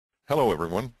Hello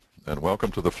everyone, and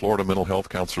welcome to the Florida Mental Health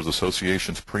Counselors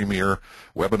Association's premier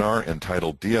webinar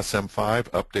entitled DSM-5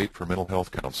 Update for Mental Health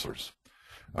Counselors.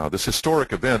 This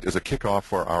historic event is a kickoff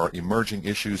for our Emerging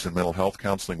Issues in Mental Health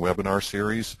Counseling webinar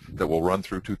series that will run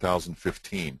through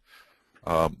 2015.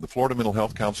 The Florida Mental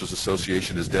Health Counselors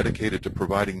Association is dedicated to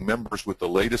providing members with the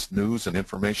latest news and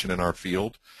information in our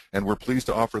field, and we're pleased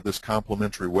to offer this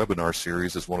complimentary webinar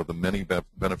series as one of the many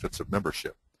benefits of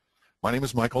membership. My name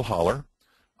is Michael Holler.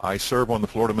 I serve on the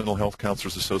Florida Mental Health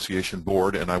Counselors Association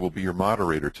board, and I will be your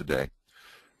moderator today.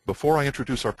 Before I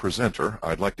introduce our presenter,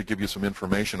 I'd like to give you some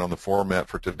information on the format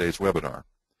for today's webinar.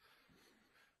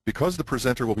 Because the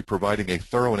presenter will be providing a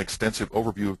thorough and extensive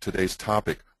overview of today's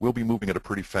topic, we'll be moving at a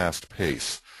pretty fast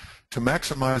pace. To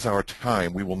maximize our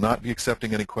time, we will not be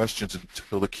accepting any questions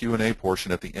until the Q&A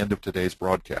portion at the end of today's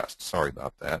broadcast. Sorry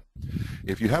about that.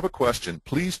 If you have a question,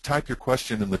 please type your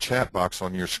question in the chat box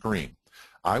on your screen.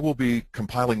 I will be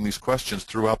compiling these questions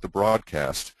throughout the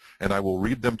broadcast, and I will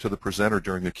read them to the presenter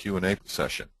during the Q&A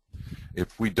session.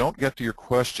 If we don't get to your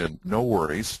question, no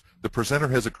worries. The presenter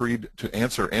has agreed to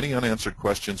answer any unanswered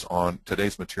questions on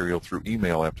today's material through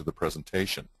email after the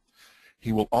presentation.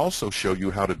 He will also show you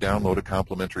how to download a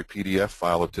complimentary PDF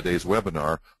file of today's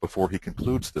webinar before he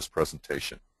concludes this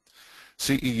presentation.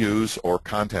 CEUs, or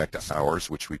contact hours,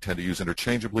 which we tend to use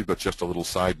interchangeably, but just a little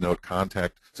side note,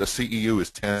 the CEU is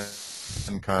 10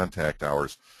 contact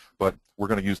hours, but we're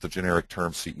going to use the generic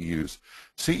term CEUs.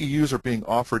 CEUs are being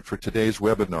offered for today's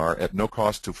webinar at no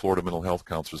cost to Florida Mental Health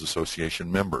Counselors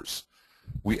Association members.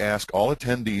 We ask all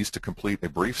attendees to complete a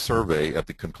brief survey at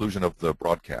the conclusion of the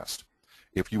broadcast.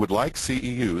 If you would like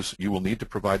CEUs, you will need to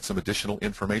provide some additional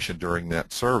information during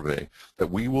that survey that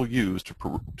we will use to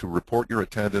report your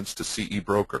attendance to CE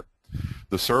Broker.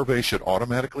 The survey should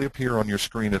automatically appear on your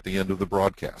screen at the end of the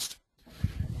broadcast.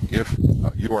 If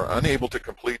you are unable to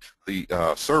complete the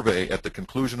survey at the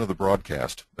conclusion of the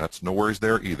broadcast, that's no worries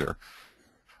there either.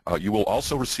 You will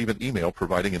also receive an email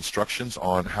providing instructions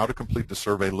on how to complete the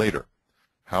survey later.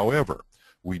 However,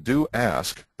 we do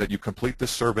ask that you complete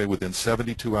this survey within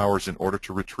 72 hours in order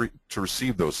to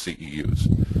receive those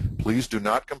CEUs. Please do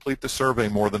not complete the survey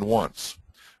more than once.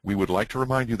 We would like to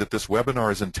remind you that this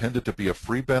webinar is intended to be a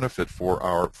free benefit for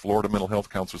our Florida Mental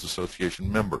Health Counselors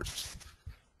Association members.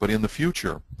 But in the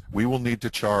future, we will need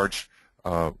to charge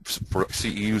for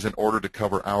CEUs in order to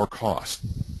cover our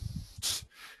costs.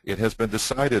 It has been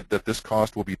decided that this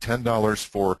cost will be $10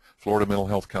 for Florida Mental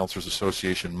Health Counselors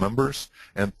Association members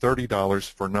and $30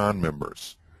 for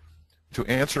non-members. To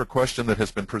answer a question that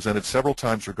has been presented several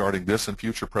times regarding this and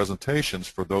future presentations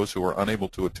for those who are unable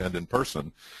to attend in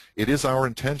person, it is our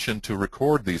intention to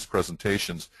record these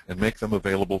presentations and make them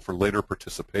available for later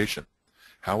participation.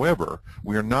 However,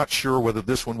 we are not sure whether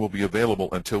this one will be available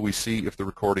until we see if the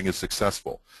recording is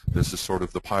successful. This is sort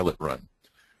of the pilot run.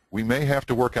 We may have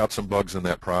to work out some bugs in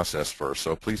that process first,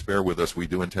 so please bear with us. We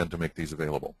do intend to make these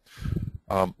available.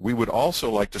 We would also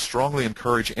like to strongly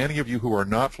encourage any of you who are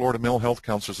not Florida Mental Health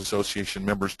Counselors Association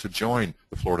members to join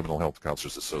the Florida Mental Health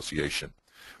Counselors Association.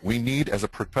 We need, as a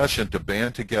profession, to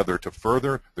band together to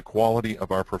further the quality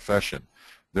of our profession.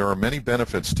 There are many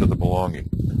benefits to the belonging.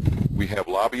 We have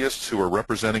lobbyists who are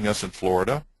representing us in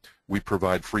Florida. We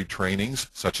provide free trainings,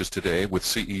 such as today, with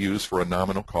CEUs for a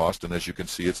nominal cost, and as you can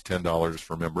see, it's $10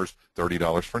 for members,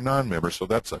 $30 for non-members, so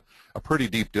that's a pretty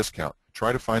deep discount.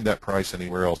 Try to find that price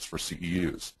anywhere else for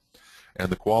CEUs.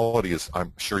 And the quality is,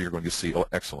 I'm sure you're going to see,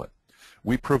 excellent.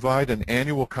 We provide an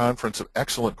annual conference of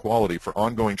excellent quality for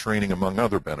ongoing training, among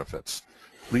other benefits.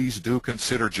 Please do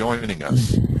consider joining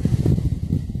us.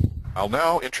 I'll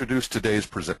now introduce today's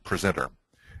presenter.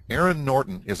 Erin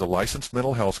Norton is a licensed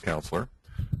mental health counselor,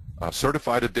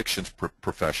 certified addictions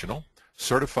professional,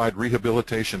 certified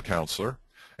rehabilitation counselor,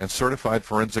 and certified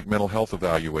forensic mental health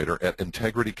evaluator at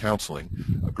Integrity Counseling,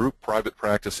 a group private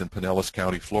practice in Pinellas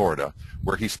County, Florida,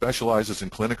 where he specializes in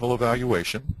clinical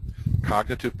evaluation,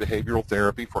 cognitive behavioral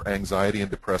therapy for anxiety and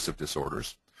depressive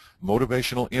disorders,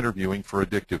 motivational interviewing for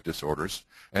addictive disorders,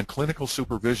 and clinical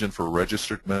supervision for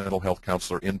registered mental health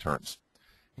counselor interns.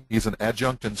 He's an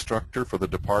adjunct instructor for the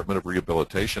Department of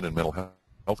Rehabilitation and Mental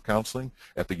Health Counseling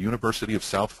at the University of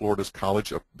South Florida's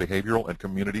College of Behavioral and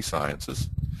Community Sciences.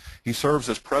 He serves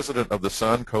as president of the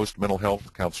Sun Coast Mental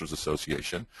Health Counselors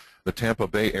Association, the Tampa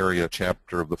Bay Area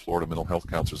chapter of the Florida Mental Health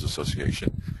Counselors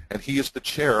Association, and he is the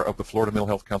chair of the Florida Mental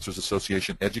Health Counselors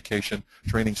Association Education,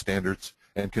 Training Standards,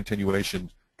 and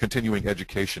Continuing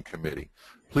Education Committee.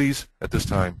 Please, at this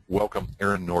time, welcome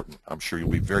Erin Norton. I'm sure you'll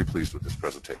be very pleased with this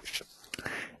presentation.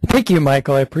 Thank you,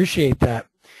 Michael. I appreciate that.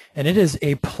 And it is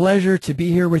a pleasure to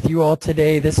be here with you all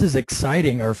today. This is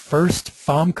exciting, our first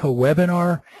FOMCO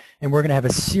webinar, and we're going to have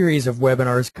a series of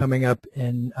webinars coming up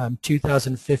in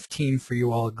 2015 for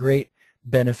you all, a great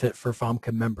benefit for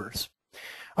FOMCA members.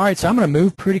 All right, so I'm going to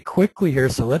move pretty quickly here,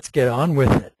 so let's get on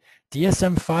with it.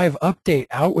 DSM-5 update,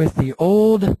 out with the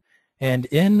old and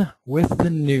in with the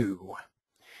new.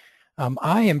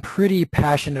 I am pretty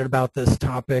passionate about this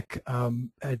topic.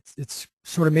 It's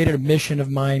sort of made it a mission of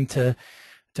mine to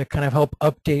kind of help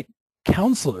update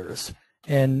counselors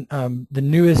and the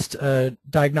newest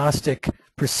diagnostic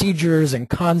procedures and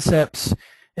concepts,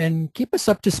 and keep us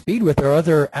up to speed with our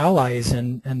other allies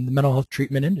in the mental health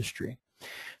treatment industry.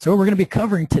 So what we're going to be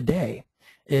covering today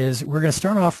is we're going to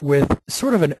start off with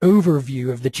sort of an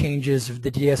overview of the changes of the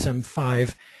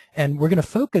DSM-5, and we're going to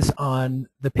focus on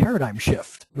the paradigm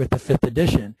shift with the 5th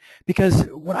edition, because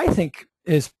what I think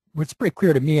is, what's pretty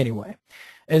clear to me anyway,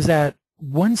 is that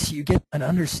once you get an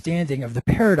understanding of the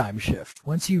paradigm shift,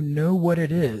 once you know what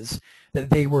it is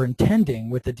that they were intending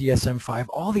with the DSM-5,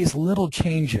 all these little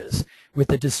changes with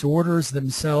the disorders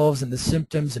themselves and the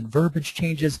symptoms and verbiage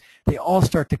changes, they all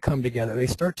start to come together. They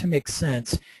start to make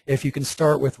sense if you can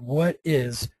start with what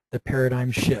is the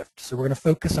paradigm shift. So we're going to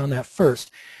focus on that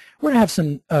first. We're going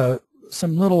to have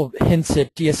some little hints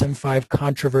at DSM-5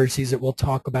 controversies that we'll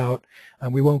talk about.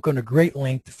 We won't go into great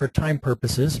length for time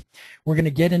purposes. We're going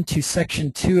to get into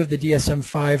section 2 of the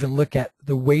DSM-5 and look at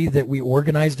the way that we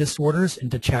organize disorders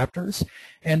into chapters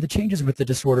and the changes with the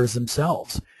disorders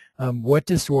themselves. What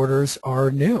disorders are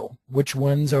new? Which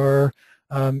ones are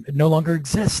no longer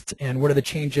exist? And what are the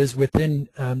changes within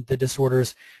the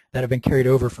disorders that have been carried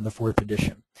over from the 4th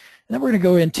edition? And then we're going to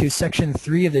go into section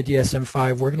 3 of the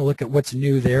DSM-5. We're going to look at what's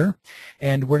new there,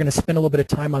 and we're going to spend a little bit of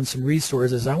time on some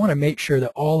resources. I want to make sure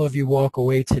that all of you walk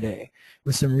away today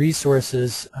with some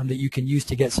resources that you can use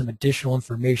to get some additional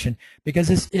information, because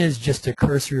this is just a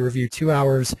cursory review, 2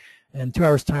 hours, and 2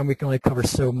 hours time we can only cover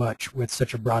so much with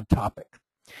such a broad topic.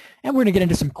 And we're going to get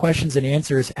into some questions and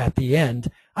answers at the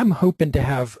end. I'm hoping to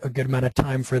have a good amount of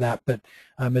time for that, but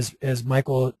as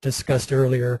Michael discussed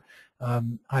earlier,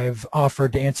 I've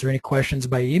offered to answer any questions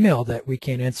by email that we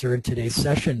can't answer in today's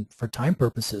session for time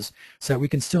purposes, so that we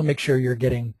can still make sure you're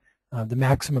getting the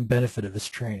maximum benefit of this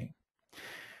training.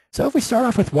 So if we start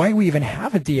off with why we even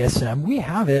have a DSM, we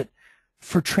have it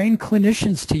for trained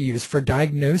clinicians to use for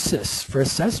diagnosis, for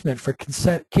assessment, for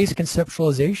case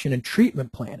conceptualization and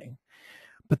treatment planning.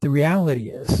 But the reality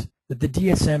is that the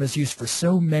DSM is used for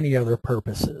so many other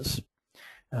purposes.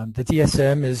 The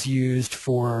DSM is used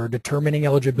for determining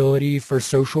eligibility for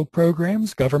social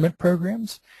programs, government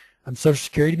programs, Social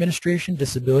Security Administration,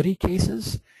 disability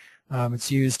cases. It's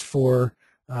used for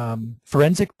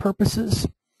forensic purposes.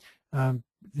 The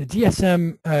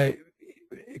DSM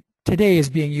today is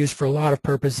being used for a lot of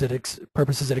purposes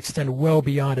that extend well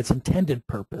beyond its intended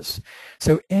purpose.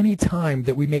 So any time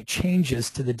that we make changes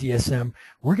to the DSM,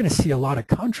 we're going to see a lot of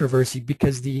controversy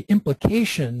because the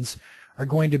implications are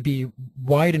going to be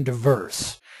wide and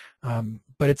diverse,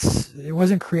 but it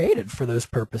wasn't created for those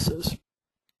purposes.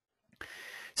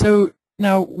 So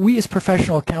now we as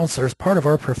professional counselors, part of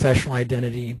our professional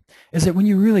identity is that when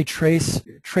you really trace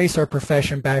our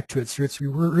profession back to its roots, we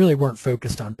really weren't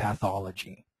focused on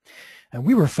pathology. And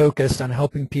we were focused on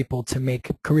helping people to make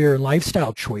career and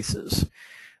lifestyle choices.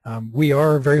 We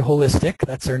are very holistic.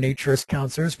 That's our nature as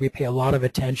counselors. We pay a lot of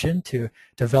attention to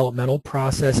developmental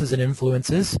processes and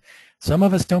influences. Some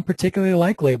of us don't particularly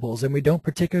like labels, and we don't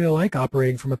particularly like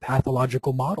operating from a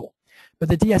pathological model. But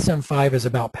the DSM-5 is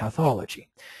about pathology.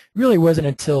 It really wasn't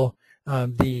until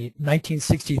the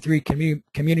 1963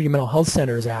 Community Mental Health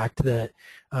Centers Act that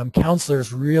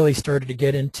counselors really started to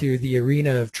get into the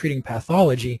arena of treating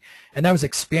pathology, and that was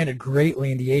expanded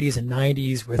greatly in the 80s and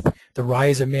 90s with the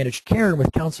rise of managed care and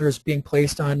with counselors being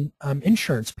placed on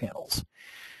insurance panels.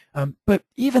 But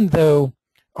even though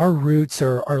our roots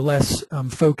are less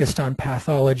focused on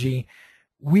pathology,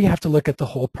 we have to look at the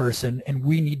whole person, and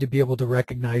we need to be able to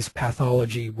recognize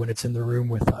pathology when it's in the room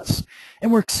with us.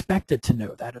 And we're expected to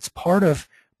know that. It's part of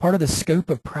the scope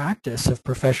of practice of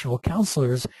professional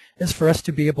counselors is for us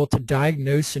to be able to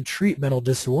diagnose and treat mental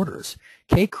disorders.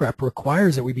 KCREP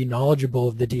requires that we be knowledgeable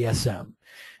of the DSM.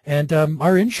 And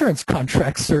our insurance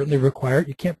contracts certainly require it.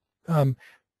 You can't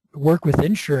work with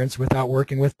insurance without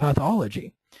working with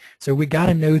pathology. So we got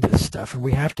to know this stuff, and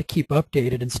we have to keep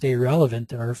updated and stay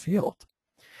relevant in our field.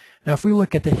 Now, if we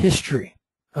look at the history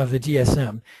of the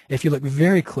DSM, if you look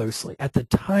very closely at the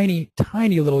tiny,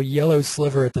 tiny little yellow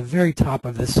sliver at the very top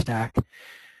of this stack,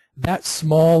 that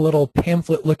small little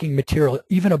pamphlet-looking material,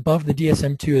 even above the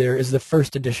DSM-2 there, is the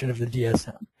first edition of the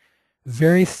DSM.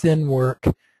 Very thin work,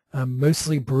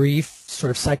 mostly brief, sort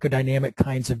of psychodynamic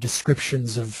kinds of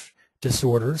descriptions of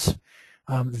disorders.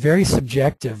 very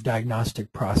subjective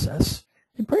diagnostic process,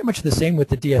 and pretty much the same with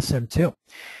the DSM-2.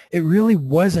 It really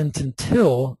wasn't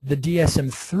until the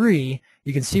DSM-3,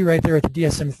 you can see right there at the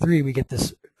DSM-3, we get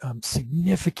this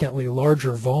significantly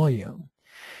larger volume.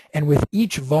 And with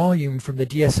each volume from the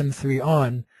DSM-3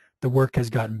 on, the work has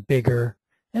gotten bigger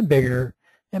and bigger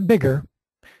and bigger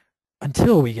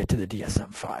until we get to the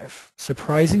DSM-5.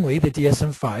 Surprisingly, the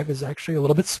DSM-5 is actually a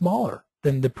little bit smaller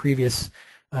than the previous,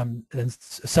 than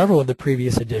several of the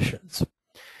previous editions.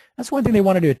 That's one thing they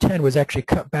wanted to attend, was actually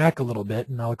cut back a little bit,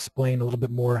 and I'll explain a little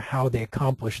bit more how they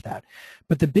accomplished that.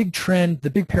 But the big trend, the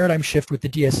big paradigm shift with the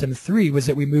DSM-3 was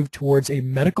that we moved towards a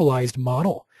medicalized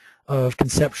model of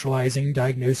conceptualizing,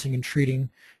 diagnosing, and treating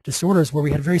disorders where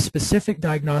we had very specific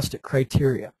diagnostic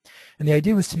criteria. And the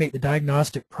idea was to make the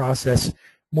diagnostic process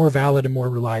more valid and more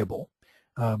reliable,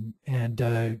 and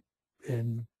to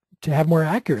have more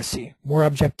accuracy, more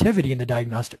objectivity in the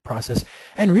diagnostic process.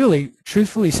 And really,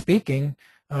 truthfully speaking,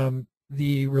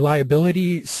 the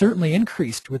reliability certainly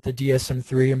increased with the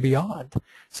DSM-3 and beyond.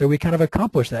 So we kind of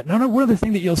accomplished that. Now, one other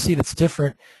thing that you'll see that's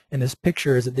different in this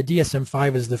picture is that the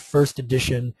DSM-5 is the first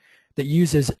edition that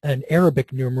uses an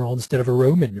Arabic numeral instead of a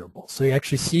Roman numeral. So you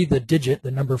actually see the digit,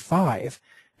 the number 5,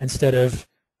 instead of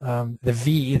the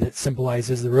V that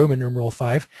symbolizes the Roman numeral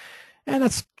 5. And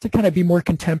that's to kind of be more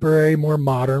contemporary, more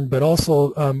modern, but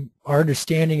also our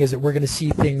understanding is that we're going to see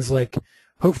things like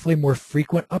hopefully more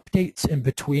frequent updates in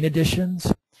between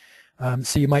editions.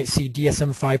 So you might see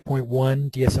DSM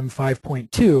 5.1, DSM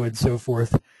 5.2, and so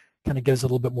forth. Kind of gives a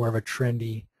little bit more of a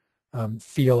trendy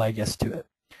feel, I guess, to it.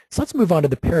 So let's move on to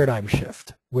the paradigm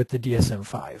shift with the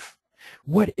DSM-5.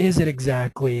 What is it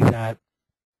exactly that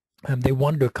they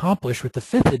wanted to accomplish with the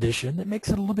 5th edition that makes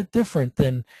it a little bit different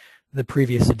than the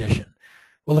previous edition?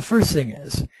 Well, the first thing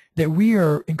is that we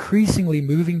are increasingly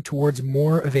moving towards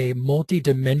more of a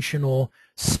multidimensional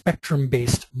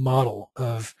spectrum-based model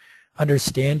of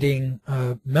understanding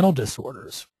mental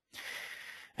disorders.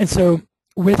 And so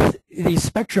with these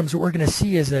spectrums, what we're going to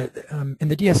see is that in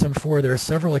the DSM-4, there are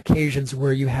several occasions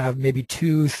where you have maybe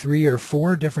 2, 3, or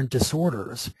 4 different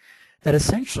disorders that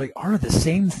essentially are the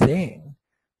same thing,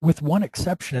 with one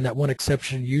exception, and that one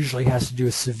exception usually has to do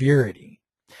with severity.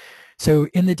 So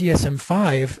in the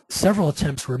DSM-5, several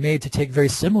attempts were made to take very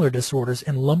similar disorders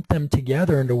and lump them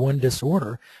together into one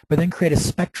disorder, but then create a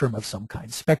spectrum of some kind,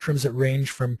 spectrums that range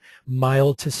from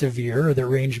mild to severe, or that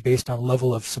range based on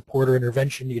level of support or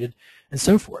intervention needed, and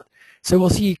so forth. So we'll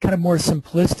see kind of more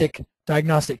simplistic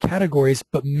diagnostic categories,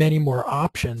 but many more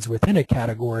options within a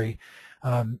category,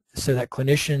 so that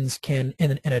clinicians can,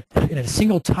 in a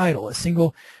single title, a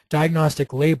single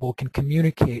diagnostic label, can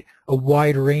communicate a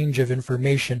wide range of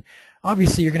information.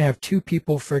 Obviously, you're going to have 2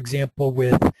 people, for example,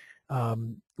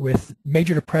 with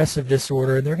major depressive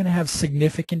disorder, and they're going to have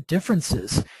significant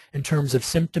differences in terms of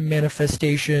symptom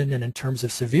manifestation and in terms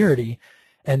of severity.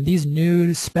 And these new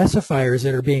specifiers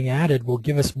that are being added will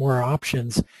give us more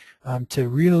options to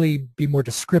really be more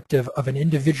descriptive of an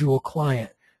individual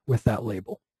client with that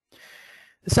label.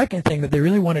 The second thing that they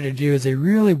really wanted to do is they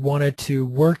really wanted to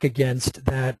work against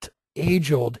that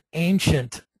age-old,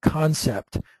 ancient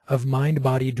concept of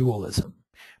mind-body dualism.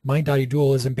 Mind-body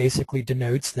dualism basically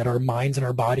denotes that our minds and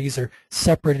our bodies are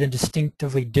separated in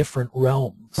distinctively different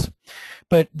realms.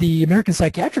 But the American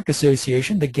Psychiatric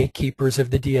Association, the gatekeepers of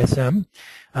the DSM,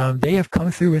 they have come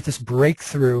through with this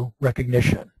breakthrough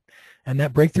recognition. And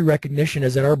that breakthrough recognition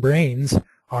is that our brains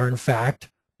are, in fact,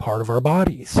 part of our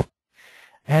bodies.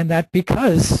 And that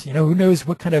because, who knows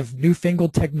what kind of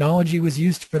newfangled technology was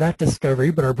used for that discovery,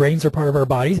 but our brains are part of our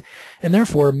bodies, and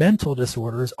therefore mental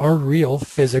disorders are real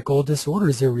physical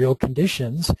disorders. They're real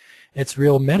conditions. It's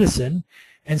real medicine.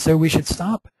 And so we should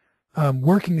stop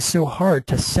working so hard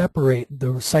to separate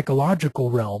the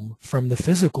psychological realm from the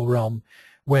physical realm,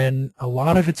 when a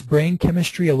lot of its brain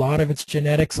chemistry, a lot of its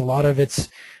genetics, a lot of its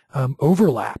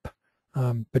overlap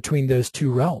between those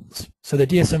two realms. So the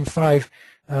DSM-5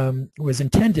 was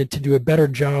intended to do a better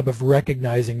job of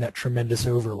recognizing that tremendous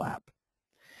overlap.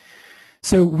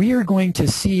 So we are going to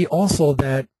see also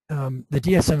that the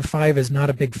DSM-5 is not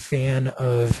a big fan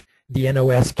of the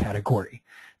NOS category,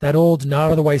 that old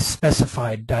not otherwise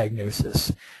specified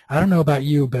diagnosis. I don't know about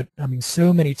you, but I mean,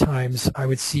 so many times I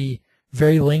would see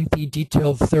very lengthy,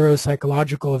 detailed, thorough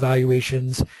psychological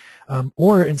evaluations,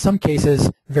 or in some cases,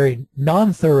 very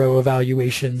non-thorough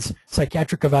evaluations,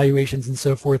 psychiatric evaluations and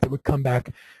so forth, that would come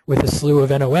back with a slew of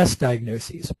NOS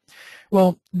diagnoses.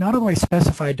 Well, not otherwise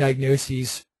specified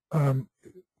diagnoses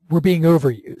were being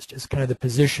overused as kind of the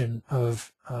position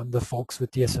of the folks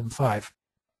with DSM-5.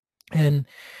 And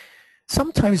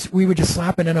sometimes we would just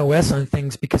slap an NOS on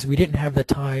things because we didn't have the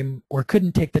time or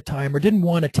couldn't take the time or didn't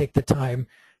want to take the time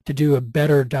to do a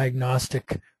better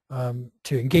diagnostic,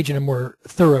 to engage in a more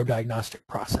thorough diagnostic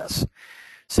process.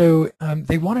 So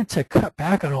they wanted to cut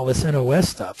back on all this NOS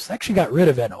stuff. So they actually got rid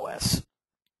of NOS.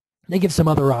 They give some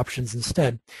other options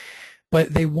instead.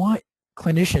 But they want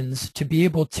clinicians to be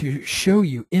able to show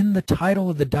you in the title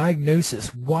of the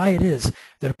diagnosis why it is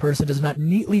that a person does not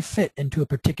neatly fit into a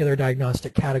particular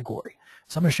diagnostic category.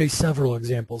 So I'm going to show you several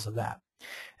examples of that.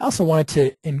 I also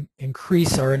wanted to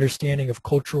increase our understanding of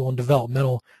cultural and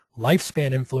developmental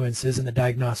lifespan influences in the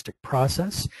diagnostic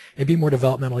process and be more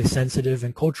developmentally sensitive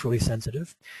and culturally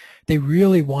sensitive. They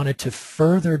really wanted to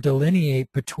further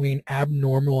delineate between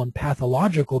abnormal and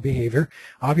pathological behavior.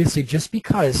 Obviously, just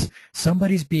because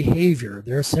somebody's behavior,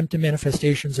 their symptom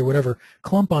manifestations or whatever,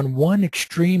 clump on one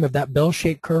extreme of that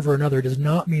bell-shaped curve or another does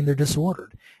not mean they're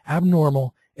disordered.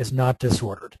 Abnormal is not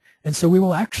disordered. And so we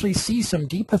will actually see some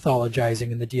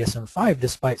depathologizing in the DSM-5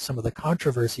 despite some of the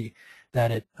controversy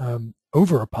that it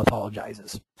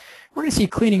over-pathologizes. We're going to see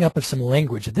cleaning up of some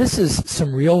language. This is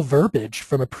some real verbiage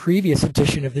from a previous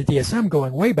edition of the DSM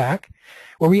going way back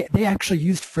where they actually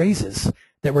used phrases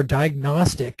that were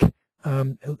diagnostic,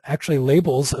 actually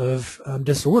labels of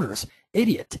disorders.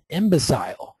 Idiot,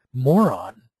 imbecile,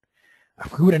 moron.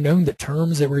 Who would have known that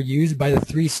terms that were used by the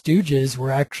Three Stooges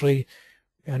were actually,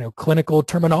 clinical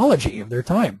terminology of their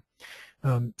time.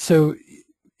 So,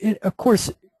 of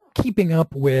course, keeping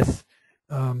up with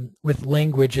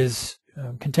languages,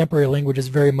 contemporary language is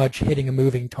very much hitting a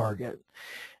moving target.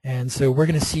 And so we're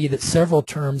going to see that several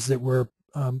terms that were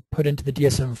put into the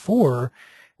DSM-4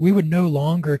 we would no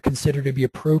longer consider to be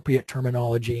appropriate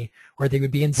terminology, or they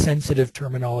would be insensitive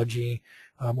terminology,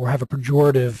 or have a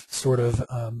pejorative sort of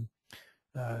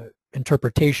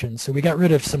interpretation. So we got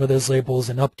rid of some of those labels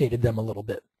and updated them a little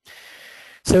bit.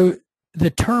 So the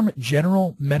term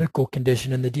general medical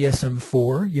condition in the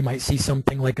DSM-4, you might see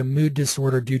something like a mood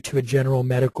disorder due to a general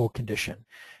medical condition.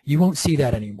 You won't see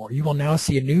that anymore. You will now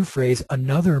see a new phrase,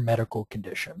 another medical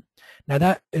condition. Now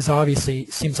that is obviously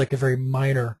seems like a very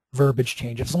minor verbiage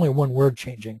change. It's only one word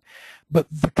changing. But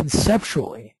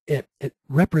conceptually, it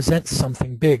represents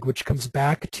something big, which comes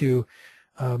back to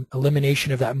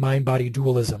elimination of that mind-body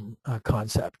dualism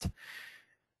concept.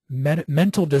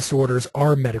 Mental disorders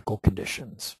are medical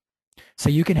conditions. So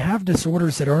you can have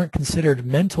disorders that aren't considered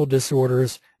mental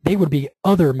disorders. They would be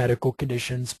other medical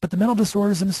conditions, but the mental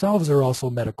disorders themselves are also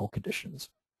medical conditions.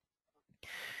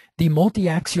 The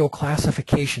multi-axial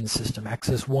classification system,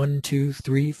 axis 1, 2,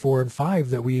 3, 4, and 5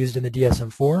 that we used in the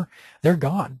DSM-4, they're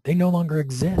gone. They no longer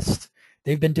exist.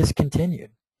 They've been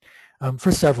discontinued.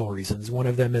 For several reasons. One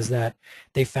of them is that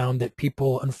they found that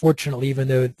people, unfortunately, even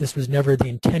though this was never the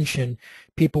intention,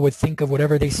 people would think of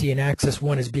whatever they see in Axis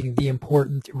 1 as being the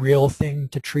important, real thing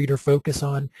to treat or focus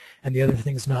on, and the other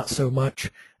things not so much.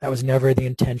 That was never the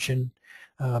intention,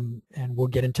 and we'll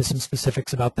get into some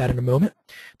specifics about that in a moment.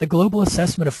 The Global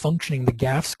Assessment of Functioning, the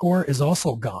GAF score, is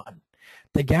also gone.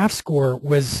 The GAF score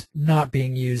was not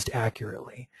being used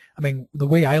accurately. I mean, the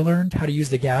way I learned how to use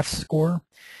the GAF score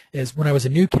is when I was a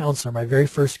new counselor, my very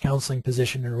first counseling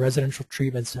position in a residential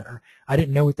treatment center, I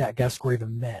didn't know what that GAF score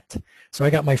even meant. So I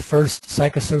got my first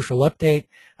psychosocial update.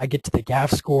 I get to the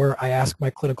GAF score. I ask my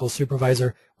clinical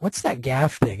supervisor, what's that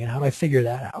GAF thing and how do I figure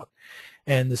that out?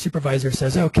 And the supervisor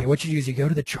says, okay, what you do is you go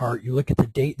to the chart, you look at the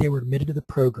date they were admitted to the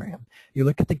program, you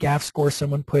look at the GAF score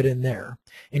someone put in there,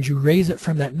 and you raise it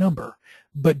from that number.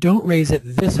 But don't raise it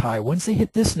this high. Once they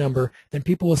hit this number, then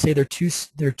people will say they're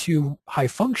too high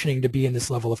functioning to be in this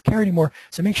level of care anymore,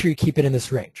 so make sure you keep it in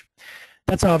this range.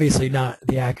 That's obviously not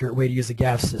the accurate way to use the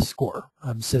GAF score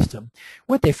system.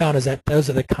 What they found is that those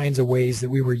are the kinds of ways that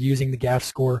we were using the GAF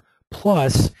score,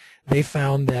 plus they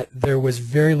found that there was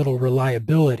very little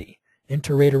reliability,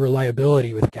 inter-rater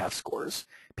reliability with GAF scores.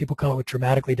 People come up with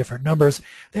dramatically different numbers.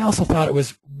 They also thought it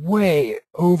was way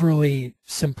overly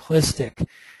simplistic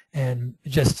and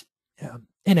just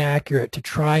inaccurate to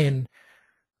try and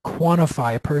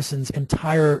quantify a person's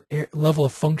entire level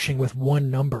of functioning with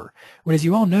one number. When, as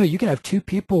you all know, you can have two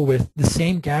people with the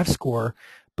same GAF score,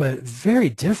 but very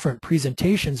different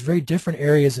presentations, very different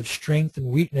areas of strength and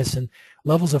weakness, and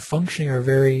levels of functioning are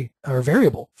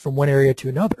variable from one area to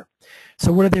another.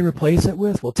 So what did they replace it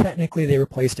with? Well, technically they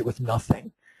replaced it with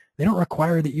nothing. They don't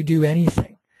require that you do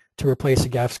anything to replace a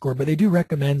GAF score, but they do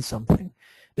recommend something.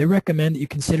 They recommend that you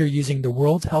consider using the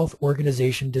World Health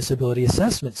Organization Disability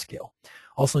Assessment Scale,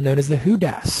 also known as the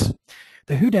WHODAS.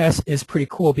 The WHODAS is pretty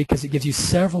cool because it gives you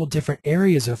several different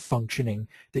areas of functioning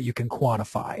that you can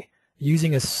quantify.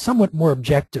 using a somewhat more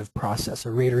objective process,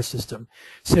 a rater system.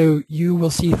 So you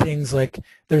will see things like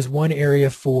there's one area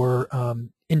for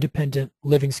independent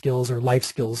living skills or life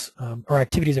skills or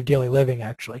activities of daily living,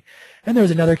 actually. And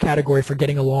there's another category for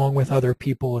getting along with other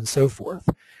people and so forth.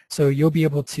 So you'll be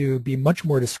able to be much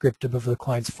more descriptive of the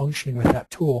client's functioning with that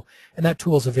tool, and that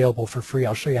tool is available for free.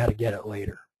 I'll show you how to get it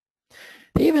later.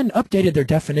 They even updated their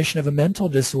definition of a mental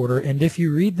disorder, and if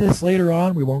you read this later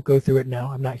on, we won't go through it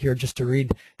now. I'm not here just to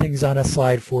read things on a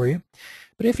slide for you.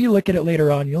 But if you look at it later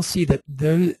on, you'll see that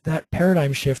that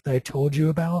paradigm shift that I told you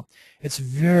about, it's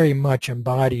very much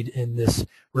embodied in this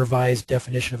revised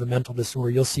definition of a mental disorder.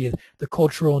 You'll see the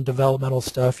cultural and developmental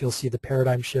stuff. You'll see the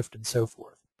paradigm shift and so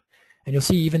forth. And you'll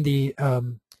see even the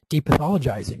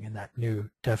depathologizing in that new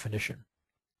definition.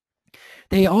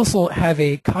 They also have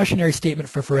a cautionary statement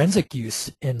for forensic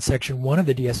use in Section 1 of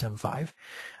the DSM-5.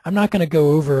 I'm not going to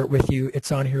go over it with you.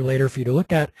 It's on here later for you to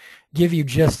look at. Give you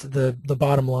just the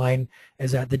bottom line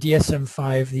is that the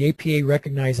DSM-5, the APA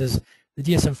recognizes the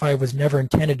DSM-5 was never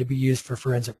intended to be used for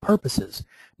forensic purposes.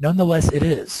 Nonetheless, it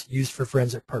is used for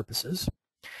forensic purposes.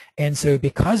 And so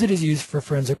because it is used for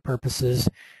forensic purposes,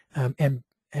 and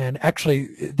actually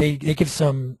they give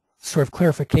some sort of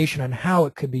clarification on how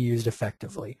it could be used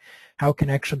effectively, how it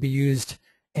can actually be used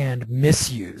and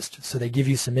misused. So they give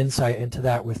you some insight into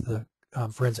that with the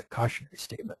forensic cautionary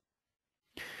statement.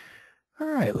 All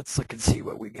right, let's look and see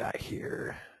what we got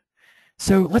here.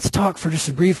 So let's talk for just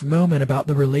a brief moment about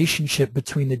the relationship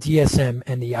between the DSM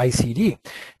and the ICD.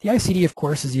 The ICD, of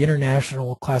course, is the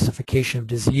International Classification of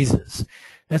Diseases.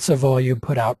 That's a volume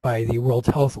put out by the World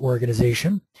Health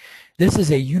Organization. This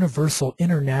is a universal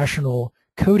international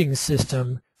coding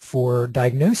system for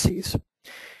diagnoses.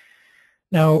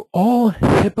 Now, all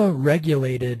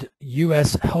HIPAA-regulated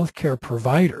U.S. healthcare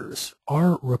providers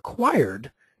are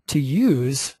required to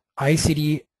use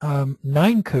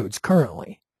ICD-9 codes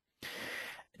currently.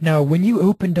 Now, when you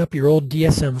opened up your old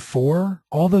DSM-4,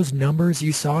 all those numbers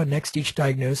you saw next to each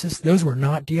diagnosis, those were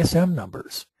not DSM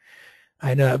numbers.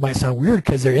 I know it might sound weird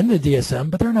because they're in the DSM,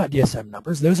 but they're not DSM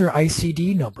numbers. Those are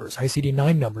ICD numbers,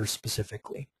 ICD-9 numbers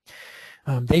specifically.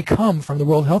 They come from the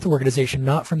World Health Organization,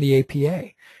 not from the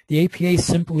APA. The APA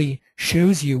simply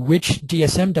shows you which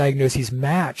DSM diagnoses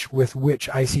match with which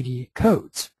ICD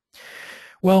codes.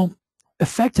 Well,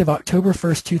 effective October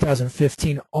 1st,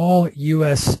 2015, all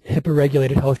U.S.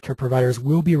 HIPAA-regulated healthcare providers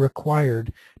will be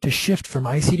required to shift from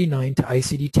ICD-9 to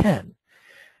ICD-10,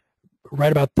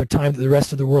 right about the time that the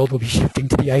rest of the world will be shifting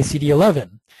to the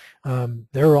ICD-11.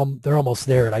 They're almost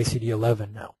there at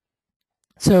ICD-11 now.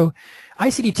 So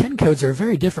ICD-10 codes are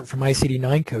very different from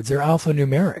ICD-9 codes. They're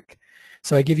alphanumeric.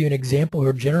 So I give you an example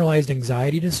of generalized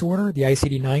anxiety disorder. The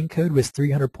ICD-9 code was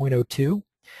 300.02.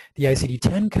 The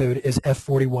ICD-10 code is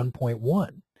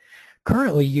F41.1.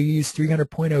 Currently, you use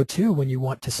 300.02 when you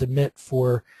want to submit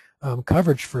for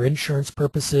coverage for insurance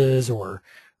purposes or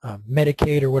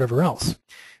Medicaid or whatever else.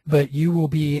 But you will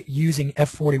be using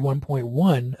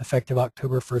F41.1 effective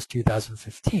October 1st,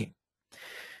 2015.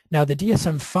 Now, the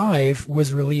DSM-5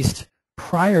 was released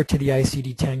prior to the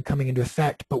ICD-10 coming into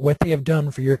effect, but what they have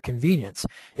done for your convenience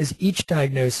is each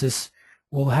diagnosis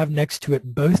will have next to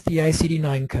it both the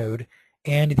ICD-9 code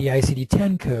and the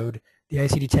ICD-10 code. The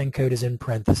ICD-10 code is in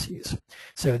parentheses.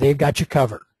 So they've got you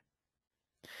covered.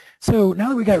 So now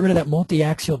that we got rid of that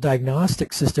multi-axial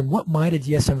diagnostic system, what might a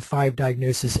DSM-5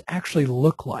 diagnosis actually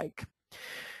look like?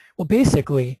 Well,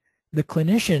 basically, the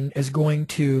clinician is going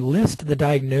to list the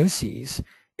diagnoses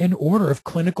in order of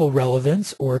clinical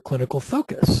relevance or clinical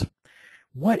focus.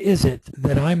 What is it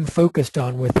that I'm focused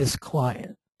on with this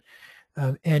client?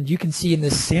 And you can see in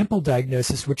this sample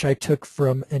diagnosis, which I took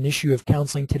from an issue of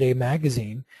Counseling Today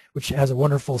magazine, which has a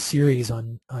wonderful series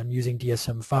on using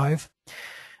DSM-5,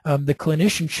 the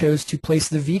clinician chose to place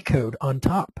the V code on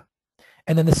top.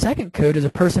 And then the second code is a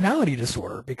personality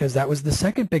disorder, because that was the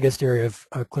second biggest area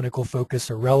of clinical focus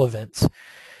or relevance,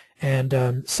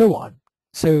 and so on.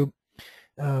 So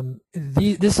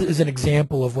this is an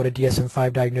example of what a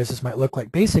DSM-5 diagnosis might look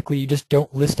like. Basically, you just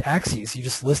don't list axes. You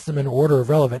just list them in order of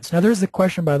relevance. Now, there's the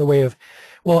question, by the way, of,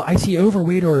 well, I see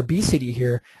overweight or obesity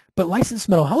here, but licensed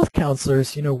mental health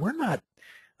counselors, we're not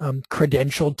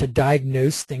credentialed to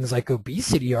diagnose things like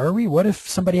obesity, are we? What if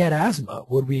somebody had asthma?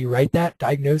 Would we write that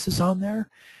diagnosis on there?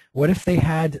 What if they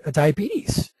had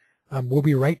diabetes? Would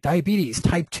we write diabetes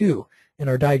type 2 in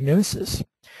our diagnosis?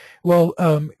 Well,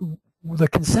 the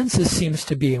consensus seems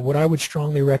to be, and what I would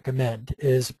strongly recommend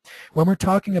is when we're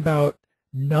talking about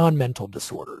non-mental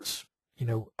disorders,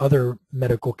 other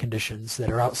medical conditions that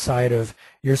are outside of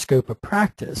your scope of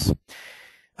practice,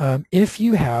 if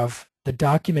you have the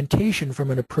documentation from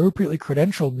an appropriately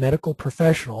credentialed medical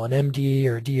professional, an MD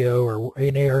or a DO or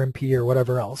an ARMP or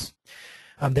whatever else,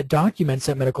 that documents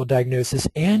that medical diagnosis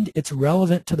and it's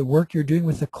relevant to the work you're doing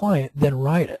with the client, then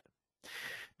write it.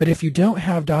 But if you don't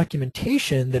have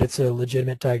documentation that it's a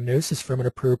legitimate diagnosis from an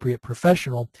appropriate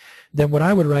professional, then what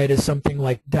I would write is something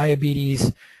like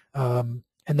diabetes, and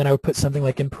then I would put something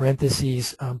like in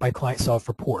parentheses by client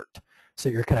self-report, so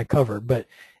you're kind of covered. But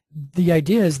the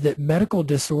idea is that medical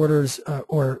disorders,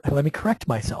 or let me correct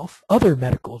myself, other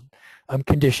medical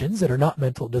conditions that are not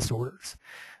mental disorders,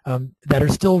 that are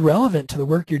still relevant to the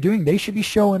work you're doing, they should be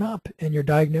showing up in your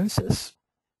diagnosis.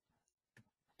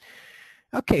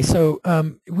 Okay, so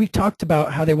we talked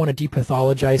about how they want to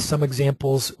depathologize. Some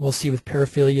examples we'll see with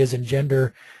paraphilias and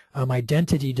gender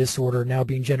identity disorder, now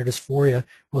being gender dysphoria.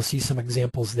 We'll see some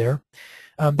examples there.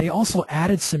 They also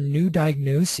added some new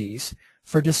diagnoses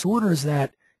for disorders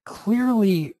that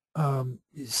clearly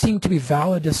seem to be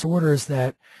valid disorders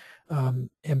that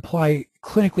imply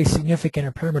clinically significant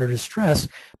impairment or distress,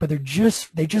 but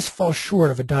they just fall short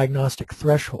of a diagnostic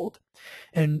threshold.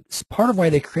 And part of why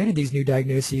they created these new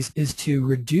diagnoses is to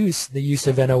reduce the use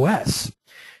of NOS.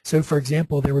 So, for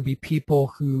example, there would be people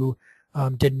who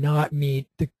did not meet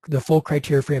the full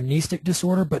criteria for amnestic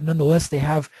disorder, but nonetheless they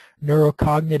have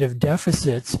neurocognitive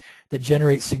deficits that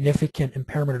generate significant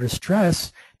impairment or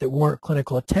distress that warrant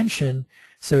clinical attention.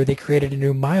 So they created a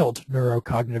new mild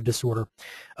neurocognitive disorder.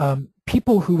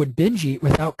 People who would binge eat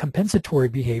without compensatory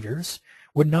behaviors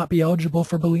would not be eligible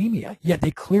for bulimia, yet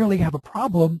they clearly have a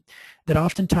problem that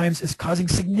oftentimes is causing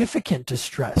significant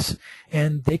distress,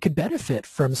 and they could benefit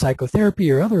from psychotherapy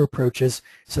or other approaches,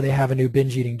 so they have a new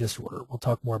binge eating disorder. We'll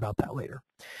talk more about that later.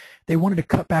 They wanted to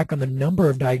cut back on the number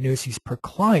of diagnoses per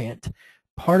client.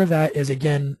 Part of that is,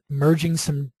 again, merging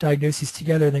some diagnoses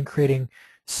together and then creating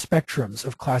spectrums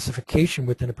of classification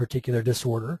within a particular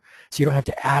disorder, so you don't have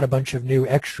to add a bunch of new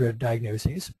extra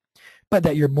diagnoses, but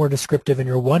that you're more descriptive in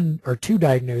your 1 or 2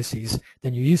 diagnoses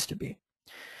than you used to be.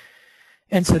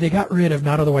 And so they got rid of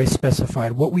not otherwise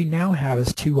specified. What we now have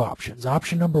is 2 options.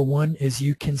 Option number 1 is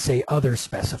you can say other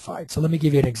specified. So let me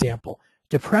give you an example.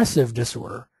 Depressive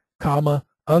disorder, comma,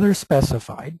 other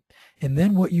specified. And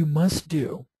then what you must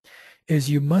do is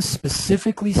you must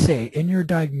specifically say in your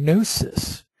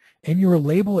diagnosis, in your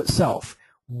label itself,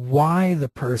 why the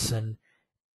person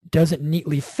doesn't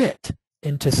neatly fit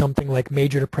into something like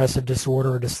major depressive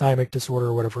disorder or dysthymic disorder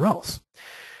or whatever else.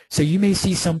 So you may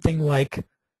see something like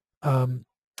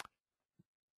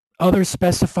other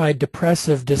specified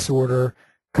depressive disorder,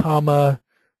 comma,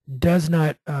 does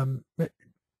not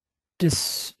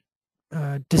dysthymia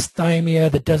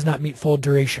that does not meet full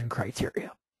duration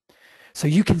criteria. So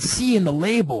you can see in the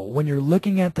label, when you're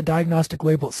looking at the diagnostic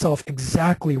label itself,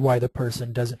 exactly why the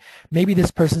person doesn't. Maybe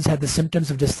this person's had the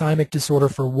symptoms of dysthymic disorder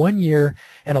for 1 year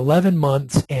and 11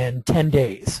 months and 10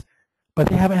 days, but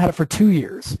they haven't had it for 2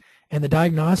 years. And the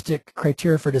diagnostic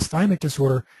criteria for dysthymic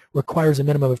disorder requires a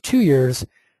minimum of 2 years,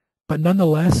 but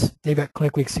nonetheless, they've got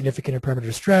clinically significant impairment or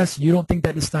distress. You don't think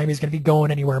that dysthymia is going to be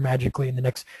going anywhere magically in the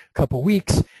next couple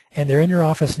weeks, and they're in your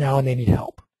office now and they need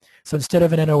help. So instead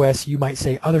of an NOS, you might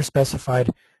say other specified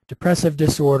depressive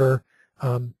disorder,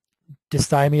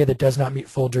 dysthymia that does not meet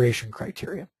full duration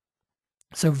criteria.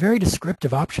 So very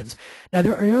descriptive options. Now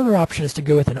the other option is to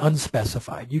go with an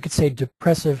unspecified. You could say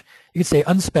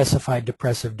unspecified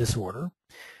depressive disorder,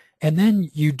 and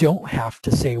then you don't have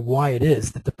to say why it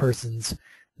is that the person's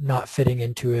not fitting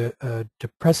into a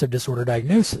depressive disorder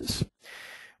diagnosis.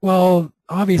 Well,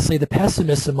 obviously the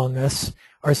pessimists among us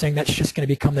are saying that's just going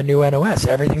to become the new NOS.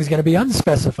 Everything's going to be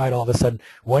unspecified all of a sudden.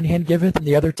 One hand giveth and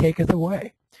the other taketh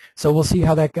away. So we'll see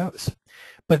how that goes.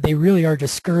 But they really are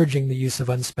discouraging the use of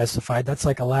unspecified. That's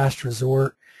like a last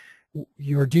resort.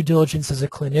 Your due diligence as a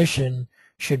clinician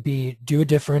should be do a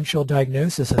differential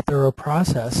diagnosis, a thorough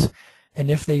process. And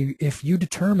if you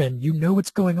determine you know what's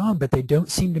going on, but they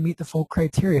don't seem to meet the full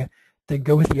criteria, then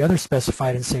go with the other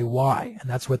specified and say why. And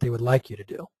that's what they would like you to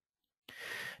do.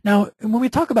 Now, when we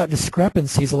talk about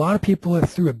discrepancies, a lot of people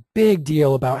threw a big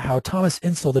deal about how Thomas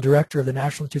Insel, the director of the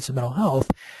National Institutes of Mental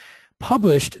Health,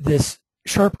 published this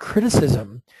sharp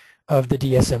criticism of the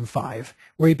DSM-5,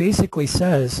 where he basically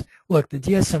says, look, the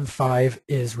DSM-5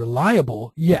 is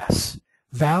reliable, yes.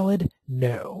 Valid,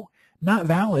 no. Not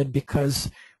valid because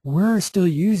we're still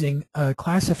using a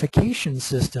classification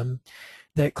system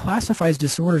that classifies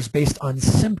disorders based on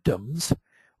symptoms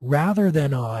rather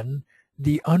than on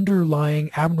the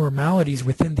underlying abnormalities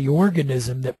within the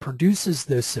organism that produces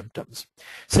those symptoms.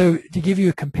 So to give you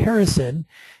a comparison,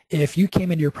 if you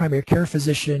came into your primary care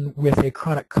physician with a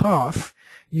chronic cough,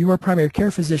 your primary care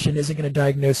physician isn't going to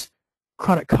diagnose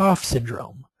chronic cough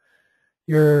syndrome.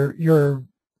 your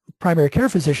primary care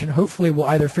physician hopefully will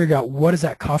either figure out what is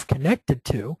that cough connected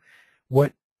to,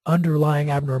 what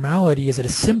underlying abnormality is it a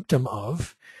symptom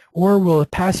of, or will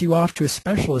pass you off to a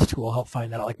specialist who will help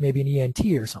find that out, like maybe an ENT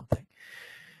or something.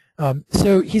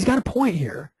 So he's got a point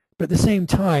here, but at the same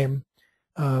time,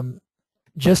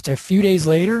 just a few days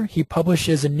later, he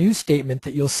publishes a new statement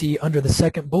that you'll see under the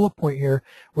second bullet point here,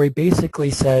 where he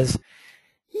basically says,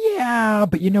 yeah,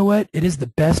 but you know what? It is the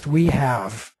best we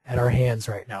have at our hands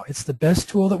right now. It's the best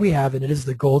tool that we have, and it is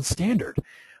the gold standard.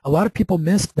 A lot of people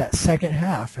missed that second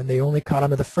half, and they only caught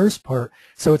on to the first part.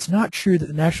 So it's not true that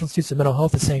the National Institute of Mental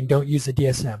Health is saying don't use the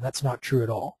DSM. That's not true at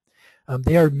all.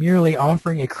 They are merely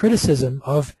offering a criticism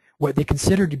of what they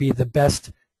consider to be the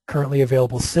best currently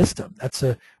available system. That's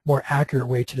a more accurate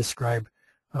way to describe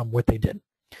what they did.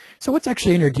 So what's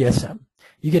actually in your DSM?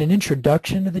 You get an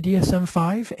introduction to the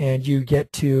DSM-5, and you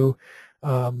get to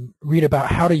read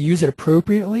about how to use it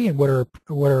appropriately and what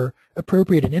are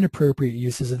appropriate and inappropriate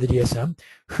uses of the DSM,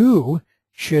 who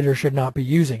should or should not be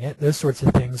using it. Those sorts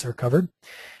of things are covered.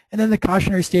 And then the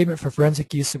cautionary statement for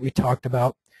forensic use that we talked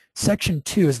about. Section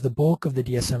 2 is the bulk of the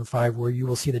DSM-5, where you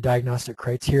will see the diagnostic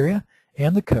criteria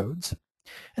and the codes.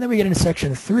 And then we get into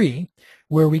Section 3,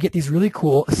 where we get these really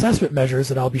cool assessment measures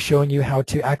that I'll be showing you how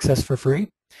to access for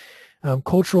free,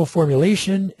 cultural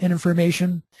formulation and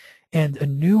information, and a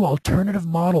new alternative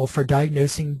model for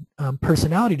diagnosing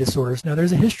personality disorders. Now,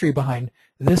 there's a history behind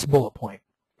this bullet point.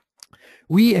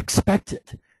 We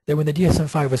expected that when the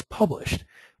DSM-5 was published,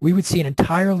 we would see an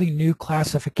entirely new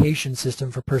classification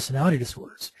system for personality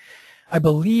disorders. I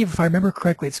believe, if I remember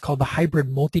correctly, it's called the hybrid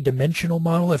multidimensional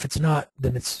model. If it's not,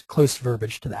 then it's close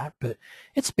verbiage to that. But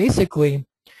it's basically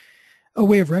a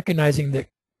way of recognizing that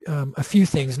a few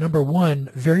things. Number one,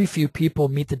 very few people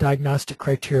meet the diagnostic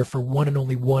criteria for one and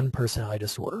only one personality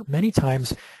disorder. Many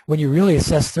times, when you really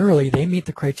assess thoroughly, they meet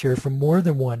the criteria for more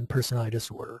than one personality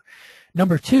disorder.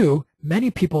 Number two,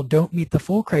 many people don't meet the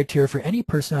full criteria for any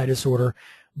personality disorder,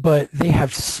 but they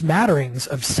have smatterings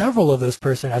of several of those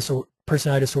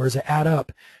personality disorders that add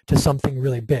up to something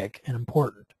really big and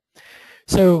important.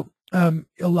 So a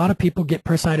lot of people get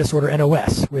personality disorder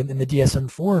NOS within the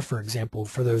DSM-4, for example,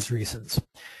 for those reasons.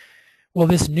 Well,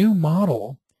 this new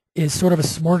model is sort of a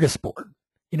smorgasbord.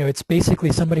 You know, it's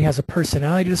basically somebody has a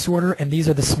personality disorder, and these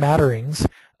are the smatterings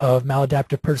of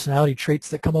maladaptive personality traits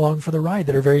that come along for the ride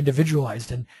that are very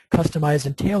individualized and customized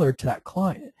and tailored to that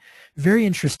client. Very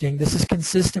interesting. This is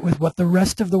consistent with what the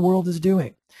rest of the world is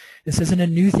doing. This isn't a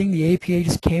new thing the APA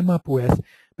just came up with,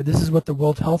 but this is what the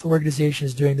World Health Organization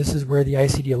is doing. This is where the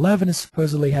ICD-11 is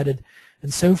supposedly headed,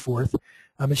 and so forth.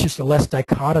 It's just a less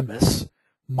dichotomous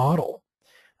model.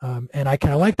 And I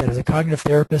kind of like that. As a cognitive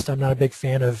therapist, I'm not a big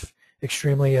fan of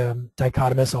extremely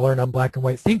dichotomous, all or none black and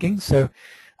white thinking. So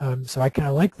I kind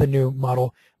of like the new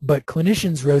model, but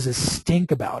clinicians' roses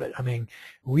stink about it. I mean,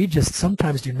 we just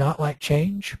sometimes do not like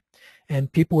change,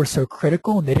 and people were so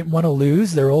critical, and they didn't want to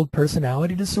lose their old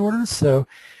personality disorders. So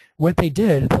what they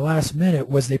did at the last minute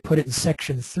was they put it in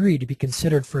Section 3 to be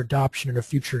considered for adoption in a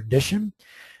future edition.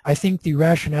 I think the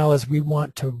rationale is we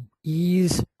want to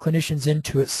ease clinicians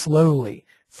into it slowly.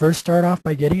 First start off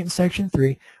by getting it in Section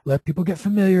 3, let people get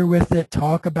familiar with it,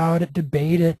 talk about it,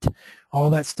 debate it, all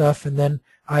that stuff, and then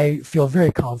I feel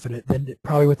very confident that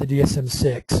probably with the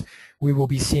DSM-6 we will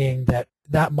be seeing that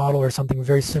that model or something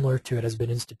very similar to it has been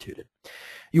instituted.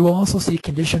 You will also see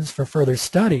conditions for further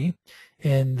study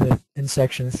in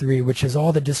Section 3, which is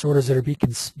all the disorders that are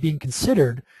being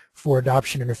considered for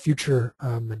adoption in a future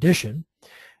edition.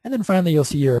 And then finally, you'll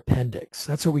see your appendix.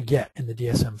 That's what we get in the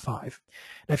DSM-5.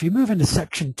 Now, if you move into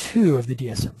Section 2 of the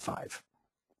DSM-5,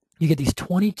 you get these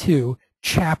 22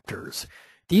 chapters.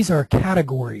 These are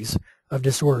categories of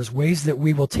disorders, ways that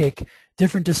we will take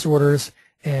different disorders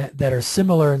that are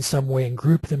similar in some way and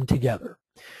group them together.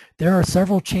 There are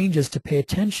several changes to pay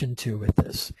attention to with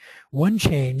this. One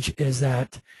change is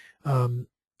that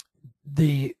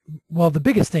the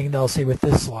biggest thing that I'll say with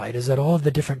this slide is that all of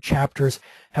the different chapters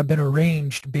have been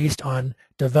arranged based on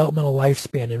developmental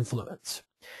lifespan influence.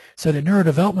 So the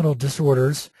neurodevelopmental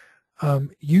disorders,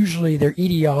 usually their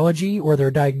etiology or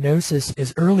their diagnosis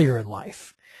is earlier in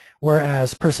life,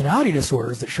 whereas personality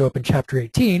disorders that show up in Chapter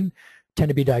 18 tend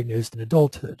to be diagnosed in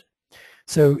adulthood.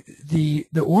 So the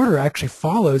order actually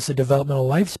follows the developmental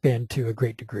lifespan to a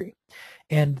great degree.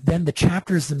 And then the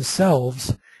chapters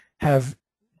themselves have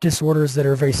disorders that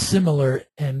are very similar,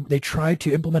 and they try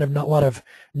to implement a lot of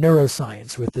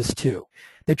neuroscience with this too.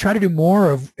 They try to do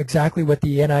more of exactly what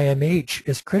the NIMH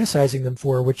is criticizing them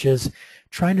for, which is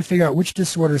trying to figure out which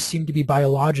disorders seem to be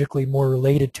biologically more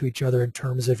related to each other in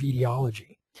terms of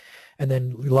etiology, and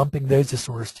then lumping those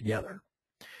disorders together.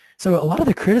 So a lot of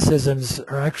the criticisms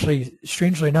are actually,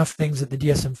 strangely enough, things that the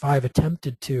DSM-5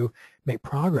 attempted to make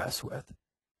progress with.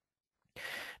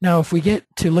 Now, if we get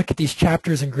to look at these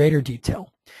chapters in greater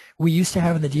detail, we used to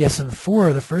have in the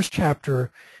DSM-4, the first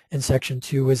chapter in Section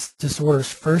 2 was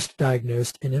disorders first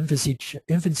diagnosed in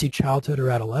infancy, childhood, or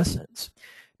adolescence.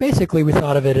 Basically, we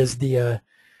thought of it as the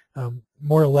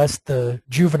more or less the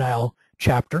juvenile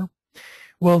chapter.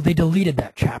 Well, they deleted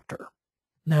that chapter.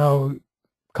 Now,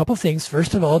 a couple things.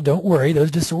 First of all, don't worry, those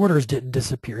disorders didn't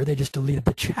disappear. They just deleted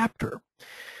the chapter.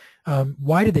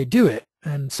 Why did they do it?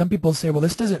 And some people say, well,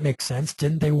 this doesn't make sense.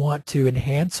 Didn't they want to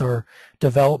enhance our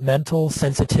developmental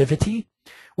sensitivity?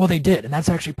 Well, they did, and that's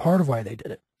actually part of why they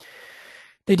did it.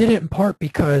 They did it in part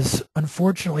because,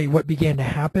 unfortunately, what began to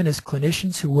happen is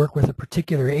clinicians who work with a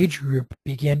particular age group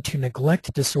began to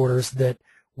neglect disorders that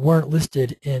weren't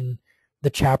listed in the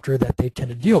chapter that they tend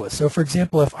to deal with. So, for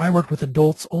example, if I worked with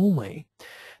adults only,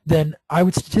 then I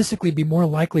would statistically be more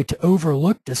likely to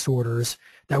overlook disorders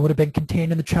that would have been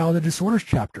contained in the childhood disorders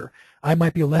chapter. I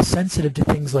might be less sensitive to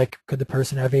things like, could the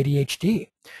person have ADHD,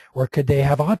 or could they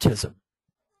have autism?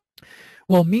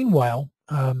 Well, meanwhile,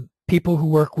 people who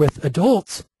work with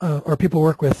adults or people who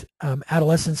work with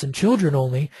adolescents and children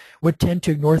only would tend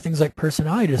to ignore things like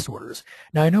personality disorders.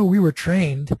 Now, I know we were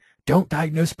trained, don't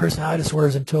diagnose personality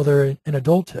disorders until they're in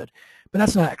adulthood, but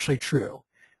that's not actually true.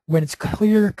 When it's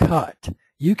clear cut,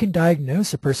 you can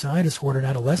diagnose a personality disorder in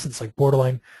adolescence, like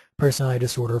borderline personality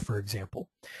disorder, for example.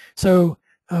 So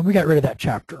we got rid of that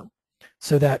chapter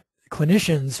so that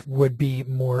clinicians would be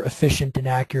more efficient and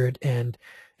accurate and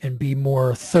be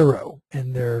more thorough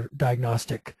in their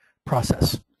diagnostic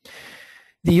process.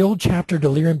 The old chapter,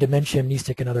 Delirium, Dementia,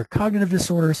 Amnestic, and Other Cognitive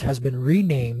Disorders, has been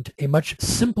renamed a much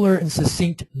simpler and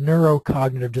succinct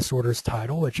Neurocognitive Disorders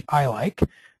title, which I like.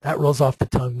 That rolls off the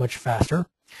tongue much faster.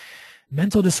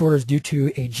 Mental disorders due to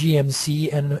a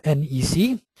GMC and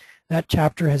NEC. That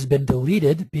chapter has been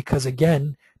deleted because,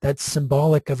 again, that's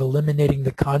symbolic of eliminating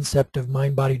the concept of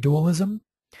mind-body dualism.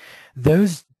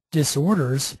 Those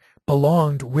disorders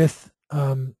belonged with,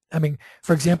 for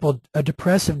example, a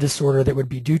depressive disorder that would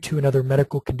be due to another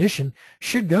medical condition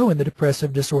should go in the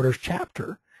depressive disorders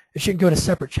chapter. It shouldn't go in a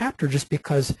separate chapter just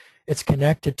because it's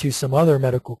connected to some other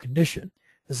medical condition.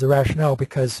 This is the rationale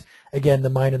because, again, the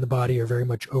mind and the body are very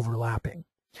much overlapping.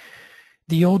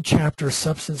 The old chapter,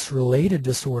 Substance-Related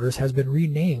Disorders, has been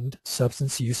renamed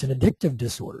Substance Use and Addictive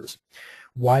Disorders.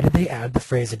 Why did they add the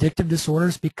phrase addictive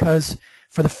disorders? Because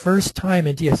for the first time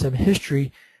in DSM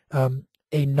history,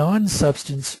 a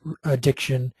non-substance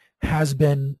addiction has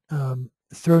been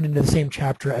thrown into the same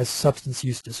chapter as substance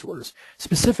use disorders.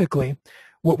 Specifically,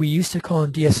 what we used to call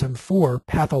in DSM-4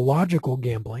 pathological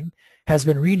gambling has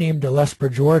been renamed a less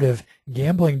pejorative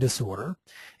gambling disorder.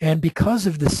 And because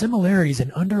of the similarities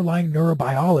in underlying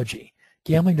neurobiology,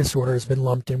 gambling disorder has been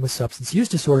lumped in with substance use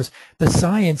disorders. The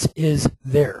science is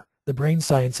there. The brain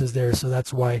science is there, so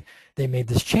that's why they made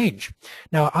this change.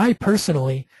 Now, I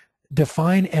personally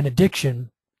define an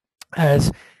addiction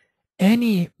as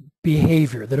any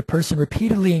behavior that a person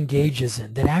repeatedly engages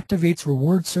in that activates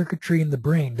reward circuitry in the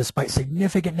brain despite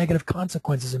significant negative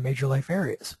consequences in major life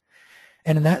areas.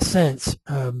 And in that sense,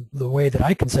 the way that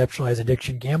I conceptualize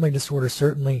addiction, gambling disorder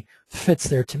certainly fits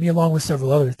there to me, along with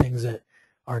several other things that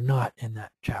are not in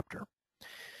that chapter.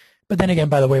 But then again,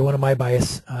 by the way, one of my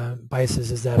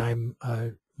biases is that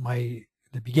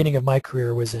the beginning of my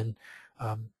career was in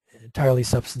entirely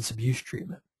substance abuse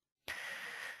treatment.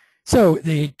 So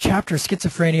the chapter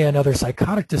Schizophrenia and Other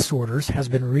Psychotic Disorders has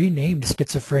been renamed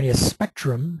Schizophrenia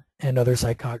Spectrum and Other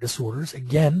Psychotic Disorders.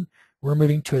 Again, we're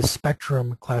moving to a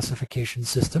spectrum classification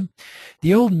system.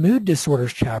 The old Mood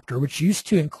Disorders chapter, which used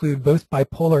to include both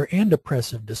bipolar and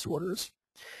depressive disorders,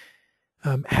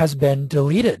 has been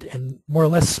deleted and more or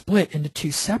less split into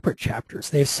two separate chapters.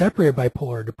 They've separated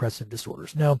bipolar and depressive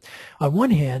disorders. Now, on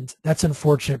one hand, that's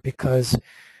unfortunate because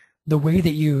the way that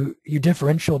you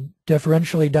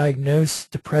differentially diagnose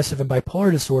depressive and bipolar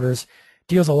disorders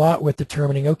deals a lot with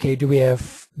determining, okay, do we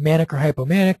have manic or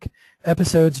hypomanic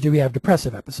episodes? Do we have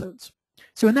depressive episodes?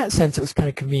 So in that sense, it was kind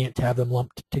of convenient to have them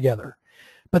lumped together.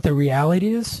 But the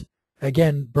reality is,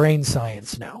 again, brain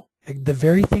science now. The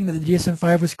very thing that the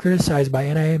DSM-5 was criticized by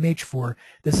NIMH for,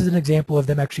 this is an example of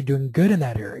them actually doing good in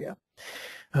that area.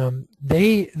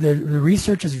 The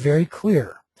research is very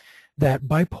clear that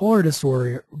bipolar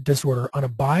disorder on a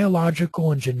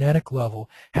biological and genetic level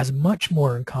has much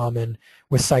more in common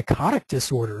with psychotic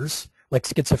disorders like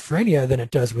schizophrenia than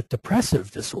it does with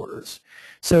depressive disorders.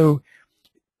 So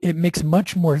it makes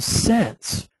much more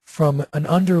sense from an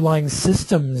underlying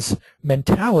systems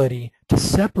mentality to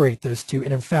separate those two.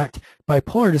 And in fact,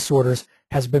 bipolar disorders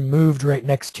has been moved right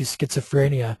next to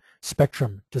schizophrenia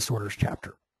spectrum disorders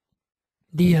chapter.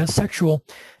 The sexual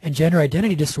and gender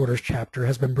identity disorders chapter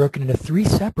has been broken into 3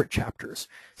 separate chapters: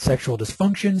 sexual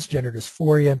dysfunctions, gender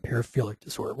dysphoria, and paraphilic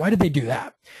disorder. Why did they do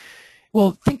that?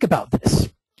 Well, think about this.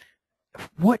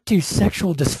 What do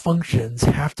sexual dysfunctions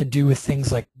have to do with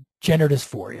things like gender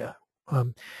dysphoria?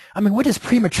 What does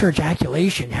premature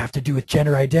ejaculation have to do with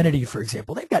gender identity, for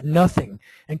example? They've got nothing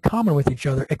in common with each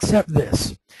other except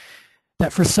this,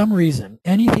 that for some reason,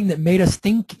 anything that made us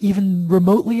think even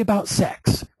remotely about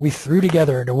sex, we threw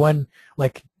together into one,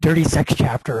 like, dirty sex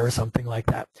chapter or something like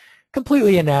that.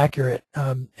 Completely inaccurate,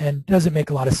 and doesn't make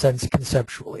a lot of sense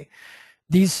conceptually.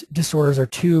 These disorders are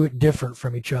too different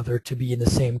from each other to be in the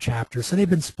same chapter, so they've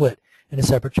been split into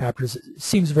separate chapters. It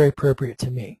seems very appropriate to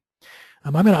me.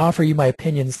 I'm going to offer you my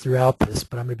opinions throughout this,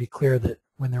 but I'm going to be clear that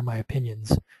when they're my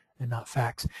opinions and not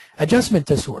facts. Adjustment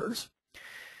disorders.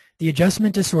 The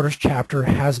adjustment disorders chapter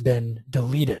has been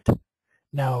deleted.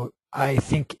 Now, I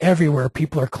think everywhere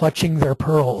people are clutching their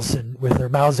pearls and with their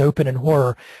mouths open in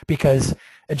horror, because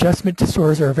adjustment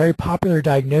disorders are a very popular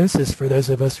diagnosis for those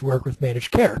of us who work with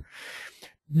managed care.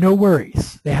 No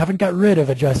worries. They haven't got rid of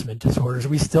adjustment disorders.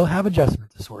 We still have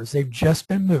adjustment disorders. They've just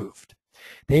been moved.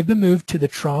 They've been moved to the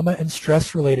trauma and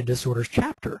stress-related disorders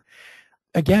chapter,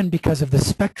 again, because of the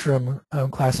spectrum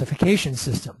classification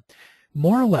system.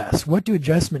 More or less, what do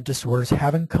adjustment disorders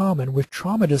have in common with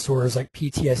trauma disorders like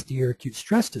PTSD or acute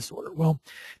stress disorder? Well,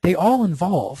 they all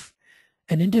involve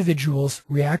an individual's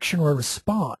reaction or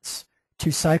response to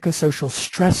psychosocial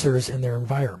stressors in their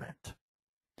environment.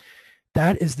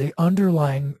 That is the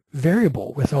underlying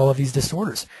variable with all of these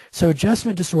disorders. So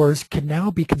adjustment disorders can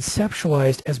now be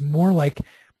conceptualized as more like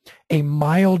a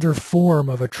milder form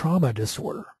of a trauma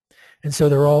disorder. And so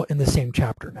they're all in the same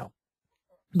chapter now.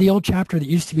 The old chapter that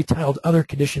used to be titled Other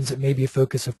Conditions That May Be a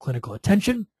Focus of Clinical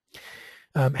Attention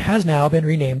has now been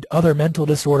renamed Other Mental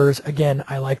Disorders. Again,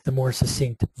 I like the more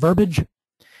succinct verbiage.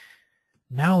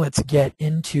 Now let's get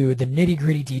into the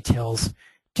nitty-gritty details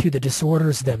to the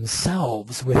disorders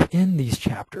themselves within these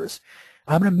chapters.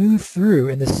 I'm going to move through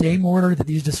in the same order that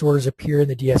these disorders appear in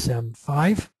the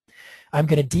DSM-5. I'm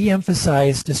going to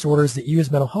de-emphasize disorders that you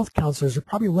as mental health counselors are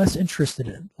probably less interested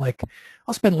in. Like,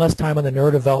 I'll spend less time on the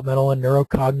neurodevelopmental and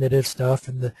neurocognitive stuff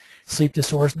and the sleep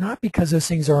disorders, not because those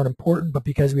things aren't important, but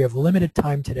because we have limited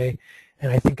time today,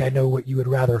 and I think I know what you would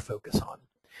rather focus on,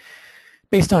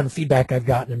 based on feedback I've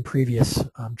gotten in previous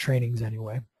trainings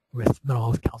anyway with mental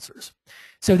health counselors.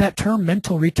 So that term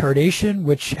mental retardation,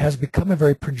 which has become a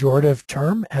very pejorative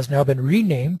term, has now been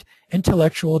renamed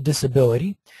intellectual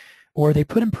disability, or they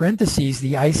put in parentheses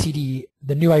the ICD,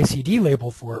 the new ICD label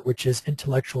for it, which is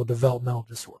intellectual developmental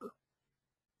disorder.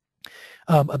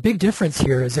 A big difference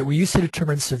here is that we used to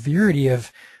determine severity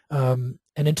of an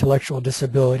intellectual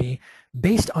disability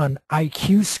based on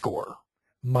IQ score,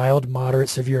 mild, moderate,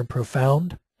 severe, and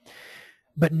profound.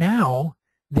 But now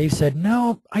they've said,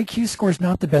 no, IQ score is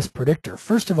not the best predictor.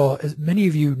 First of all, as many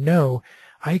of you know,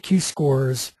 IQ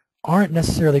scores aren't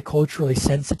necessarily culturally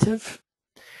sensitive.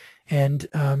 And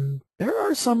there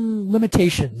are some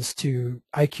limitations to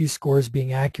IQ scores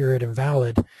being accurate and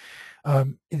valid.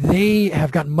 They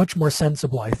have gotten much more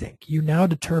sensible, I think. You now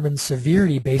determine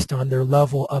severity based on their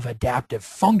level of adaptive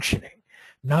functioning,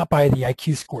 not by the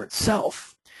IQ score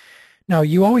itself. Now,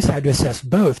 you always had to assess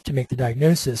both to make the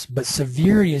diagnosis, but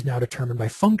severity is now determined by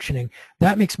functioning.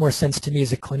 That makes more sense to me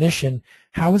as a clinician.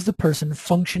 How is the person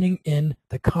functioning in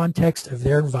the context of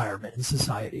their environment in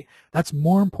society? That's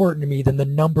more important to me than the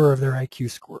number of their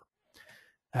IQ score.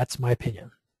 That's my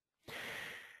opinion.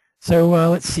 So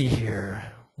let's see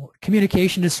here.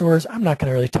 Communication disorders, I'm not going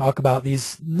to really talk about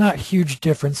these. Not huge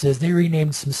differences. They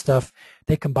renamed some stuff.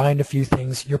 They combined a few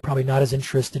things. You're probably not as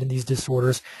interested in these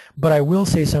disorders, but I will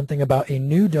say something about a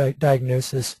new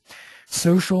diagnosis,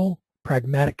 social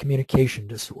pragmatic communication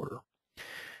disorder.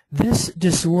 This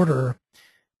disorder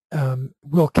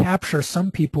will capture some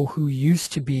people who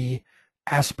used to be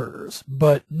Asperger's,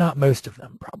 but not most of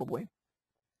them probably.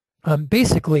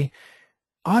 Basically,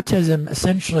 autism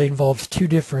essentially involves two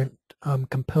different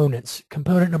components.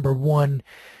 Component number one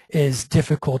is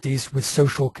difficulties with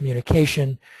social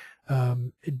communication.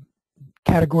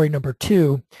 Category number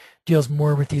two deals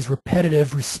more with these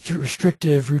repetitive,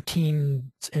 restrictive routines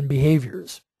and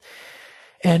behaviors.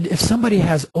 And if somebody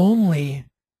has only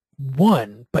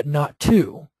one but not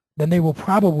two, then they will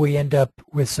probably end up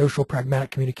with social pragmatic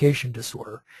communication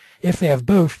disorder. If they have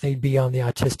both, they'd be on the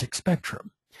autistic spectrum.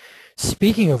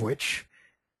 Speaking of which,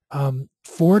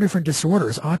 4 different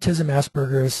disorders, autism,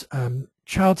 Asperger's,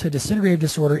 childhood disintegrative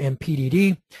disorder, and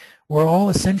PDD, were all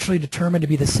essentially determined to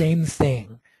be the same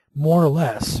thing, more or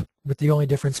less, with the only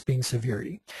difference being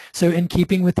severity. So in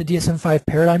keeping with the DSM-5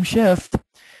 paradigm shift,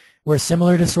 where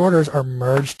similar disorders are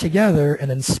merged together and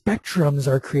then spectrums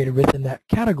are created within that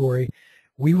category,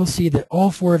 we will see that all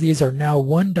four of these are now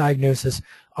one diagnosis,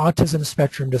 autism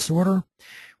spectrum disorder.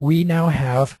 We now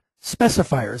have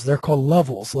specifiers. They're called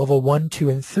levels, level 1, 2,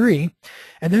 and 3.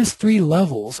 And those 3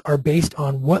 levels are based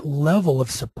on what level of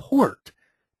support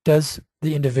does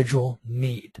the individual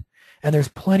need. And there's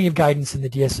plenty of guidance in the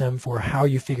DSM for how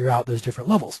you figure out those different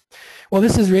levels. Well,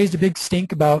 this has raised a big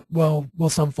stink about, well, will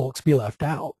some folks be left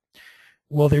out?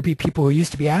 Will there be people who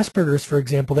used to be Asperger's, for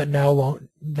example, that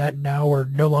now are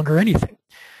no longer anything?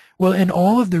 Well, in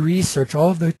all of the research,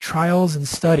 all of the trials and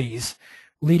studies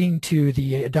leading to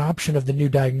the adoption of the new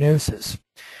diagnosis,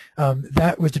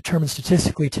 that was determined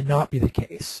statistically to not be the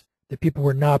case, that people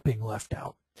were not being left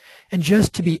out. And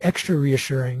just to be extra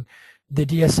reassuring, the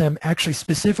DSM actually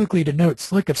specifically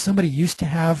denotes, look, if somebody used to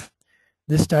have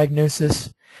this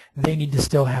diagnosis, they need to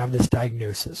still have this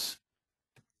diagnosis,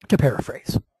 to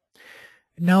paraphrase.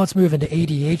 Now let's move into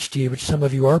ADHD, which some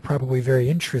of you are probably very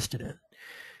interested in.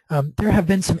 There have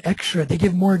been some extra, they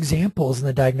give more examples in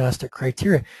the diagnostic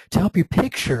criteria to help you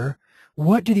picture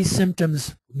what do these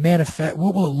symptoms manifest,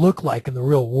 what will it look like in the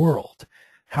real world?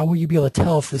 How will you be able to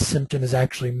tell if this symptom is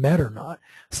actually met or not?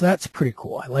 So that's pretty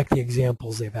cool. I like the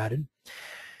examples they've added.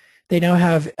 They now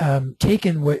have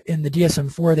taken what in the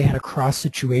DSM-4 they had a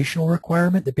cross-situational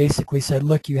requirement that basically said,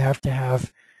 look, you have to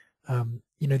have,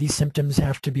 these symptoms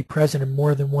have to be present in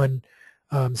more than one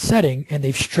setting, and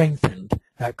they've strengthened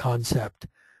that concept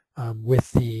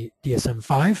with the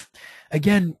DSM-5.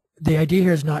 Again, the idea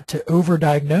here is not to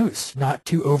overdiagnose, not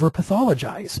to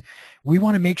overpathologize. We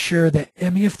want to make sure that,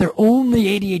 if they're only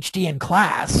ADHD in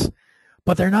class,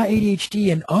 but they're not ADHD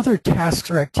in other tasks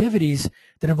or activities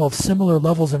that involve similar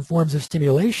levels and forms of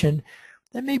stimulation,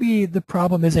 then maybe the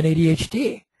problem isn't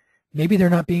ADHD. Maybe they're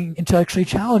not being intellectually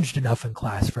challenged enough in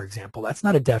class, for example. That's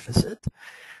not a deficit.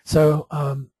 So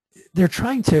they're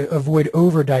trying to avoid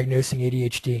overdiagnosing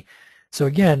ADHD. So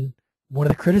again, one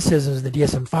of the criticisms of the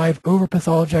DSM-5,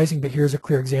 overpathologizing, but here's a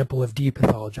clear example of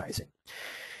depathologizing.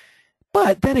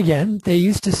 But then again, they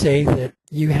used to say that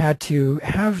you had to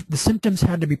have, the symptoms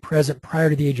had to be present prior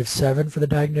to the age of 7 for the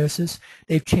diagnosis.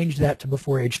 They've changed that to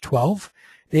before age 12.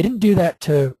 They didn't do that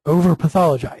to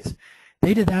overpathologize.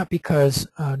 They did that because,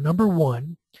 number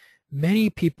one, many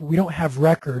people, we don't have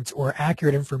records or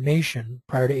accurate information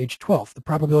prior to age 12. The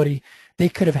probability they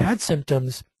could have had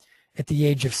symptoms at the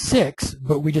age of 6,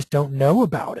 but we just don't know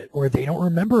about it, or they don't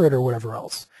remember it, or whatever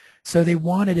else. So they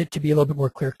wanted it to be a little bit more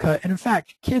clear-cut. And in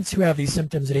fact, kids who have these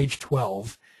symptoms at age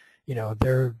 12,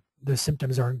 the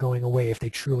symptoms aren't going away if they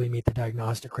truly meet the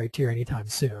diagnostic criteria anytime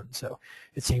soon. So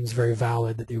it seems very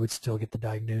valid that they would still get the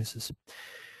diagnosis.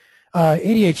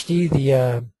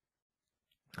 ADHD,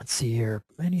 let's see here,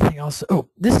 anything else? Oh,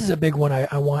 this is a big one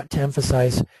I want to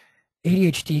emphasize.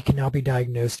 ADHD can now be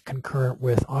diagnosed concurrent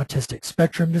with autistic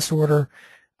spectrum disorder.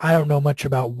 I don't know much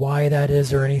about why that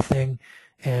is or anything,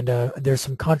 and there's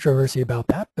some controversy about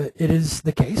that, but it is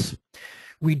the case.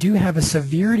 We do have a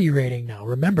severity rating now.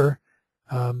 Remember,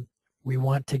 we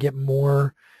want to get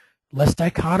less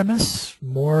dichotomous,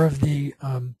 more of the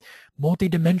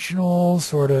multidimensional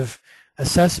sort of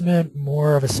assessment,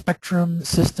 more of a spectrum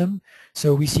system.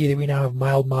 So we see that we now have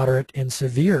mild, moderate, and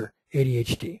severe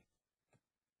ADHD.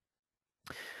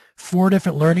 4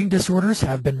 different learning disorders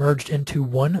have been merged into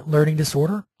one learning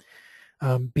disorder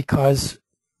because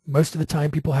most of the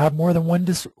time people have more than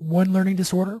one learning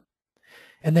disorder.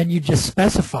 And then you just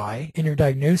specify in your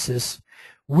diagnosis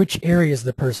which areas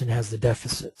the person has the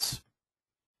deficits.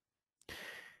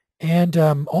 And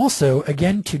also,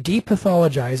 again, to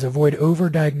depathologize, avoid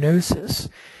overdiagnosis,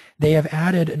 they have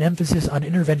added an emphasis on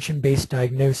intervention-based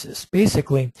diagnosis.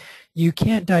 Basically, you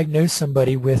can't diagnose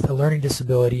somebody with a learning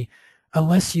disability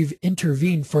unless you've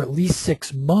intervened for at least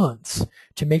 6 months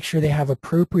to make sure they have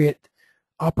appropriate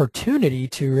opportunity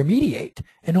to remediate.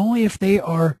 And only if they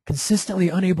are consistently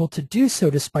unable to do so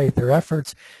despite their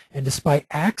efforts and despite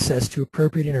access to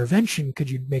appropriate intervention could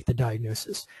you make the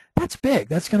diagnosis. That's big.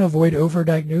 That's going to avoid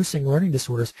overdiagnosing learning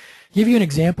disorders. Give you an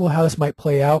example of how this might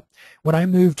play out. When I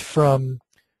moved from,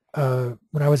 when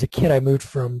I was a kid, I moved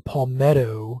from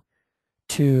Palmetto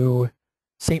to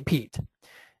St. Pete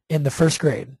in the 1st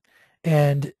grade.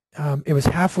 And it was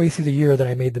halfway through the year that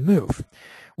I made the move.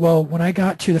 Well, when I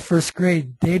got to the 1st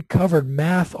grade, they had covered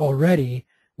math already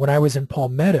when I was in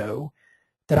Palmetto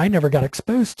that I never got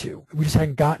exposed to. We just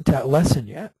hadn't gotten to that lesson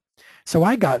yet. So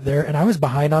I got there and I was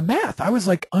behind on math. I was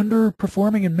like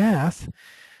underperforming in math.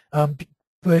 And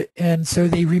so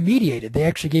they remediated. They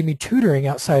actually gave me tutoring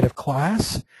outside of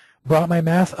class, brought my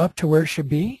math up to where it should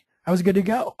be. I was good to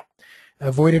go.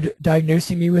 avoided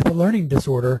diagnosing me with a learning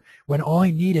disorder when all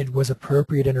I needed was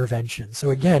appropriate intervention.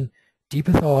 So again,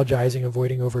 depathologizing,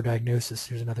 avoiding overdiagnosis.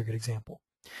 Here's another good example.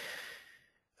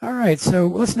 All right, so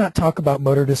let's not talk about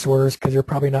motor disorders because you're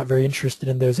probably not very interested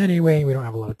in those anyway. We don't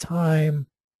have a lot of time.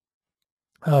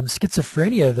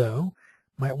 Schizophrenia, though,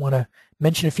 might want to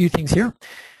mention a few things here.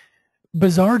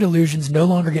 Bizarre delusions no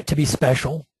longer get to be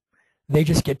special. They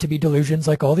just get to be delusions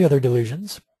like all the other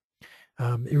delusions.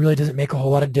 It really doesn't make a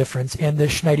whole lot of difference. And the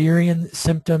Schneiderian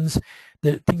symptoms,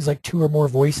 things like two or more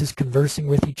voices conversing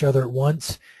with each other at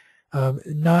once,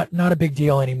 not a big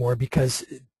deal anymore because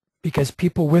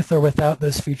people with or without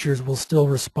those features will still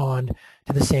respond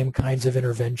to the same kinds of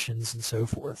interventions and so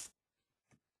forth.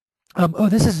 Oh,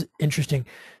 this is interesting.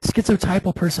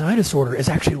 Schizotypal personality disorder is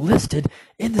actually listed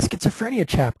in the schizophrenia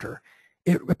chapter.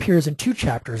 It appears in two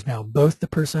chapters now, both the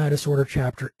personality disorder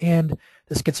chapter and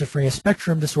the schizophrenia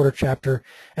spectrum disorder chapter,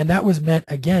 and that was meant,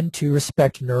 again, to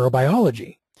respect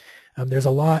neurobiology. There's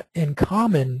a lot in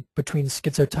common between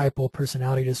schizotypal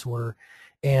personality disorder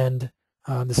and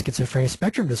the schizophrenia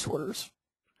spectrum disorders.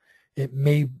 It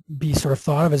may be sort of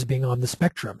thought of as being on the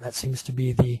spectrum. That seems to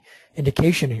be the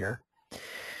indication here.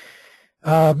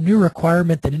 New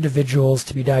requirement that individuals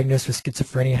to be diagnosed with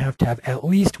schizophrenia have to have at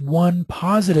least one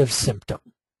positive symptom.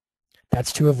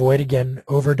 That's to avoid, again,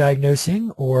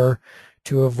 overdiagnosing or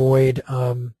to avoid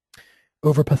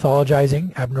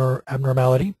overpathologizing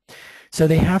abnormality. So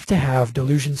they have to have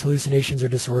delusions, hallucinations, or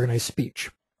disorganized speech.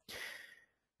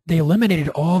 They eliminated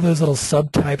all those little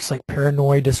subtypes like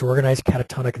paranoid, disorganized,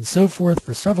 catatonic, and so forth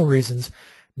for several reasons.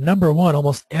 Number one,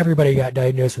 almost everybody got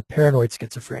diagnosed with paranoid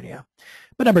schizophrenia.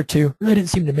 But number two, really didn't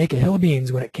seem to make a hill of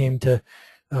beans when it came to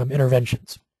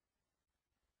interventions.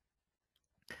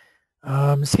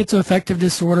 Schizoaffective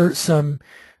disorder, some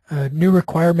new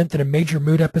requirement that a major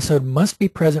mood episode must be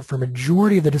present for a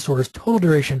majority of the disorder's total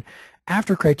duration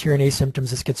after criterion A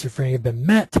symptoms of schizophrenia have been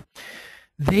met.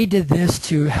 They did this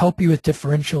to help you with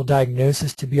differential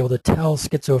diagnosis to be able to tell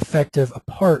schizoaffective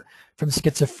apart from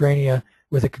schizophrenia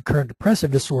with a concurrent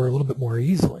depressive disorder a little bit more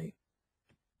easily.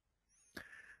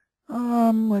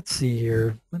 Let's see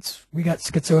here. We got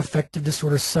schizoaffective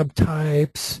disorder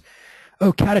subtypes.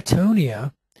 Oh,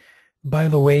 catatonia, by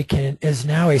the way, is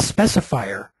now a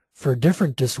specifier for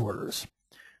different disorders.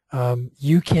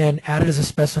 You can add it as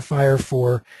a specifier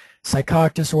for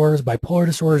psychotic disorders, bipolar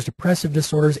disorders, depressive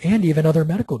disorders, and even other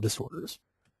medical disorders.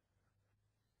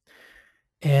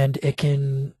 And it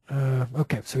can,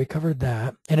 okay, so we covered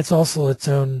that. And it's also its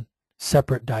own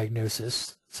separate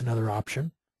diagnosis. It's another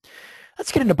option.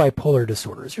 Let's get into bipolar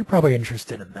disorders. You're probably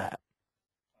interested in that.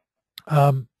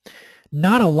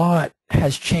 Not a lot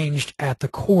has changed at the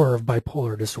core of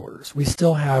bipolar disorders. We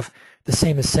still have the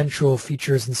same essential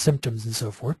features and symptoms and so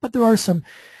forth, but there are some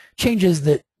changes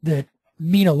that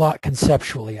mean a lot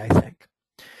conceptually, I think.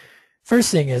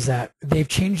 First thing is that they've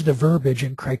changed the verbiage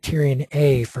in criterion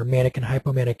A for manic and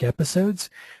hypomanic episodes.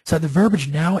 So the verbiage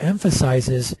now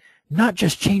emphasizes not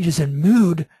just changes in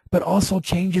mood, but also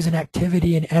changes in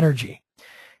activity and energy.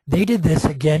 They did this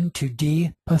again to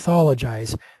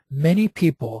depathologize. Many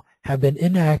people have been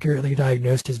inaccurately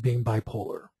diagnosed as being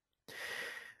bipolar.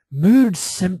 Mood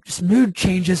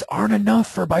changes aren't enough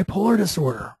for bipolar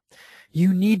disorder.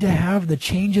 You need to have the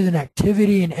changes in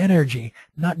activity and energy,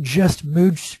 not just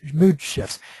mood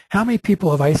shifts. How many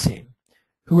people have I seen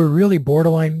who are really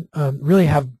borderline, really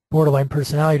have borderline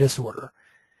personality disorder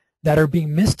that are being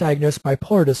misdiagnosed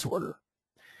bipolar disorder?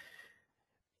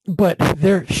 But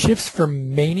their shifts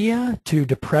from mania to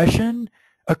depression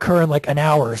occur in like an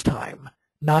hour's time,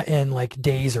 not in like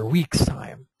days or weeks'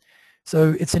 time.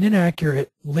 So it's an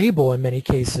inaccurate label in many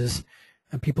cases,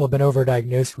 and people have been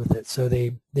overdiagnosed with it. So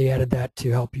they added that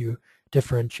to help you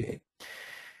differentiate.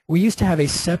 We used to have a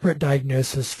separate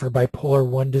diagnosis for bipolar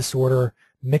 1 disorder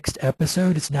mixed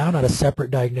episode. It's now not a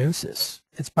separate diagnosis.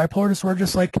 It's bipolar disorder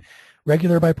just like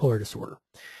regular bipolar disorder.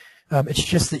 It's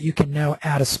just that you can now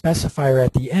add a specifier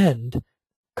at the end,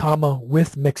 comma,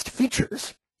 with mixed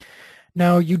features.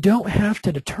 Now, you don't have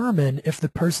to determine if the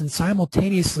person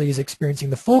simultaneously is experiencing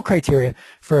the full criteria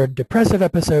for a depressive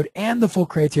episode and the full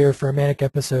criteria for a manic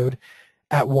episode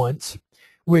at once,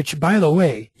 which, by the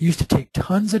way, used to take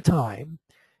tons of time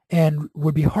and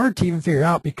would be hard to even figure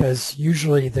out because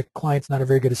usually the client's not a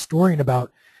very good historian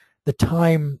about the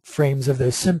time frames of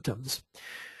those symptoms.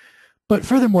 But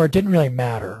furthermore, it didn't really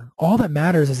matter. All that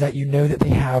matters is that you know that they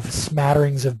have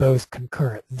smatterings of both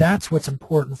concurrent. That's what's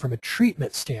important from a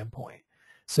treatment standpoint.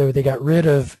 So they got rid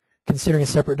of considering a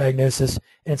separate diagnosis,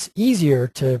 and it's easier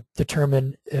to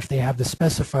determine if they have the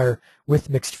specifier with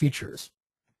mixed features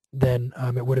than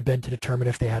it would have been to determine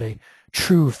if they had a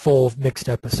true full mixed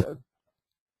episode.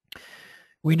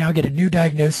 We now get a new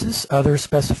diagnosis, other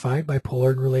specified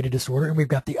bipolar and related disorder, and we've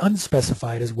got the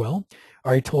unspecified as well. I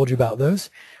already told you about those.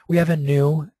 We have a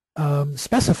new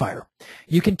specifier.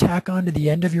 You can tack on to the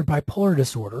end of your bipolar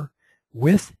disorder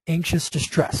with anxious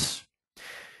distress.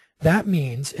 That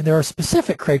means, and there are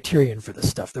specific criterion for this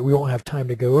stuff that we won't have time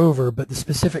to go over, but the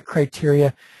specific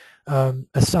criteria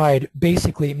aside,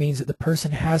 basically it means that the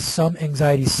person has some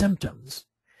anxiety symptoms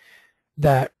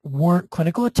that warrant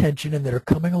clinical attention and that are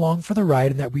coming along for the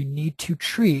ride and that we need to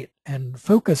treat and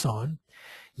focus on,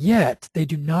 yet they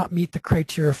do not meet the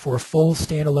criteria for a full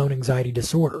standalone anxiety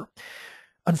disorder.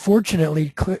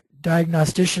 Unfortunately,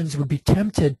 diagnosticians would be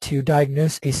tempted to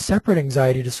diagnose a separate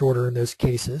anxiety disorder in those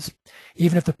cases,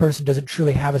 even if the person doesn't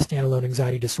truly have a standalone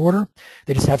anxiety disorder.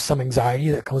 They just have some anxiety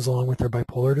that comes along with their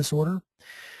bipolar disorder.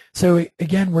 So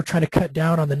again, we're trying to cut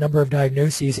down on the number of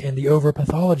diagnoses and the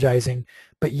over-pathologizing,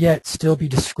 but yet still be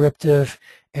descriptive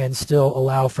and still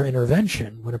allow for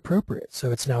intervention when appropriate.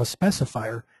 So it's now a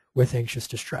specifier with anxious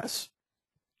distress.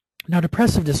 Now,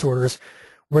 depressive disorders,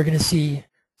 we're going to see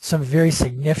some very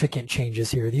significant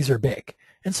changes here. These are big.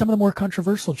 And some of the more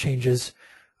controversial changes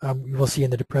we'll see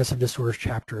in the depressive disorders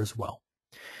chapter as well.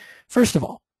 First of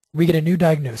all, we get a new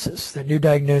diagnosis. That new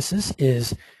diagnosis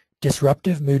is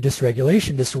disruptive mood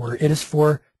dysregulation disorder. It is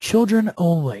for children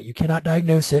only. You cannot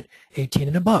diagnose it 18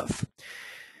 and above.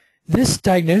 This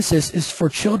diagnosis is for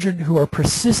children who are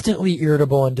persistently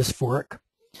irritable and dysphoric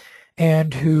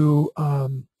and who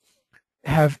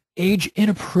have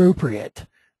age-inappropriate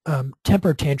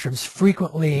temper tantrums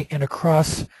frequently and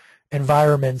across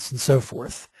environments and so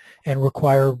forth, and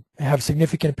have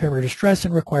significant impairment or distress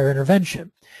and require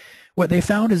intervention. What they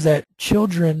found is that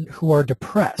children who are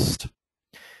depressed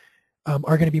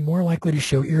are going to be more likely to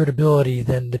show irritability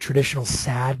than the traditional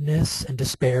sadness and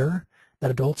despair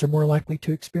that adults are more likely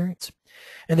to experience.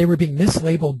 And they were being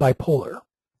mislabeled bipolar.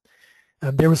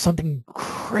 There was something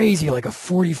crazy like a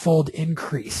 40-fold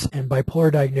increase in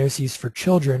bipolar diagnoses for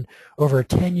children over a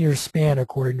 10-year span,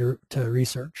 according to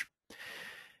research.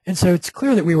 And so it's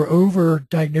clear that we were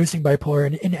over-diagnosing bipolar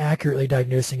and inaccurately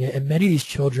diagnosing it. And many of these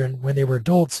children, when they were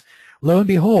adults, lo and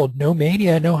behold, no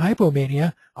mania, no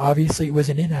hypomania. Obviously, it was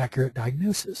an inaccurate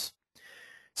diagnosis.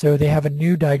 So they have a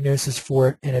new diagnosis for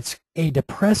it, and it's a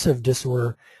depressive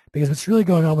disorder, because what's really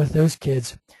going on with those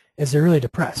kids is they're really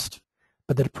depressed.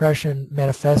 But the depression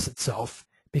manifests itself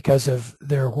because of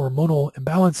their hormonal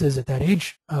imbalances at that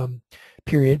age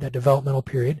period, that developmental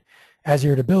period, as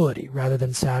irritability rather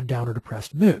than sad, down, or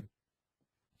depressed mood.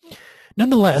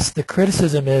 Nonetheless, the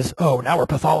criticism is, oh, now we're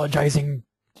pathologizing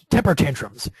temper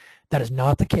tantrums. That is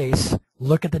not the case.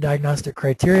 Look at the diagnostic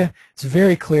criteria. It's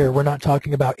very clear we're not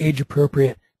talking about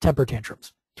age-appropriate temper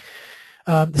tantrums.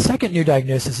 The second new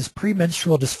diagnosis is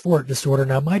premenstrual dysphoric disorder.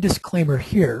 Now, my disclaimer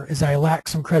here is I lack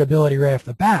some credibility right off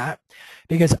the bat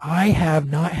because I have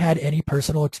not had any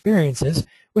personal experiences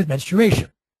with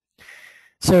menstruation.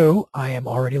 So I am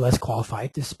already less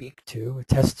qualified to speak to,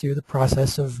 attest to the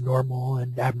process of normal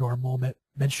and abnormal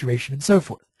menstruation and so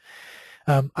forth.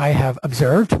 I have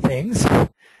observed things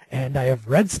and I have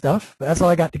read stuff, but that's all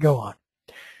I got to go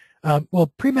on.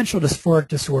 Well, premenstrual dysphoric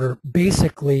disorder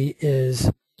basically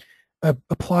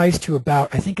applies to about,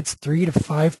 I think it's 3 to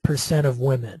 5% of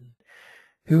women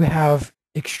who have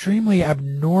extremely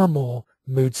abnormal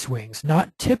mood swings,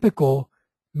 not typical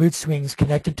mood swings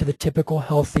connected to the typical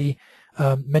healthy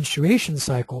menstruation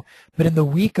cycle, but in the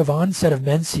week of onset of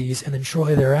menses and then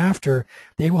shortly thereafter,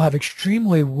 they will have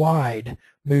extremely wide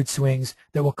mood swings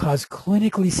that will cause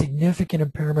clinically significant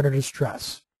impairment or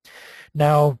distress.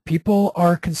 Now, people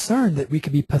are concerned that we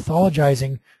could be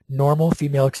pathologizing normal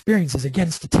female experiences.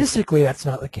 Again, statistically, that's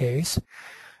not the case.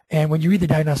 And when you read the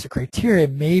diagnostic criteria,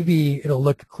 maybe it'll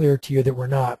look clear to you that we're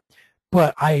not.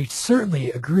 But I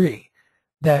certainly agree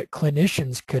that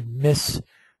clinicians could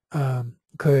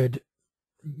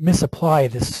misapply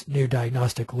this new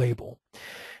diagnostic label.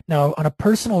 Now, on a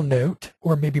personal note,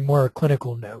 or maybe more a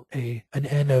clinical note, an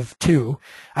N of 2,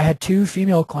 I had 2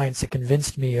 female clients that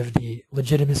convinced me of the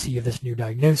legitimacy of this new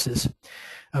diagnosis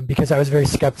because I was very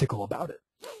skeptical about it.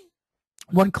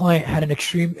 One client had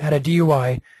a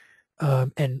DUI,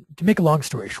 and to make a long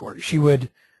story short, she would,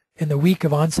 in the week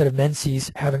of onset of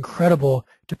menses, have incredible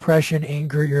depression,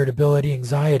 anger, irritability,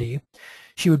 anxiety.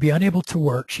 She would be unable to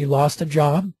work. She lost a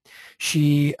job.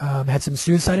 She had some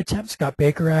suicide attempts, got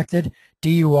Baker acted.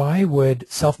 DUI, would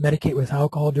self-medicate with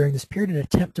alcohol during this period and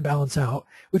attempt to balance out,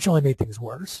 which only made things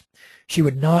worse. She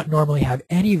would not normally have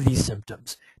any of these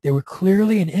symptoms. They were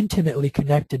clearly and intimately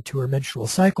connected to her menstrual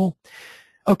cycle.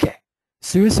 Okay,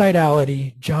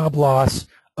 suicidality, job loss,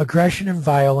 aggression and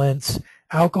violence,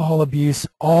 alcohol abuse,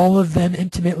 all of them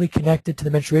intimately connected to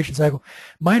the menstruation cycle.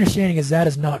 My understanding is that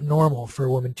is not normal for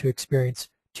a woman to experience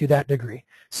to that degree.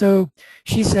 So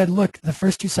she said, look, the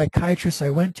first 2 psychiatrists I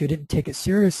went to didn't take it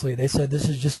seriously. They said this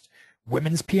is just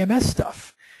women's PMS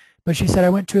stuff. But she said I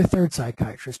went to a 3rd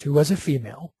psychiatrist who was a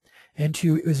female and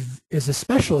who is a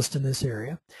specialist in this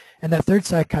area. And that 3rd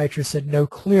psychiatrist said, no,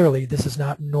 clearly this is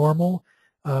not normal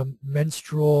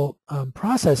menstrual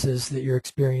processes that you're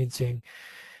experiencing,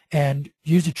 and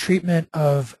used a treatment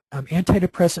of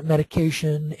antidepressant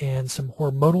medication and some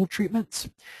hormonal treatments.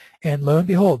 And lo and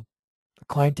behold, the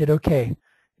client did okay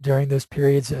during those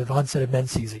periods of onset of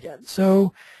menses again.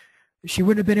 So she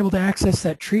wouldn't have been able to access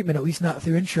that treatment, at least not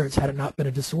through insurance, had it not been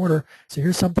a disorder. So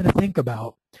here's something to think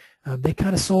about. They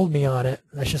kind of sold me on it.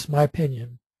 That's just my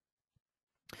opinion.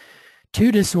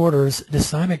 2 disorders,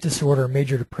 dysthymic disorder,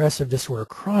 major depressive disorder,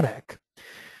 chronic.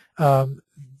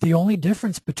 The only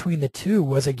difference between the 2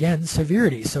 was, again,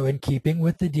 severity. So in keeping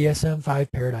with the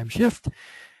DSM-5 paradigm shift,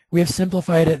 we have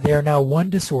simplified it. They are now 1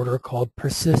 disorder called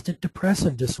persistent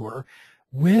depressive disorder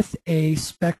with a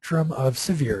spectrum of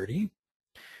severity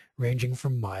ranging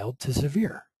from mild to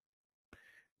severe.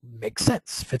 Makes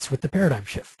sense, fits with the paradigm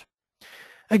shift.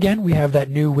 Again, we have that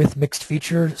new with mixed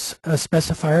features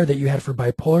specifier that you had for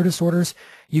bipolar disorders.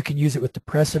 You can use it with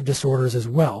depressive disorders as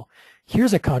well.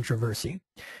 Here's a controversy.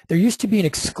 There used to be an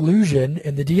exclusion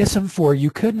in the DSM-4.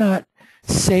 You could not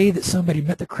say that somebody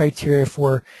met the criteria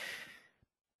for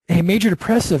a major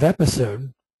depressive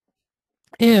episode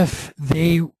if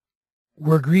they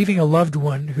were grieving a loved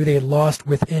one who they had lost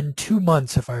within 2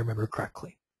 months, if I remember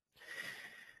correctly.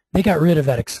 They got rid of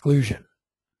that exclusion.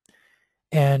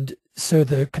 And so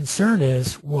the concern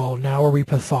is, well, now are we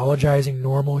pathologizing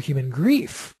normal human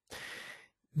grief?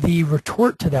 The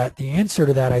retort to that, the answer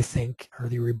to that, I think, or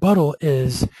the rebuttal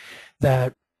is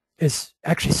that it's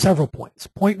actually several points.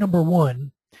 Point number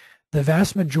 1, the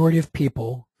vast majority of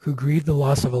people who grieve the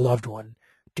loss of a loved one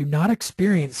do not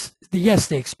experience, yes,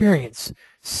 they experience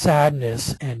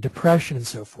sadness and depression and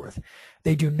so forth.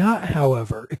 They do not,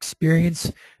 however,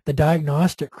 experience the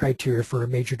diagnostic criteria for a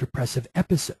major depressive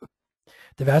episode.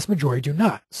 The vast majority do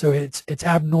not. So it's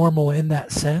abnormal in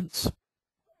that sense.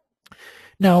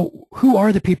 Now, who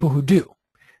are the people who do?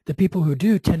 The people who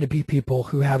do tend to be people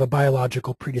who have a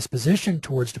biological predisposition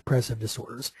towards depressive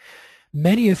disorders,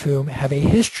 many of whom have a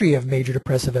history of major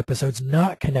depressive episodes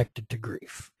not connected to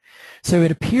grief. So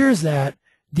it appears that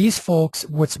these folks,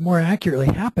 what's more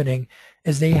accurately happening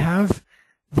is they have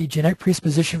the genetic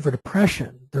predisposition for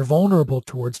depression. They're vulnerable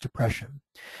towards depression.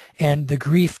 And the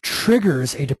grief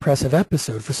triggers a depressive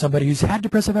episode for somebody who's had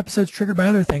depressive episodes triggered by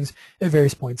other things at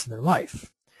various points in their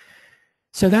life.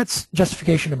 So that's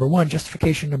justification number 1.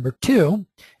 Justification number 2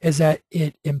 is that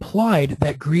it implied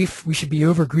that grief, we should be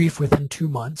over grief within 2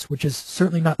 months, which is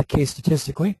certainly not the case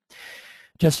statistically.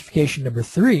 Justification number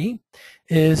 3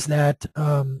 is that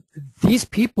these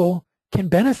people can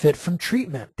benefit from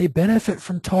treatment. They benefit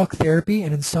from talk therapy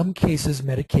and in some cases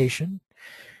medication.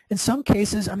 In some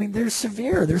cases, I mean, they're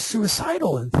severe, they're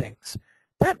suicidal and things.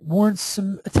 That warrants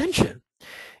some attention.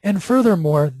 And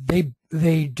furthermore,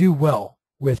 they do well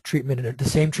with treatment, the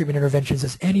same treatment interventions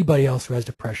as anybody else who has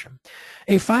depression.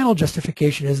 A final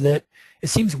justification is that it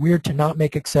seems weird to not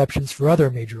make exceptions for other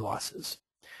major losses.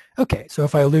 Okay, so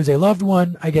if I lose a loved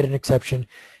one, I get an exception.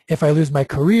 If I lose my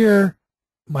career,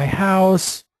 my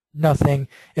house, nothing.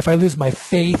 If I lose my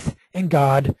faith in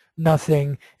God,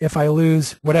 nothing. If I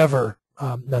lose whatever,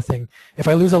 nothing. If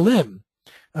I lose a limb,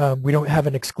 we don't have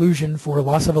an exclusion for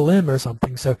loss of a limb or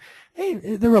something. So hey,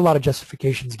 there were a lot of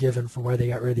justifications given for why they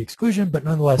got rid of the exclusion, but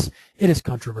nonetheless, it is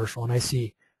controversial, and I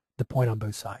see the point on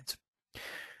both sides.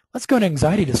 Let's go to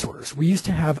anxiety disorders. We used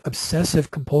to have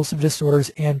obsessive compulsive disorders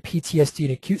and PTSD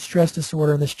and acute stress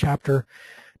disorder in this chapter.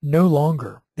 No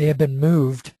longer. They have been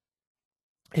moved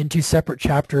into separate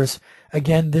chapters.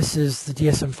 Again, this is the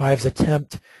DSM-5's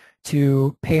attempt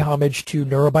to pay homage to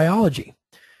neurobiology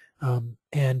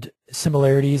and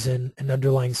similarities in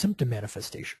underlying symptom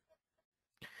manifestation.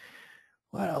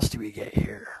 What else do we get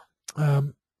here?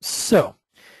 So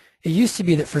it used to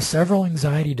be that for several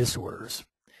anxiety disorders,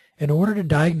 in order to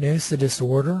diagnose the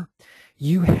disorder,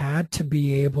 you had to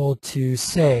be able to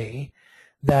say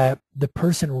that the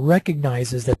person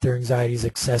recognizes that their anxiety is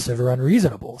excessive or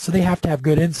unreasonable. So they have to have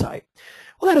good insight.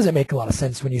 Well, that doesn't make a lot of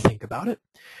sense when you think about it.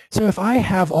 So if I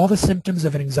have all the symptoms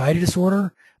of an anxiety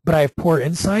disorder, but I have poor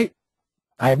insight,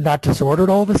 I am not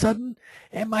disordered all of a sudden.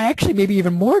 Am I actually maybe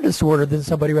even more disordered than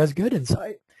somebody who has good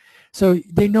insight? So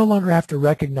they no longer have to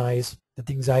recognize that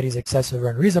the anxiety is excessive or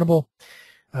unreasonable.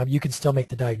 You can still make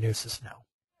the diagnosis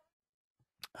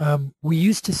now. We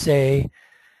used to say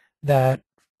that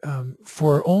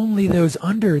for only those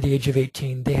under the age of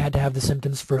 18, they had to have the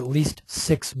symptoms for at least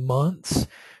 6 months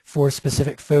for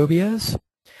specific phobias.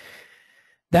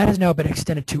 That has now been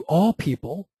extended to all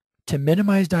people to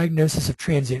minimize diagnosis of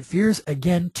transient fears,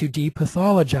 again, to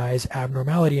depathologize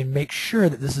abnormality and make sure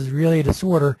that this is really a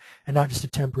disorder and not just a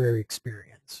temporary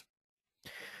experience.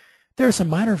 There are some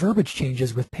minor verbiage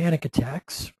changes with panic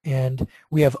attacks, and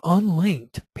we have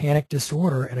unlinked panic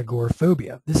disorder and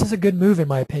agoraphobia. This is a good move, in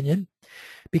my opinion,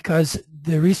 because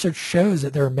the research shows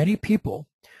that there are many people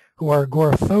who are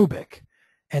agoraphobic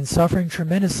and suffering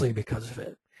tremendously because of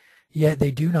it, yet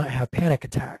they do not have panic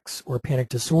attacks, or panic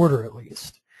disorder at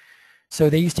least. So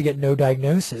they used to get no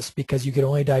diagnosis because you could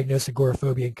only diagnose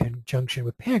agoraphobia in conjunction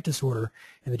with panic disorder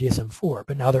in the DSM-4,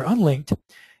 but now they're unlinked.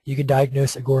 You can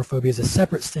diagnose agoraphobia as a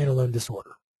separate standalone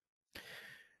disorder.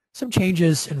 Some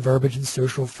changes in verbiage and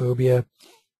social phobia.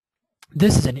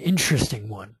 This is an interesting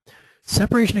one.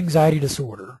 Separation anxiety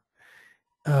disorder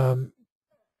can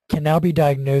now be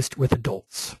diagnosed with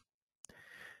adults.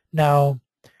 Now,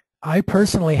 I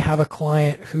personally have a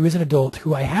client who is an adult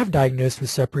who I have diagnosed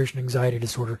with separation anxiety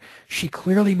disorder. She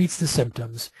clearly meets the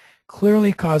symptoms,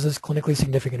 clearly causes clinically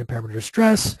significant impairment or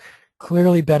stress,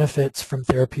 clearly benefits from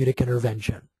therapeutic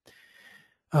intervention.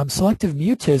 Selective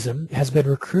mutism has been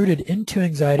recruited into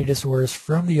anxiety disorders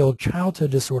from the old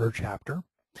childhood disorder chapter.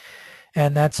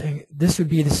 And this would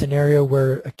be the scenario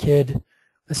where a kid,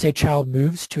 let's say a child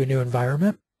moves to a new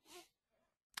environment,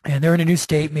 and they're in a new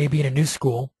state, maybe in a new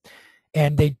school,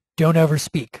 and they don't ever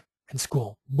speak in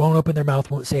school, won't open their mouth,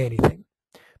 won't say anything.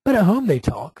 But at home they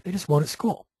talk, they just won't at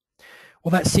school.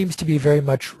 Well, that seems to be very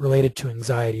much related to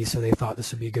anxiety, so they thought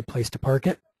this would be a good place to park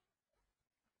it.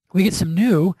 We get some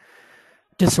new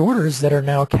disorders that are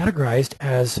now categorized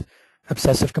as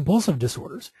obsessive-compulsive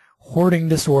disorders. Hoarding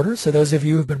disorder, so those of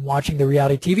you who have been watching the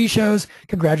reality TV shows,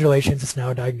 congratulations, it's now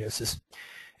a diagnosis.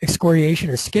 Excoriation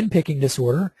or skin-picking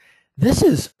disorder. This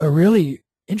is a really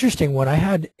interesting one. I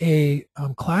had a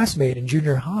classmate in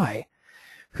junior high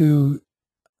who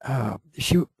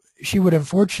she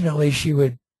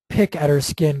would pick at her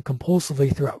skin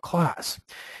compulsively throughout class.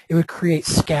 It would create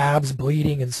scabs,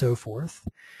 bleeding, and so forth.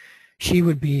 She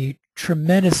would be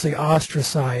tremendously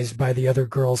ostracized by the other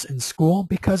girls in school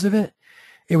because of it.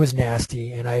 It was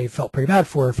nasty, and I felt pretty bad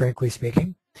for her, frankly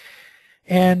speaking.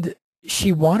 And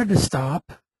she wanted to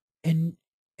stop, and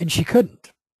she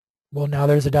couldn't. Well, now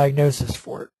there's a diagnosis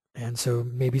for it. And so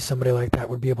maybe somebody like that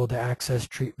would be able to access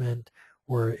treatment,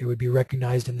 or it would be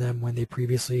recognized in them when they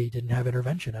previously didn't have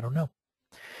intervention. I don't know.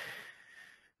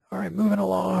 All right, moving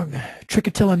along.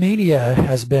 Trichotillomania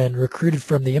has been recruited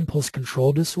from the impulse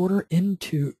control disorder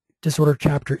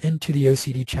chapter into the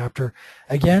OCD chapter.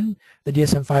 Again, the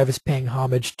DSM-5 is paying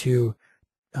homage to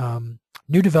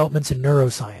new developments in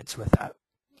neuroscience with that.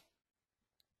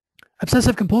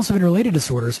 Obsessive compulsive and related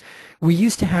disorders. We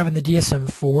used to have in the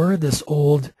DSM-4 this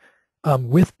old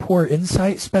with poor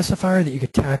insight specifier that you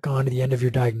could tack on to the end of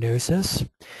your diagnosis.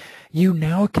 You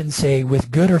now can say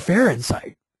with good or fair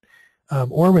insight,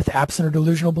 or with absent or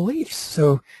delusional beliefs.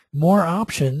 So more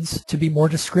options to be more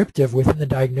descriptive within the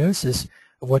diagnosis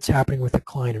of what's happening with the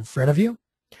client in front of you.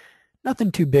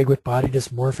 Nothing too big with body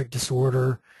dysmorphic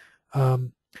disorder.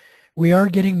 We are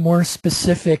getting more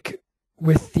specific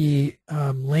with the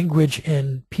language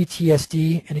in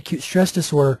PTSD and acute stress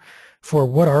disorder for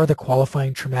what are the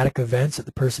qualifying traumatic events that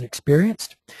the person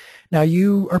experienced. Now,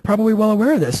 you are probably well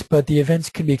aware of this, but the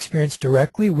events can be experienced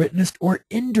directly, witnessed, or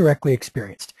indirectly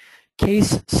experienced.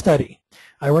 Case study.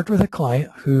 I worked with a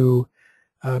client who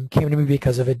came to me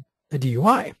because of a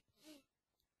DUI.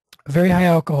 A very high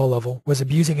alcohol level, was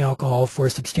abusing alcohol for a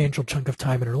substantial chunk of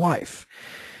time in her life.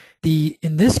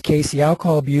 In this case, the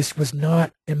alcohol abuse was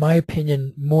not, in my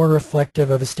opinion, more reflective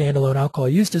of a standalone alcohol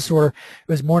use disorder.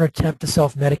 It was more an attempt to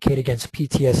self-medicate against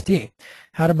PTSD.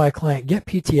 How did my client get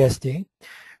PTSD?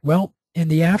 Well, in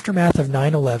the aftermath of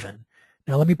 9/11,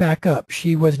 now let me back up.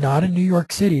 She was not in New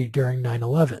York City during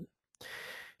 9/11.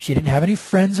 She didn't have any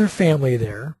friends or family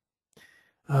there.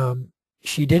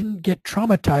 She didn't get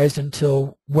traumatized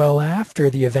until well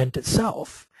after the event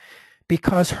itself.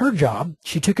 Because her job,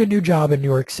 she took a new job in New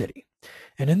York City.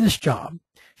 And in this job,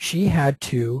 she had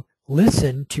to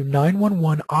listen to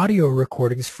 911 audio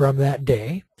recordings from that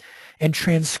day and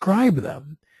transcribe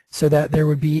them so that there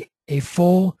would be a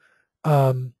full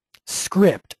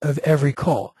script of every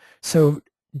call. So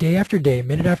day after day,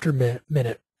 minute after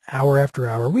minute, hour after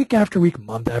hour, week after week,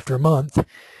 month after month,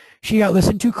 she would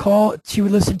listen to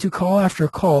call after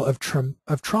call of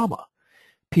trauma.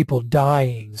 People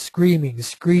dying, screaming,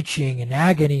 screeching in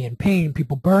agony and pain,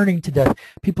 people burning to death,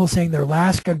 people saying their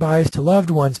last goodbyes to loved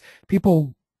ones,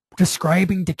 people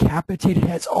describing decapitated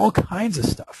heads, all kinds of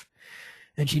stuff.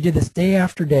 And she did this day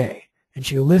after day, and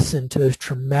she listened to those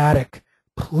traumatic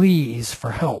pleas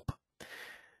for help.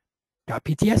 Got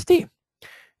PTSD.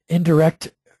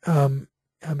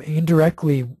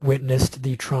 Indirectly witnessed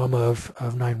the trauma of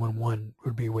 9/11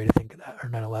 would be a way to think of that, or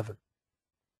 9/11.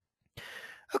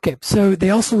 Okay, so they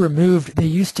also removed, they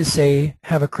used to say,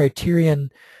 have a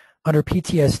criterion under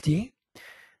PTSD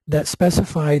that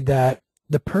specified that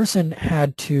the person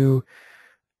had to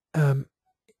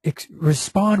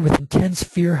respond with intense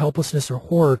fear, helplessness, or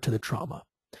horror to the trauma.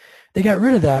 They got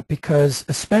rid of that because,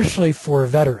 especially for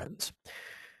veterans,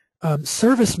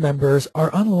 service members are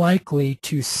unlikely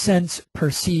to sense,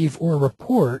 perceive, or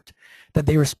report that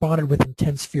they responded with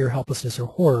intense fear, helplessness, or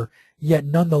horror, yet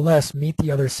nonetheless meet the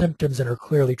other symptoms and are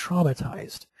clearly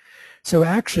traumatized. So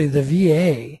actually the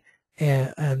VA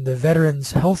and the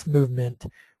Veterans Health Movement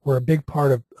were a big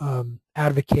part of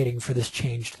advocating for this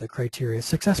change to the criteria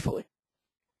successfully.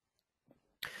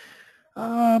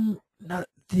 A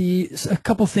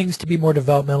couple things to be more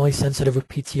developmentally sensitive with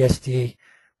PTSD.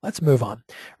 Let's move on.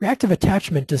 Reactive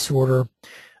attachment disorder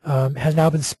has now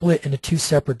been split into two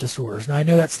separate disorders. Now I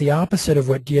know that's the opposite of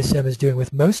what DSM is doing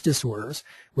with most disorders,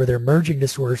 where they're merging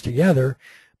disorders together,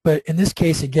 but in this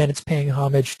case, again, it's paying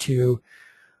homage to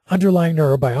underlying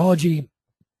neurobiology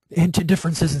and to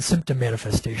differences in symptom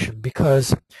manifestation,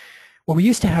 because what we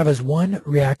used to have is one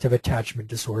reactive attachment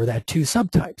disorder that had two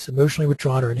subtypes, emotionally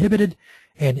withdrawn or inhibited,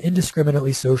 and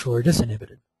indiscriminately social or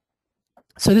disinhibited.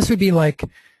 So this would be like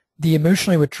the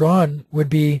emotionally withdrawn would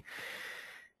be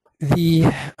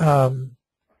the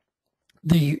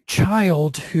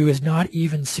child who is not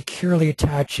even securely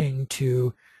attaching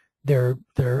to their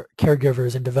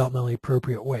caregivers in developmentally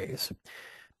appropriate ways,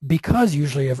 because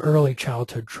usually of early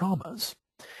childhood traumas.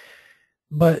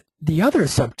 But the other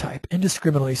subtype,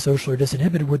 indiscriminately social or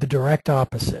disinhibited, were the direct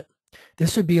opposite.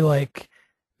 This would be like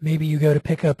maybe you go to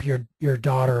pick up your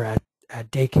daughter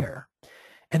at daycare,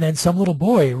 and then some little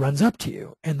boy runs up to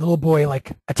you, and the little boy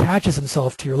like attaches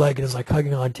himself to your leg and is like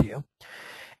hugging onto you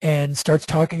and starts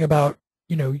talking about,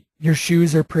 you know, your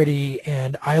shoes are pretty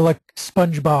and I like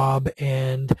SpongeBob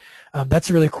and that's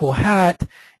a really cool hat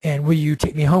and will you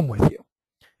take me home with you?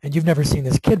 And you've never seen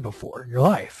this kid before in your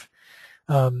life.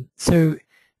 So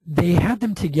they had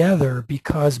them together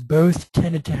because both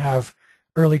tended to have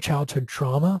early childhood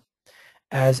trauma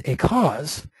as a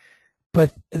cause,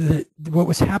 but what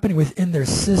was happening within their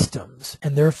systems,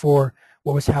 and therefore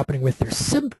what was happening with their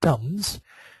symptoms,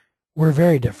 were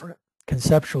very different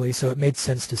conceptually, so it made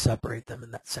sense to separate them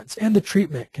in that sense. And the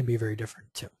treatment can be very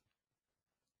different too.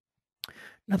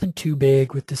 Nothing too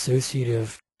big with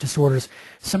dissociative disorders.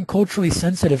 Some culturally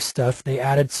sensitive stuff, they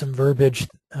added some verbiage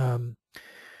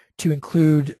to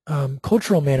include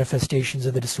cultural manifestations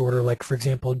of the disorder, like, for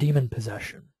example, demon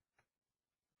possession.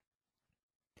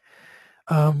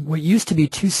 What used to be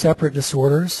two separate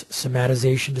disorders,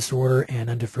 somatization disorder and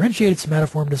undifferentiated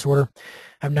somatoform disorder,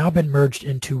 have now been merged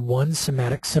into one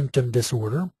somatic symptom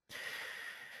disorder.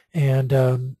 And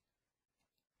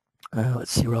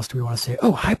let's see, what else do we want to say?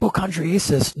 Oh,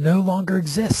 hypochondriasis no longer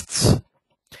exists.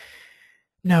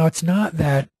 Now, it's not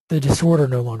that the disorder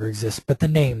no longer exists, but the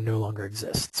name no longer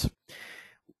exists.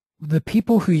 The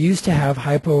people who used to have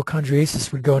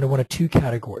hypochondriasis would go into one of two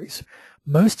categories.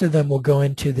 Most of them will go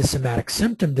into the somatic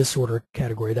symptom disorder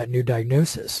category, that new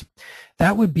diagnosis.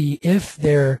 That would be if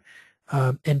their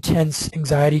intense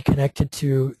anxiety connected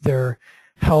to their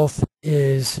health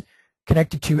is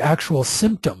connected to actual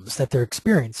symptoms that they're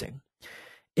experiencing.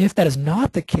 If that is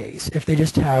not the case, if they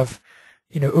just have,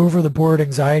 you know, over-the-board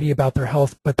anxiety about their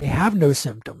health, but they have no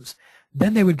symptoms,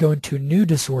 then they would go into a new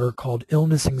disorder called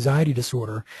illness anxiety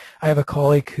disorder. I have a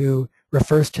colleague who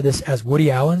refers to this as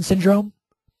Woody Allen syndrome.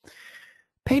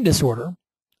 Pain disorder,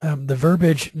 the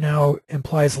verbiage now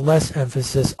implies less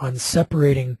emphasis on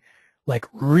separating like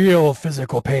real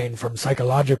physical pain from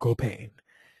psychological pain,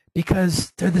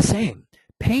 because they're the same.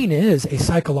 Pain is a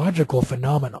psychological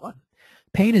phenomenon.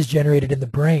 Pain is generated in the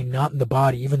brain, not in the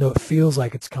body, even though it feels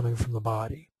like it's coming from the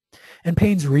body. And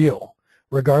pain's real,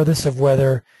 regardless of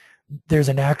whether there's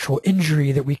an actual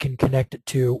injury that we can connect it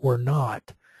to or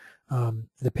not.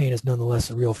 The pain is nonetheless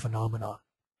a real phenomenon.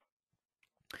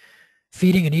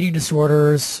 Feeding and eating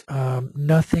disorders,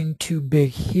 nothing too big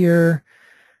here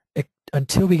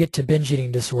until we get to binge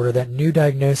eating disorder, that new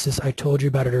diagnosis, I told you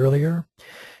about it earlier.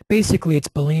 Basically, it's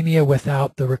bulimia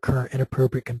without the recurrent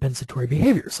inappropriate compensatory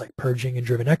behaviors like purging and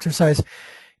driven exercise.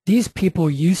 These people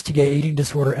used to get eating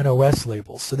disorder NOS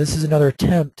labels, so this is another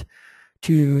attempt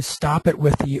to stop it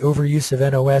with the overuse of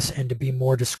NOS and to be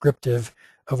more descriptive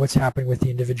of what's happening with the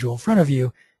individual in front of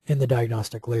you in the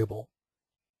diagnostic label.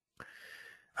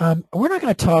 We're not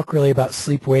going to talk really about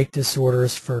sleep-wake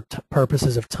disorders for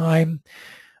purposes of time.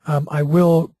 I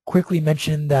will quickly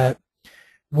mention that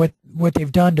what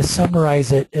they've done to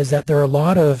summarize it is that there are a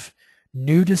lot of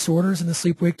new disorders in the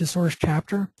sleep-wake disorders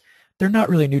chapter. They're not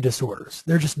really new disorders.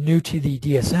 They're just new to the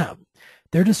DSM.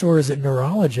 They're disorders that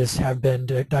neurologists have been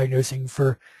diagnosing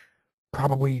for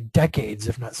probably decades,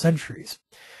 if not centuries.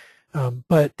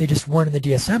 But they just weren't in the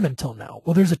DSM until now.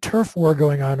 Well, there's a turf war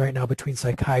going on right now between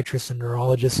psychiatrists and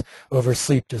neurologists over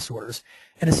sleep disorders.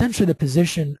 And essentially the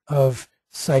position of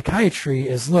psychiatry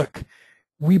is, look,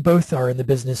 we both are in the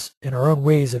business in our own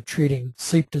ways of treating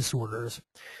sleep disorders.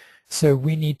 So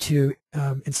we need to,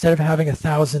 instead of having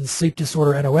 1,000 sleep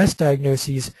disorder NOS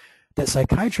diagnoses that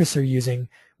psychiatrists are using,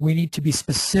 we need to be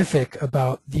specific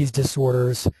about these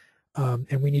disorders,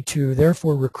 and we need to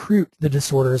therefore recruit the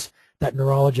disorders that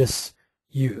neurologists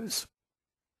use.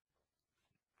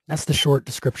 That's the short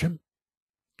description.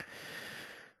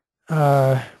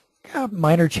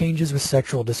 Minor changes with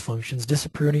sexual dysfunctions.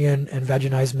 Dyspareunia and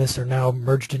vaginismus are now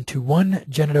merged into one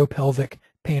genitopelvic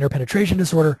pain or penetration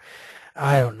disorder.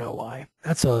 I don't know why.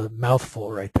 That's a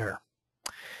mouthful right there.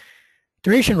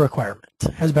 Duration requirement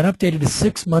has been updated to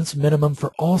 6 months minimum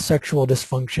for all sexual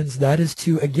dysfunctions. That is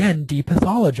to, again,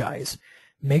 depathologize.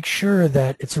 Make sure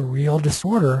that it's a real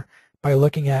disorder by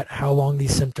looking at how long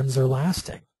these symptoms are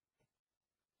lasting.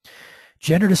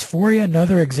 Gender dysphoria,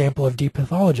 another example of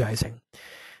depathologizing.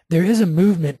 There is a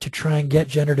movement to try and get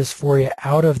gender dysphoria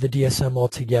out of the DSM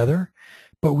altogether,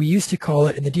 but we used to call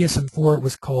it, in the DSM-4 it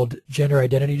was called gender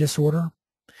identity disorder.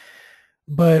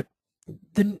 But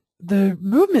the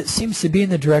movement seems to be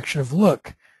in the direction of,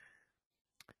 look,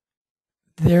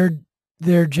 their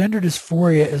gender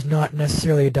dysphoria is not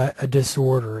necessarily a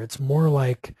disorder. It's more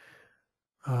like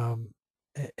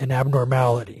an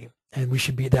abnormality, and we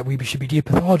should be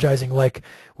depathologizing like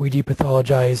we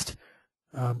depathologized.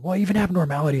 Well, even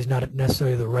abnormality is not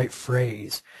necessarily the right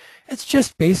phrase. It's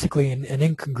just basically an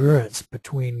incongruence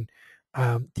between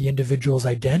the individual's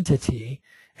identity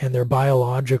and their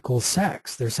biological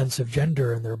sex, their sense of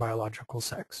gender and their biological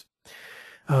sex.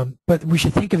 But we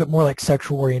should think of it more like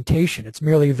sexual orientation. It's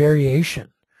merely a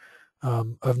variation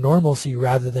of normalcy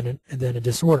rather than a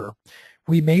disorder.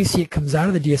 We may see it comes out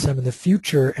of the DSM in the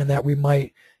future, and that we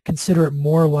might consider it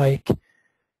more like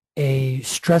a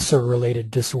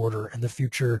stressor-related disorder in the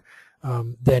future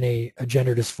than a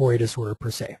gender dysphoria disorder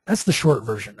per se. That's the short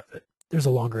version of it. There's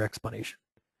a longer explanation.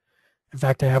 In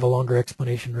fact, I have a longer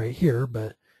explanation right here,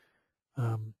 but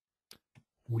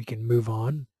we can move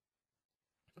on.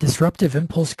 Disruptive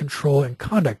impulse control and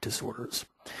conduct disorders.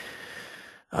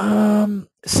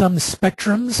 Some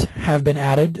spectrums have been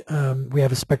added. We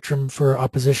have a spectrum for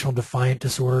oppositional defiant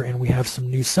disorder, and we have some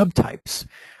new subtypes,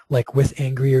 like with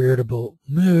angry or irritable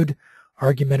mood,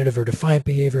 argumentative or defiant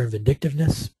behavior, and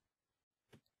vindictiveness.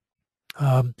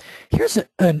 Here's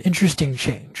an interesting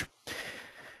change.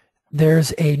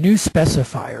 There's a new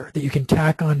specifier that you can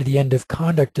tack on to the end of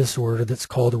conduct disorder that's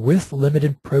called with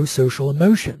limited prosocial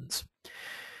emotions.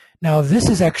 Now, this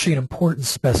is actually an important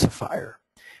specifier.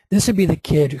 This would be the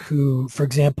kid who, for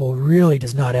example, really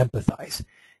does not empathize.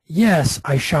 Yes,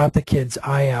 I shot the kid's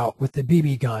eye out with the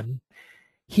BB gun.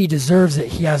 He deserves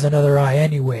it. He has another eye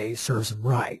anyway. Serves him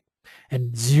right.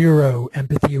 And zero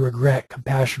empathy, regret,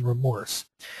 compassion, remorse.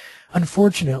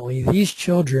 Unfortunately, these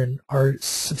children are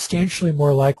substantially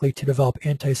more likely to develop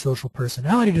antisocial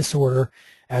personality disorder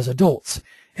as adults.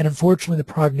 And unfortunately, the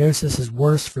prognosis is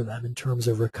worse for them in terms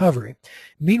of recovery.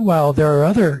 Meanwhile, there are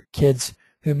other kids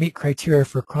who meet criteria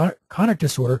for chronic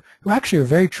disorder who actually are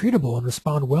very treatable and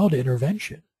respond well to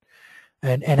intervention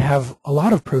and have a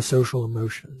lot of prosocial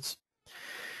emotions.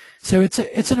 So it's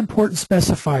an important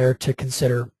specifier to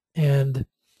consider. And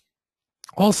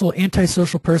also,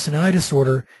 antisocial personality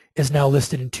disorder is now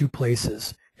listed in 2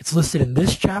 places. It's listed in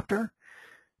this chapter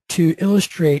to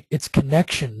illustrate its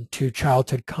connection to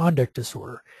childhood conduct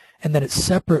disorder, and then it's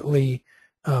separately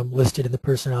listed in the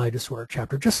personality disorder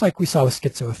chapter, just like we saw with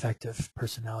schizoaffective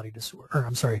personality disorder, or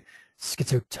I'm sorry,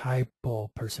 schizotypal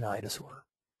personality disorder.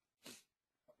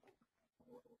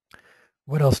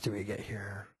 What else do we get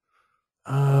here?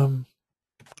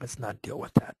 Let's not deal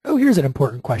with that. Oh, here's an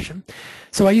important question.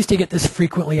 So I used to get this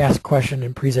frequently asked question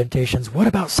in presentations, what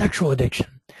about sexual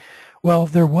addiction? Well,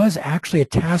 there was actually a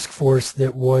task force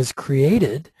that was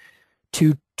created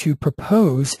to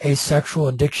propose a sexual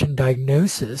addiction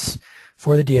diagnosis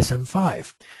for the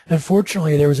DSM-5.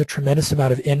 Unfortunately, there was a tremendous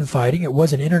amount of infighting. It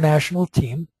was an international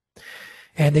team,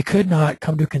 and they could not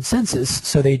come to a consensus,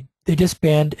 so they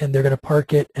disband, and they're going to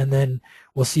park it, and then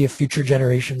we'll see if future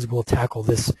generations will tackle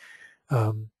this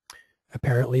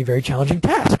apparently very challenging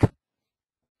task.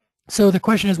 So the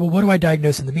question is, well, what do I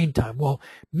diagnose in the meantime? Well,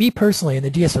 me personally, in the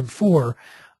DSM-4,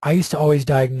 I used to always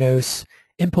diagnose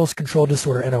impulse control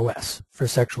disorder, NOS, for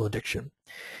sexual addiction.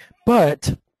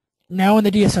 But now in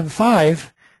the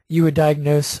DSM-5, you would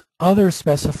diagnose other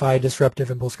specified disruptive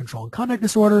impulse control and conduct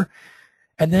disorder,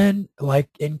 and then, like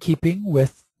in keeping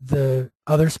with the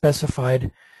other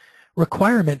specified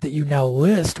requirement that you now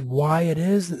list why it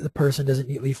is that the person doesn't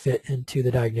neatly fit into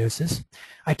the diagnosis,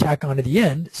 I tack on to the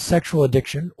end sexual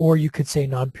addiction, or you could say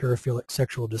non-paraphilic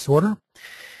sexual disorder.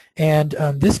 And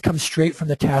this comes straight from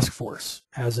the task force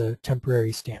as a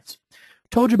temporary stance.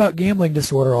 Told you about gambling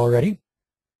disorder already.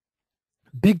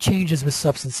 Big changes with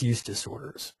substance use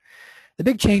disorders. The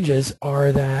big changes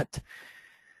are that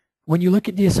when you look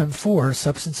at DSM-4,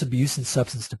 substance abuse and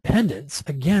substance dependence,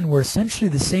 again, we're essentially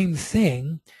the same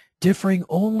thing, differing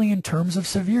only in terms of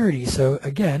severity. So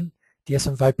again,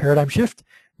 DSM-5 paradigm shift,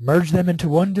 merge them into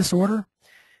one disorder,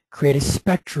 create a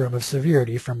spectrum of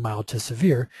severity from mild to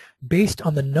severe based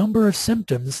on the number of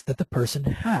symptoms that the person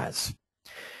has.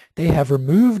 They have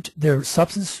removed the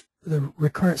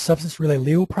recurrent substance-related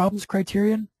legal problems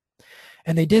criterion,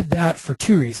 and they did that for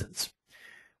two reasons.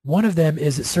 One of them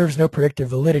is it serves no predictive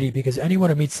validity because anyone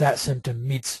who meets that symptom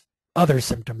meets other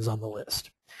symptoms on the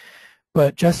list.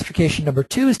 But justification number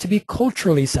two is to be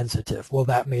culturally sensitive. Well,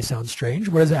 that may sound strange.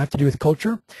 What does it have to do with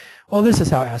culture? Well, this is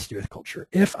how it has to do with culture.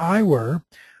 If I were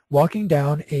walking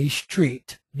down a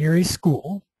street near a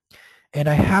school and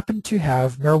I happened to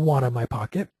have marijuana in my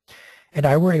pocket and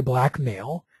I were a black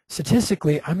male,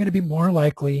 statistically, I'm going to be more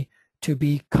likely to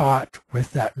be caught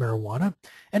with that marijuana.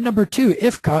 And number two,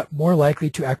 if caught, more likely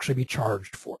to actually be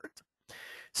charged for it.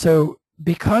 So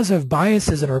because of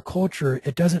biases in our culture,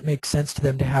 it doesn't make sense to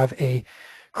them to have a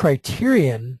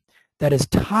criterion that is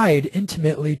tied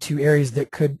intimately to areas that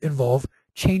could involve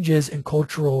changes in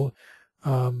cultural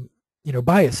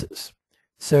biases.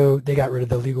 So they got rid of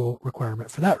the legal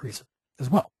requirement for that reason as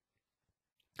well.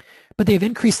 But they've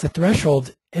increased the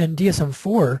threshold. In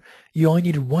DSM-4, you only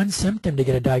needed one symptom to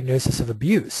get a diagnosis of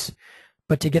abuse.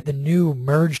 But to get the new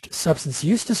merged substance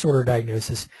use disorder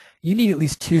diagnosis, you need at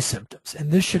least two symptoms. And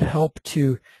this should help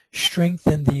to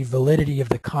strengthen the validity of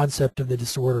the concept of the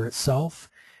disorder itself.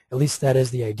 At least that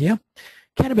is the idea.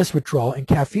 Cannabis withdrawal and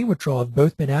caffeine withdrawal have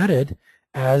both been added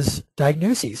as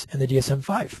diagnoses in the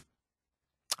DSM-5.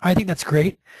 I think that's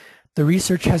great. The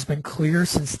research has been clear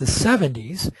since the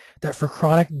 70s that for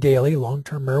chronic daily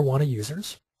long-term marijuana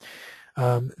users,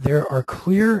 there are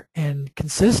clear and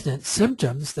consistent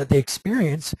symptoms that they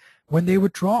experience when they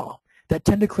withdraw that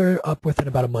tend to clear up within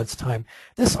about a month's time.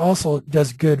 This also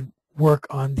does good work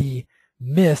on the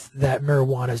myth that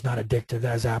marijuana is not addictive.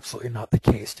 That is absolutely not the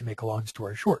case, to make a long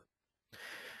story short.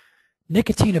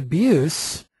 Nicotine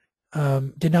abuse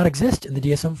did not exist in the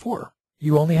DSM-4.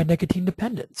 You only had nicotine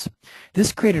dependence.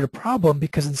 This created a problem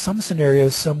because in some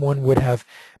scenarios, someone would have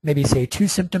maybe, say, two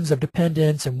symptoms of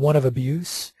dependence and one of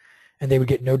abuse, and they would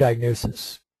get no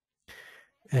diagnosis.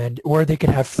 Or they could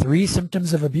have three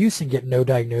symptoms of abuse and get no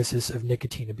diagnosis of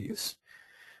nicotine abuse.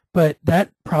 But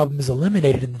that problem is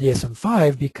eliminated in the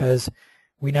DSM-5 because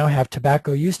we now have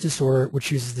tobacco use disorder,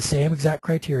 which uses the same exact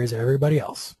criteria as everybody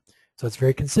else. So it's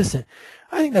very consistent.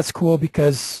 I think that's cool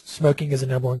because smoking is the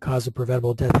 #1 cause of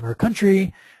preventable death in our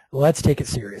country. Let's take it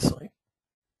seriously.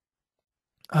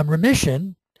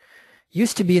 Remission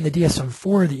used to be in the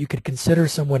DSM-4 that you could consider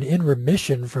someone in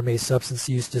remission from a substance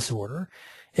use disorder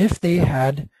if they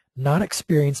had not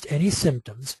experienced any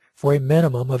symptoms for a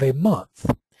minimum of a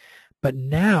month. But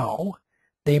now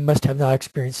they must have not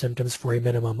experienced symptoms for a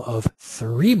minimum of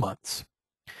 3 months.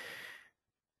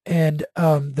 And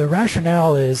the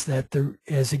rationale is that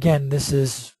again, this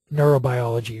is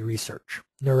neurobiology research,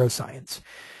 neuroscience.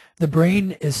 The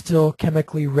brain is still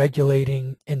chemically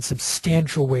regulating in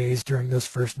substantial ways during those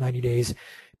first 90 days.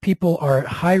 People are at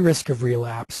high risk of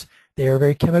relapse. They are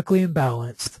very chemically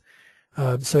imbalanced.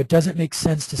 So it doesn't make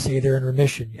sense to say they're in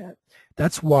remission yet.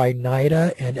 That's why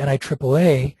NIDA and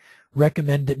NIAAA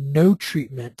recommend that no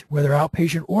treatment, whether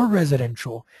outpatient or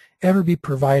residential, ever be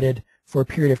provided for a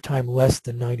period of time less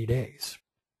than 90 days.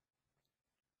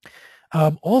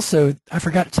 Also, I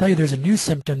forgot to tell you there's a new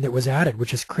symptom that was added,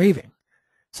 which is craving.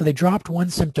 So they dropped one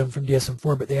symptom from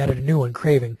DSM-4, but they added a new one,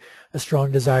 craving, a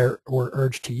strong desire or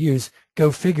urge to use.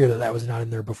 Go figure that was not in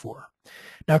there before.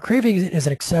 Now, craving is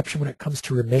an exception when it comes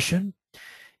to remission.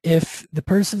 If the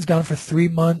person's gone for 3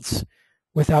 months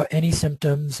without any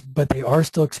symptoms, but they are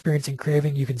still experiencing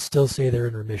craving, you can still say they're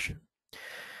in remission.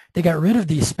 They got rid of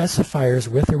the specifiers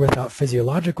with or without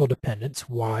physiological dependence.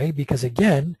 Why? Because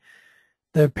again,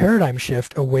 the paradigm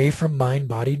shift away from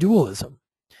mind-body dualism.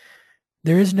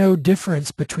 there is no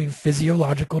difference between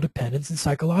physiological dependence and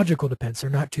psychological dependence. They're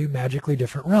not two magically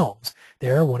different realms. They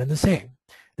are one and the same.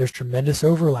 There's tremendous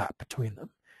overlap between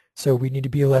them. So we need to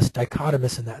be less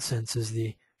dichotomous in that sense is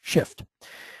the shift.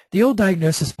 The old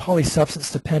diagnosis,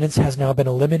 polysubstance dependence, has now been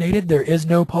eliminated. There is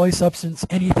no polysubstance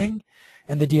anything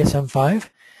in the DSM-5.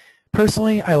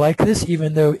 Personally, I like this,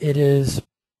 even though it is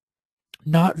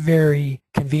not very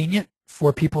convenient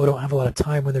for people who don't have a lot of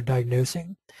time when they're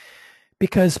diagnosing,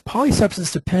 because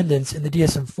polysubstance dependence in the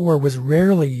DSM-4 was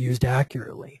rarely used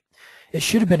accurately. It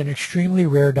should have been an extremely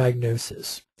rare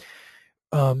diagnosis,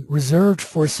 reserved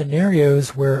for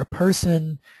scenarios where a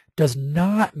person does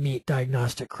not meet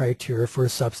diagnostic criteria for a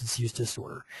substance use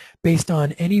disorder based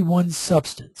on any one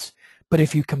substance. But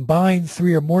if you combine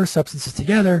 3 or more substances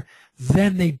together,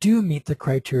 then they do meet the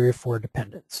criteria for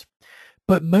dependence.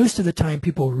 But most of the time,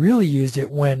 people really used it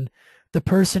when the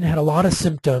person had a lot of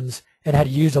symptoms and had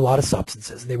used a lot of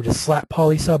substances. They would just slap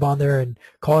polysub on there and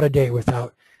call it a day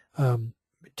without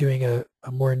doing a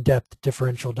more in-depth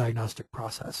differential diagnostic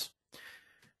process.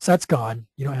 So that's gone.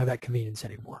 You don't have that convenience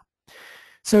anymore.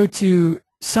 So to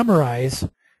summarize,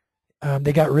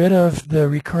 they got rid of the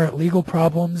recurrent legal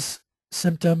problems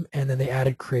symptom, and then they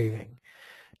added craving.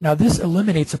 Now this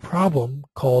eliminates a problem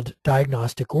called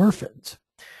diagnostic orphans.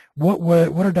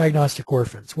 What are diagnostic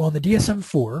orphans? Well, in the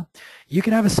DSM-4, you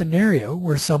can have a scenario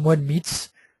where someone meets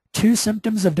 2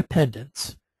 symptoms of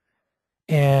dependence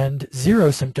and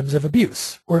 0 symptoms of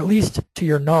abuse, or at least to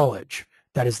your knowledge,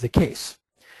 that is the case.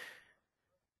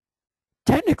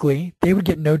 Technically, they would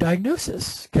get no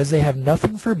diagnosis because they have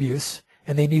nothing for abuse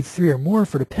and they need 3 or more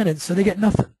for dependence, so they get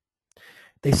nothing.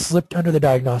 They slipped under the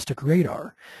diagnostic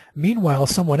radar. Meanwhile,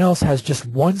 someone else has just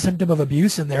 1 symptom of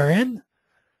abuse and they're in.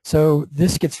 So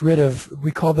this gets rid of,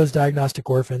 we call those diagnostic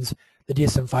orphans. The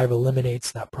DSM-5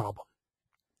 eliminates that problem.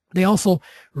 They also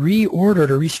reordered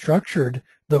or restructured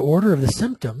the order of the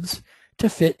symptoms to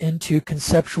fit into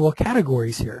conceptual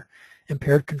categories here: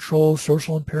 impaired control,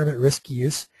 social impairment, risky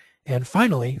use, and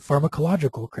finally,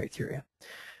 pharmacological criteria.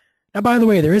 Now, by the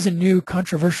way, there is a new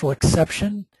controversial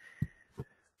exception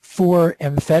for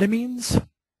amphetamines,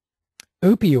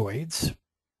 opioids,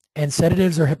 and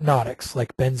sedatives or hypnotics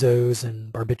like benzos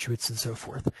and barbiturates and so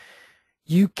forth.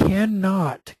 You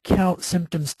cannot count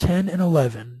symptoms 10 and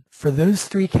 11 for those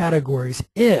 3 categories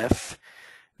if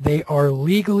they are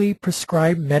legally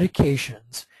prescribed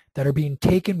medications that are being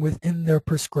taken within their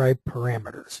prescribed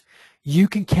parameters. You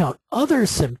can count other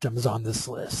symptoms on this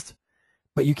list,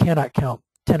 but you cannot count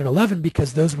 10 and 11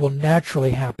 because those will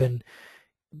naturally happen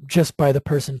just by the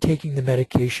person taking the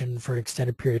medication for an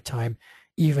extended period of time,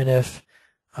 even if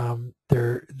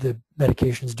the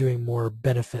medication is doing more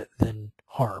benefit than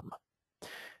harm.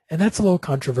 And that's a little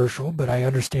controversial, but I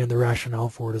understand the rationale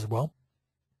for it as well.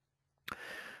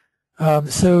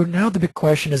 So now the big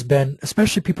question has been,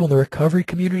 especially people in the recovery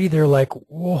community, they're like,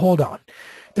 well, hold on.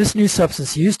 This new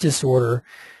substance use disorder,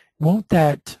 won't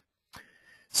that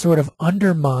sort of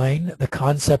undermine the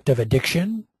concept of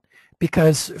addiction?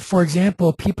 Because, for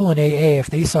example, people in AA, if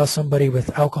they saw somebody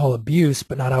with alcohol abuse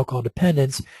but not alcohol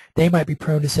dependence, they might be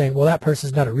prone to saying, well, that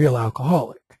person's not a real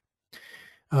alcoholic.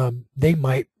 They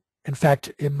might, in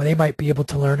fact, they might be able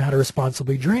to learn how to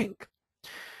responsibly drink,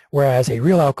 whereas a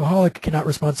real alcoholic cannot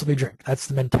responsibly drink. That's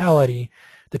the mentality,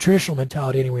 the traditional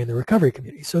mentality anyway in the recovery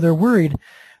community. So they're worried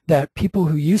that people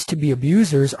who used to be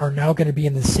abusers are now going to be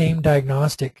in the same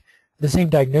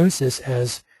diagnosis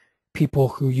as people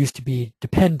who used to be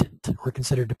dependent or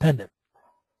considered dependent.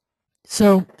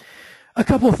 So a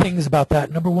couple of things about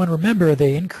that. Number one, remember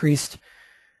they increased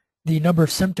the number of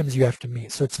symptoms you have to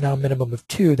meet. So it's now a minimum of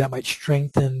 2. That might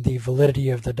strengthen the validity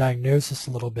of the diagnosis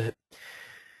a little bit.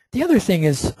 The other thing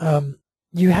is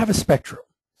you have a spectrum.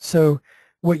 So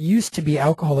what used to be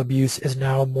alcohol abuse is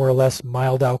now more or less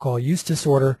mild alcohol use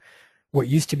disorder. What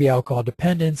used to be alcohol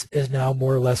dependence is now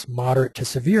more or less moderate to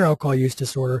severe alcohol use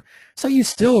disorder. So you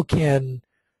still can,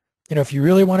 if you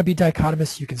really want to be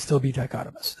dichotomous, you can still be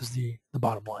dichotomous, is the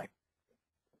bottom line.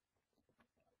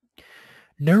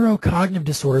 Neurocognitive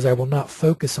disorders I will not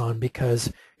focus on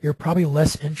because you're probably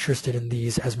less interested in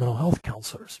these as mental health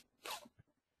counselors.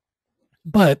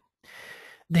 But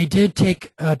they did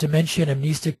take dementia and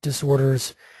amnestic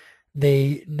disorders.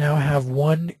 They now have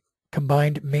one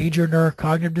combined major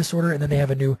neurocognitive disorder, and then they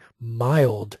have a new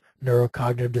mild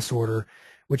neurocognitive disorder,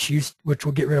 which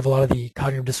will get rid of a lot of the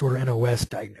cognitive disorder NOS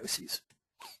diagnoses.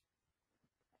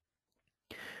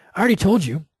 I already told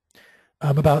you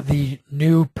about the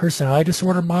new personality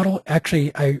disorder model.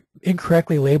 Actually, I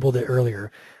incorrectly labeled it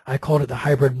earlier. I called it the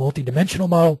hybrid multidimensional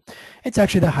model. It's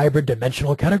actually the hybrid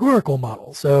dimensional categorical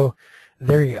model. So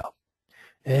there you go.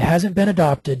 It hasn't been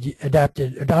adopted into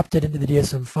the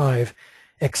DSM-5,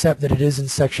 except that it is in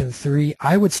Section 3.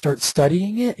 I would start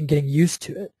studying it and getting used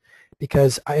to it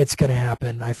because it's going to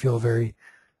happen. I feel very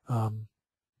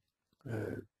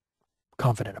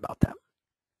confident about that.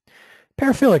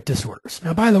 Paraphilic disorders.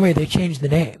 Now, by the way, they changed the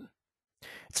name.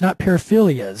 It's not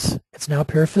paraphilias. It's now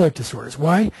paraphilic disorders.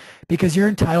 Why? Because you're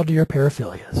entitled to your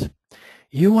paraphilias.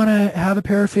 You want to have a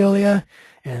paraphilia,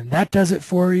 and that does it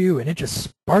for you, and it just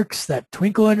sparks that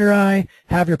twinkle in your eye,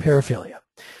 have your paraphilia.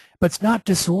 But it's not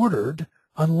disordered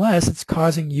unless it's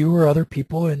causing you or other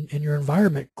people in your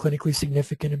environment clinically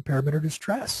significant impairment or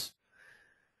distress.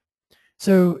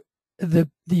 So the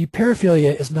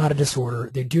paraphilia is not a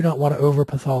disorder. They do not want to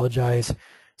over-pathologize,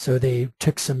 so they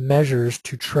took some measures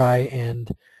to try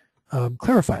and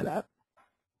clarify that.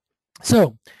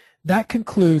 So that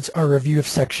concludes our review of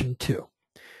Section 2.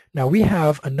 Now we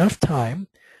have enough time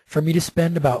for me to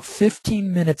spend about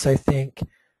 15 minutes, I think,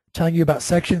 telling you about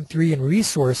Section 3 and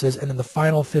resources, and then the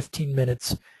final 15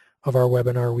 minutes of our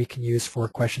webinar we can use for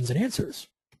questions and answers.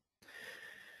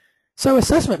 So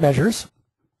assessment measures,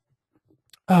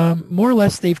 more or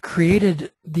less the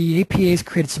APA's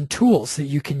created some tools that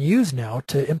you can use now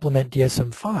to implement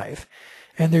DSM-5,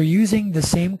 and they're using the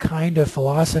same kind of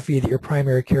philosophy that your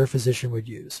primary care physician would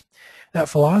use. That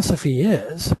philosophy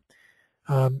is,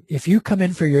 if you come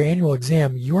in for your annual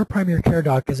exam, your primary care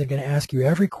doc isn't going to ask you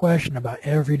every question about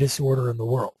every disorder in the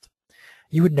world.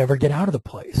 You would never get out of the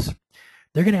place.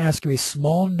 They're going to ask you a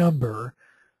small number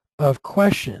of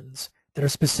questions that are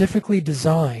specifically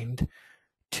designed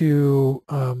to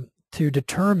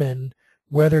determine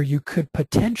whether you could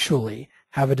potentially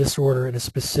have a disorder in a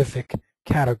specific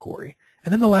category.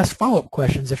 And then they'll ask follow-up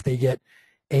questions if they get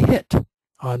a hit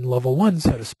on level 1,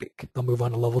 so to speak. They'll move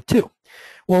on to level 2.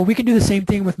 Well, we can do the same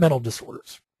thing with mental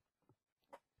disorders.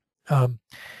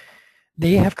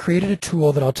 They have created a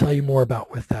tool that I'll tell you more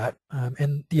about with that.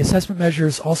 And the assessment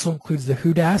measures also includes the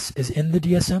HUDAS is in the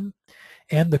DSM,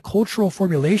 and the cultural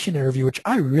formulation interview, which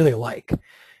I really like.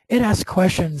 It asks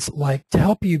questions like to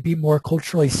help you be more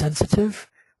culturally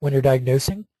sensitive when you're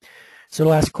diagnosing. So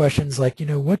it'll ask questions like,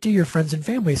 what do your friends and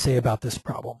family say about this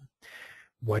problem?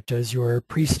 What does your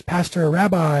priest, pastor,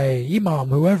 rabbi, imam,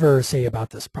 whoever say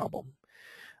about this problem?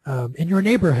 In your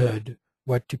neighborhood,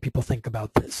 what do people think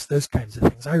about this? Those kinds of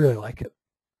things. I really like it.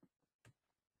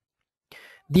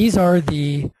 These are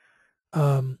the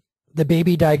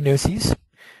baby diagnoses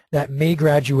that may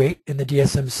graduate in the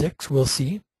DSM-6. We'll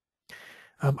see.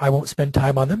 I won't spend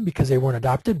time on them because they weren't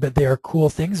adopted, but they are cool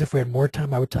things. If we had more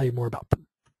time, I would tell you more about them.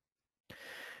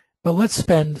 But let's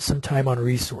spend some time on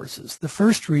resources. The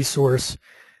first resource,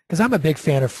 because I'm a big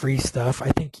fan of free stuff.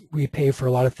 I think we pay for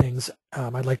a lot of things.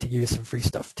 I'd like to give you some free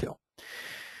stuff too.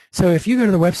 So if you go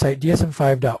to the website,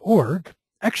 dsm5.org,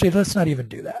 actually, let's not even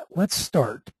do that. Let's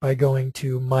start by going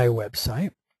to my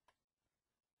website.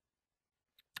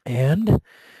 And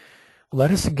let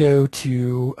us go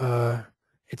to,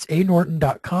 it's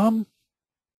anorton.com.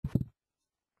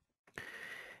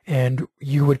 And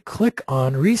you would click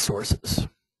on resources.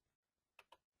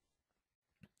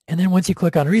 And then once you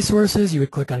click on resources, you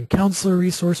would click on counselor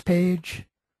resource page.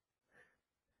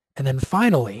 And then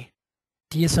finally,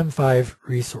 DSM-5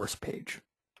 resource page.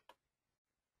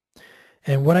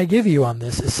 And what I give you on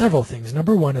this is several things.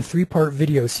 Number one, a 3-part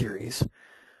video series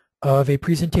of a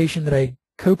presentation that I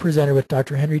co-presented with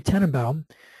Dr. Henry Tenenbaum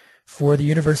for the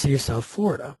University of South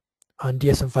Florida on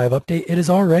DSM-5 update. It is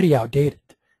already outdated.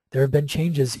 There have been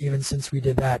changes even since we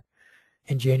did that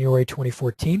in January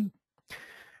 2014.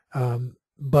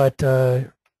 But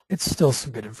it's still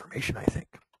some good information, I think.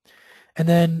 And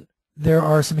then there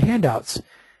are some handouts.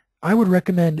 I would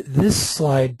recommend this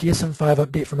slide, DSM-5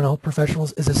 update for mental health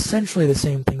professionals, is essentially the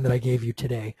same thing that I gave you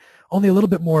today, only a little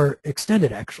bit more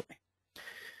extended, actually.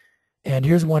 And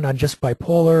here's one on just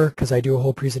bipolar, because I do a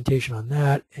whole presentation on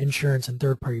that, insurance and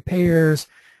third-party payers,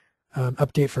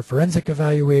 update for forensic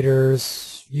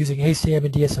evaluators, using ACM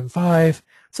and DSM-5.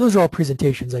 So those are all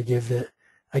presentations I give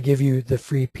you the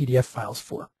free PDF files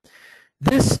for.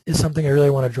 This is something I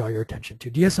really want to draw your attention to,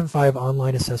 DSM-5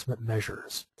 online assessment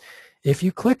measures. If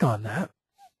you click on that,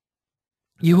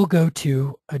 you will go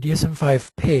to a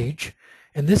DSM-5 page,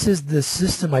 and this is the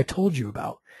system I told you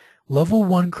about, Level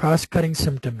 1 cross-cutting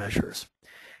symptom measures.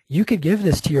 You could give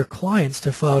this to your clients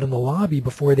to fill out in the lobby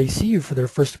before they see you for their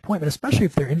first appointment, especially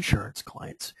if they're insurance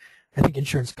clients. I think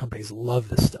insurance companies love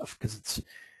this stuff because it's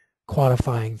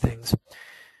quantifying things.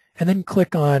 And then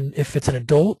click on, if it's an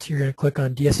adult, you're going to click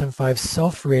on DSM-5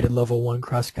 self-rated level 1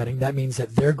 cross-cutting. That means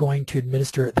that they're going to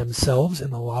administer it themselves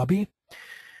in the lobby.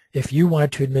 If you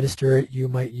wanted to administer it, you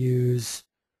might use,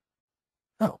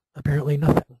 oh, apparently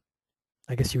nothing.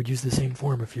 I guess you would use the same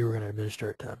form if you were going to administer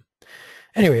it to them.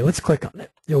 Anyway, let's click on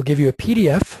it. It will give you a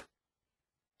PDF.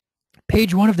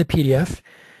 Page 1 of the PDF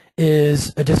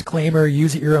is a disclaimer,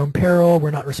 use at your own peril.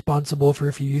 We're not responsible for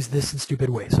if you use this in stupid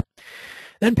ways.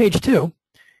 Then page 2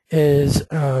 is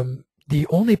the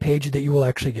only page that you will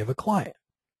actually give a client.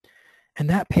 And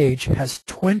that page has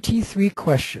 23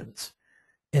 questions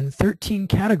in 13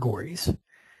 categories.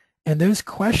 And those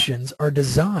questions are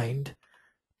designed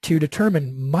to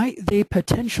determine, might they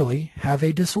potentially have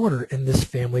a disorder in this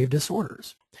family of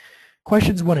disorders?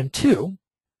 Questions 1 and 2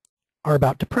 are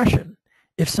about depression.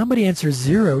 If somebody answers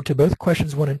 0 to both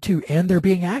questions 1 and 2 and they're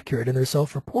being accurate in their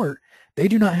self-report, they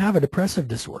do not have a depressive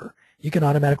disorder. You can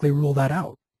automatically rule that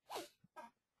out.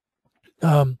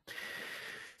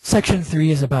 Section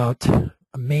 3 is about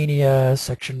mania,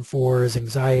 Section 4 is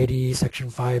anxiety,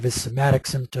 Section 5 is somatic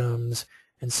symptoms,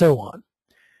 and so on.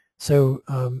 So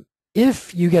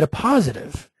if you get a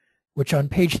positive, which on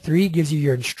page 3 gives you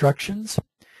your instructions,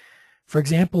 for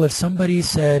example, if somebody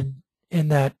said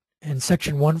in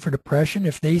Section 1 for depression,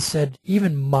 if they said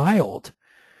even mild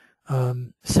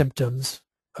symptoms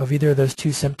of either of those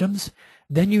two symptoms,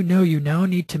 then you know you now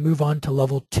need to move on to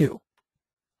level 2.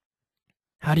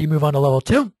 How do you move on to level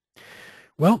 2?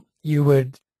 Well, you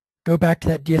would go back to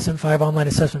that DSM-5 online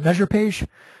assessment measure page,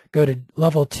 go to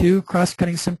level 2,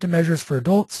 cross-cutting symptom measures for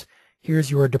adults.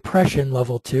 Here's your depression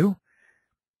level 2.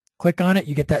 Click on it,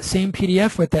 you get that same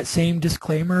PDF with that same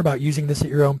disclaimer about using this at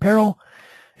your own peril.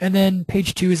 And then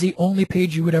page 2 is the only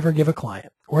page you would ever give a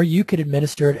client. Or you could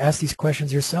administer it, ask these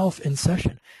questions yourself in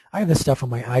session. I have this stuff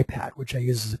on my iPad, which I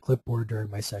use as a clipboard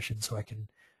during my session so I can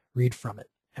read from it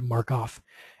and mark off.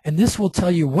 And this will tell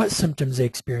you what symptoms they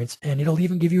experience, and it'll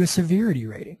even give you a severity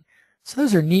rating. So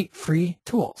those are neat, free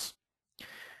tools.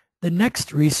 The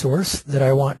next resource that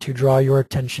I want to draw your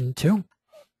attention to,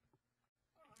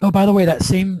 oh, by the way, that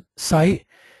same site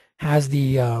has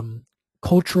the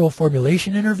cultural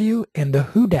formulation interview and the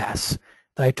HUDAS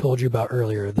that I told you about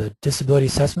earlier, the disability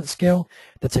assessment scale.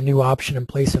 That's a new option in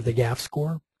place of the GAF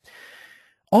score.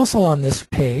 Also on this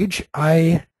page,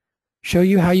 I show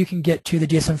you how you can get to the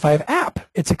DSM-5 app.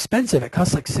 It's expensive. It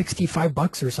costs like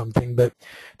 $65 or something, but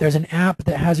there's an app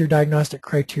that has your diagnostic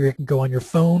criteria. It can go on your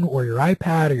phone or your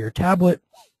iPad or your tablet.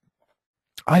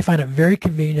 I find it very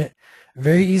convenient,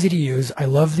 very easy to use. I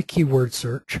love the keyword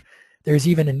search. There's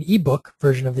even an ebook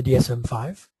version of the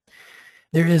DSM-5.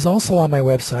 There is also on my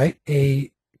website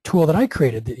a tool that I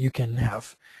created that you can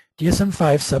have,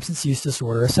 DSM-5 Substance Use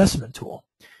Disorder Assessment Tool.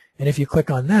 And if you click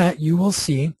on that, you will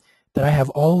see that I have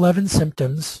all 11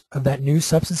 symptoms of that new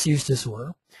substance use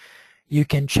disorder. You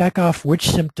can check off which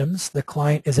symptoms the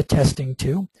client is attesting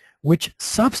to, which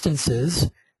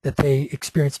substances that they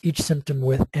experience each symptom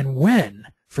with, and when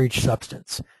for each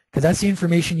substance, because that's the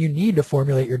information you need to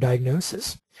formulate your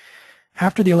diagnosis.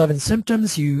 After the 11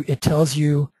 symptoms, it tells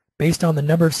you, based on the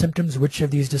number of symptoms, which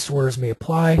of these disorders may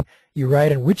apply. You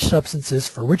write in which substances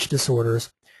for which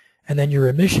disorders, and then your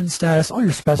remission status. All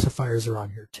your specifiers are on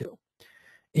here too.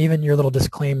 Even your little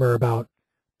disclaimer about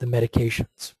the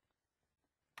medications.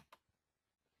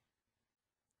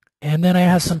 And then I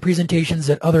have some presentations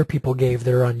that other people gave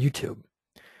that are on YouTube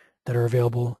that are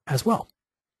available as well.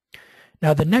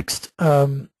 Now the next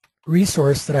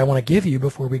resource that I want to give you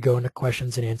before we go into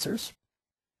questions and answers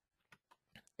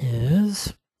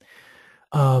is,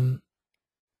 well,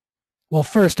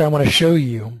 first I want to show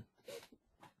you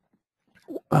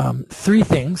 3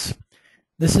 things.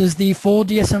 This is the full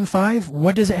DSM-5.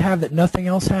 What does it have that nothing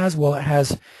else has? Well, it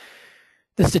has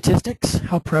the statistics,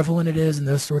 how prevalent it is and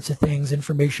those sorts of things,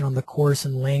 information on the course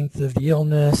and length of the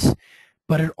illness,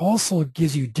 but it also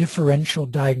gives you differential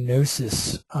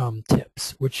diagnosis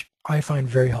tips, which I find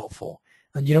very helpful.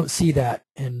 And you don't see that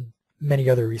in many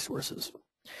other resources.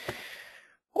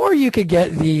 Or you could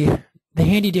get the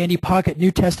handy-dandy pocket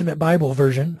New Testament Bible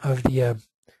version of the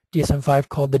DSM-5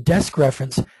 called the Desk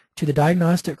Reference to the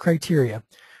Diagnostic Criteria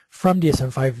from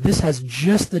DSM-5. This has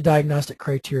just the diagnostic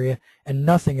criteria and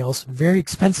nothing else. Very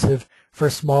expensive for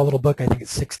a small little book. I think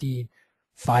it's $65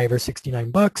 or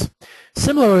 $69.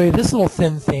 Similarly, this little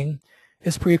thin thing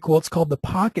is pretty cool. It's called the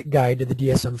Pocket Guide to the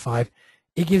DSM-5.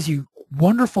 It gives you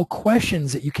wonderful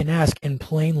questions that you can ask in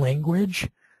plain language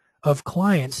of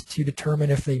clients to determine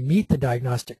if they meet the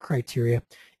diagnostic criteria.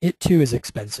 It too is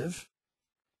expensive.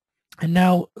 And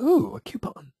now, ooh, a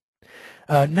coupon.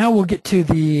 Now we'll get to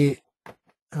the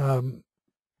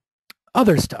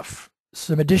other stuff,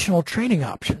 some additional training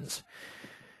options.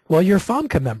 Well, you're a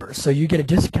FOMCA member, so you get a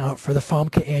discount for the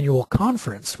FOMCA annual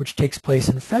conference, which takes place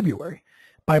in February.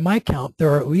 By my count,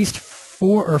 there are at least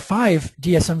 4 or 5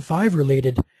 DSM-5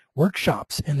 related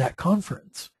workshops in that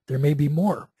conference. There may be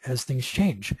more as things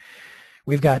change.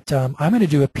 We've got, I'm going to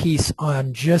do a piece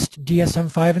on just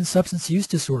DSM-5 and substance use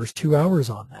disorders, 2 hours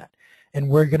on that. And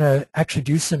we're going to actually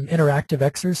do some interactive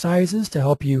exercises to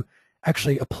help you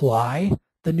actually apply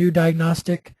the new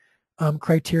diagnostic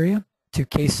criteria to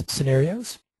case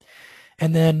scenarios.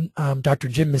 And then Dr.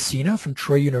 Jim Messina from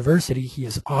Troy University, he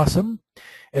is awesome,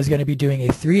 is going to be doing a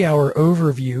 3-hour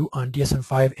overview on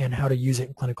DSM-5 and how to use it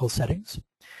in clinical settings.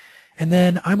 And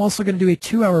then I'm also going to do a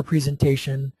 2-hour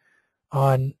presentation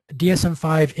on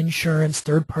DSM-5 insurance,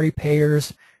 third-party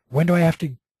payers, when do I have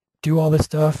to do all this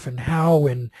stuff, and how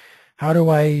do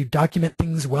I document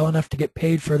things well enough to get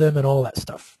paid for them, and all that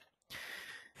stuff.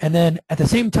 And then at the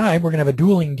same time, we're going to have a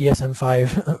dueling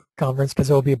DSM-5 conference, because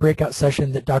there will be a breakout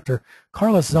session that Dr.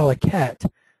 Carlos Zalaquet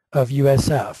of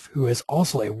USF, who is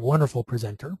also a wonderful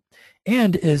presenter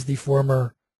and is the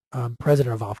former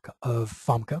president of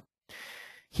FOMCA.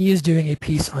 He is doing a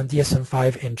piece on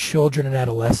DSM-5 in children and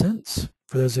adolescents,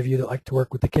 for those of you that like to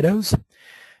work with the kiddos.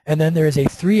 And then there is a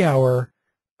 3-hour,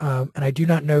 and I do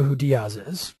not know who Diaz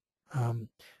is,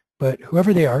 but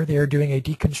whoever they are doing a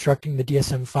deconstructing the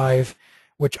DSM-5,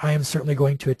 which I am certainly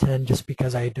going to attend just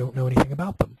because I don't know anything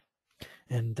about them.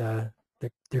 And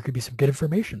there could be some good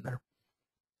information there.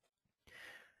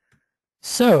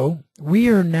 So we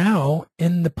are now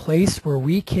in the place where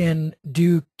we can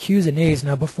do Q's and A's.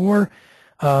 Now before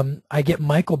I get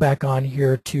Michael back on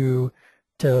here to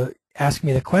ask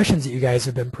me the questions that you guys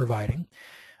have been providing,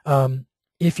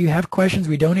 if you have questions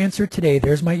we don't answer today,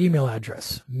 there's my email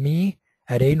address,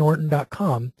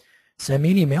 me@anorton.com. Send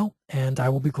me an email, and I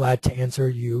will be glad to answer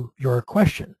your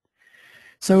question.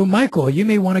 So, Michael, you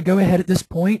may want to go ahead at this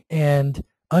point and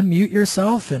unmute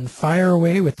yourself and fire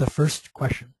away with the first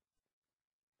question.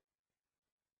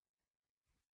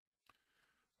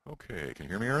 Okay, can you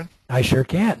hear me, Aaron? I sure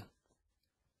can.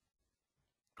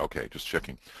 Okay, just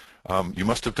checking. You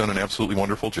must have done an absolutely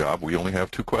wonderful job. We only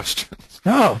have 2 questions.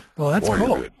 Oh, well, that's Boy,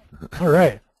 cool. you're good. All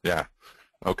right. Yeah.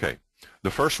 Okay.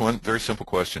 The first one, very simple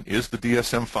question. Is the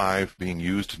DSM-5 being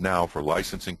used now for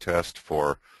licensing tests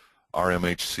for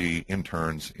RMHC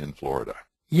interns in Florida?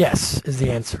 Yes, is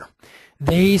the answer.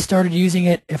 They started using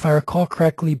it, if I recall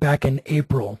correctly, back in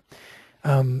April.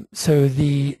 So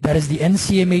that is the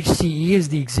NCMHCE is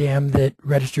the exam that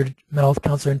registered mental health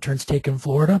counselor interns take in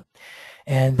Florida,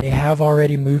 and they have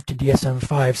already moved to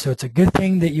DSM-5. So it's a good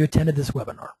thing that you attended this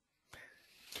webinar.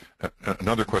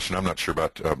 Another question I'm not sure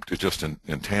about, just in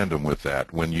tandem with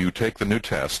that, when you take the new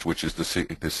test, which is the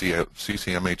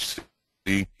CCMHCE,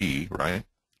 right?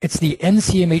 It's the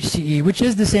NCMHCE, which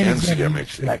is the same exam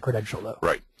for that credential, though.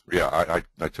 Right. Yeah,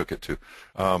 I took it too.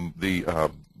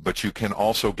 But you can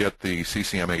also get the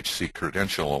CCMHC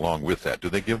credential along with that. Do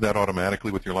they give that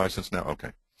automatically with your license now?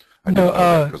 Okay.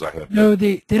 No,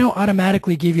 they don't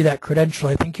automatically give you that credential.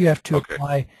 I think you have to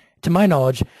apply. To my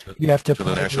knowledge, you have to apply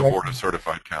to the National Board of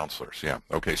Certified Counselors. Yeah.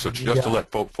 Okay. So just to let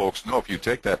folks know, if you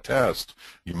take that test,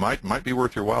 you might be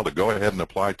worth your while to go ahead and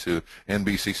apply to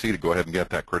NBCC to go ahead and get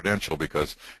that credential,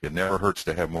 because it never hurts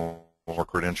to have more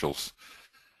credentials.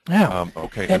 Yeah.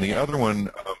 Okay. And the other one,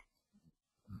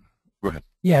 go ahead.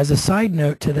 Yeah. As a side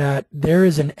note to that, there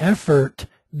is an effort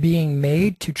being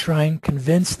made to try and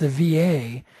convince the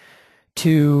VA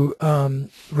to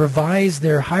revise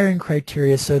their hiring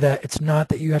criteria so that it's not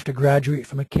that you have to graduate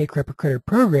from a KCREP accredited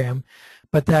program,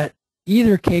 but that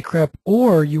either KCREP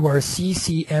or you are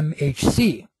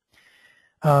CCMHC.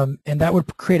 And that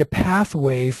would create a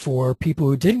pathway for people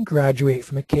who didn't graduate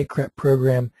from a KCREP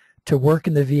program to work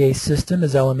in the VA system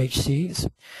as LMHCs.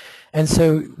 And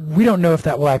so we don't know if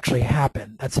that will actually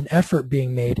happen. That's an effort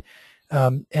being made.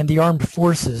 And the armed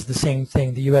forces, the same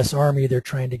thing. The U.S. Army, they're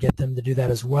trying to get them to do that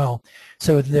as well.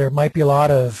 So there might be a lot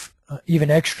of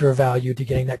even extra value to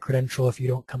getting that credential if you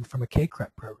don't come from a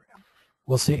KCREP program.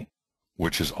 We'll see.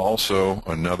 Which is also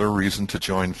another reason to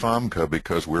join FOMCA,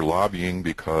 because we're lobbying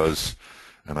because,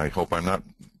 and I hope I'm not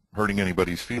hurting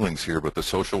anybody's feelings here, but the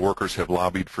social workers have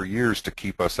lobbied for years to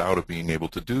keep us out of being able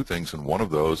to do things, and one of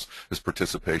those is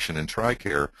participation in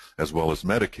TRICARE as well as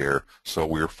Medicare. So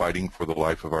we're fighting for the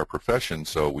life of our profession,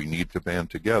 so we need to band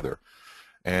together.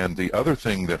 And the other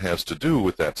thing that has to do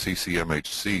with that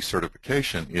CCMHC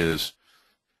certification is,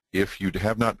 if you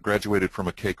have not graduated from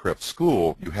a KCREP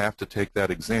school, you have to take that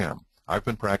exam. I've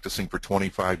been practicing for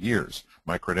 25 years.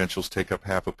 My credentials take up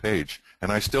half a page,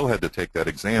 and I still had to take that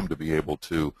exam to be able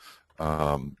to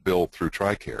bill through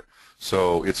TRICARE.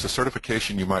 So it's a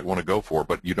certification you might want to go for,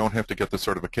 but you don't have to get the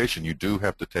certification. You do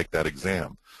have to take that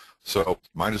exam. So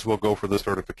might as well go for the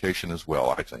certification as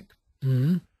well, I think.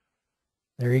 Mm-hmm.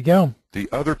 There you go. The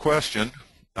other question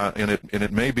and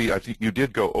it may be, I think you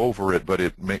did go over it,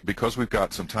 but because we've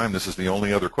got some time, this is the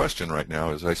only other question right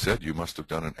now. As I said, you must have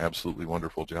done an absolutely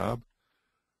wonderful job.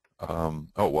 Oh,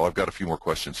 well, I've got a few more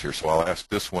questions here, so I'll ask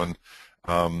this one.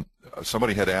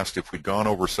 Somebody had asked if we'd gone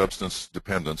over substance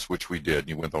dependence, which we did.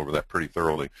 You went over that pretty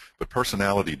thoroughly. But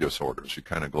personality disorders, you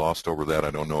kind of glossed over that.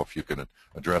 I don't know if you can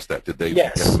address that. Did they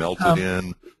get melted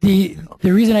in? The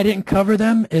reason I didn't cover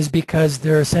them is because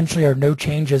there essentially are no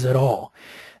changes at all.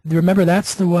 Remember,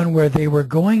 that's the one where they were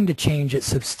going to change it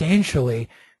substantially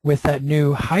with that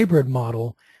new hybrid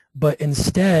model, but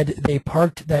instead they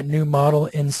parked that new model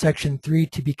in Section 3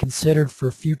 to be considered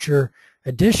for future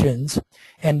additions,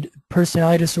 and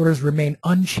personality disorders remain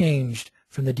unchanged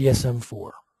from the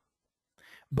DSM-4.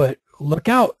 But look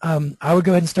out. I would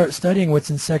go ahead and start studying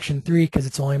what's in Section 3 because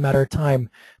it's only a matter of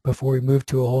time before we move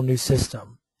to a whole new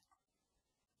system.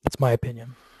 That's my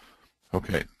opinion.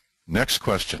 Okay. Next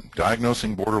question.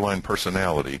 Diagnosing borderline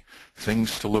personality,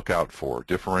 things to look out for,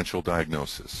 differential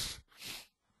diagnosis.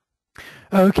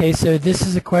 Okay, so this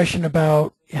is a question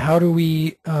about how do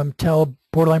we tell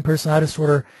borderline personality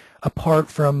disorder apart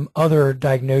from other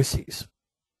diagnoses.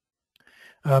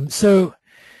 Well,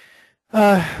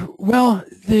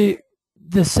 the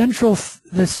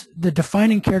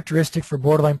defining characteristic for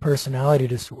borderline personality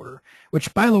disorder,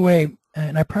 which, by the way,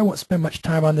 and I probably won't spend much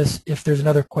time on this if there's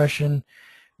another question,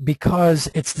 because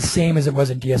it's the same as it was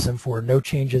in DSM-4, no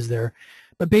changes there.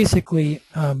 But basically,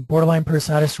 borderline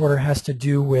personality disorder has to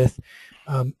do with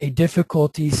a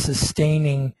difficulty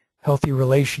sustaining healthy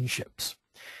relationships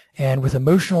and with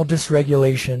emotional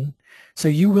dysregulation. So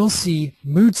you will see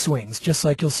mood swings just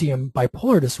like you'll see in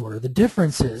bipolar disorder. The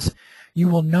difference is you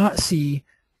will not see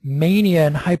mania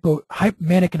and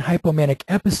manic and hypomanic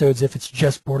episodes if it's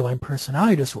just borderline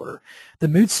personality disorder. The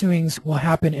mood swings will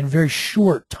happen in very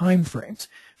short time frames.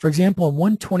 For example, in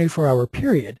one 24-hour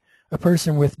period, a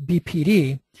person with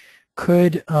BPD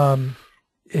could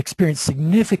experience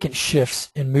significant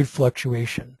shifts in mood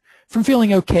fluctuation, from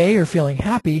feeling okay or feeling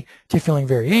happy to feeling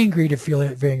very angry to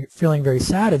feeling very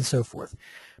sad and so forth.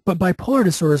 But bipolar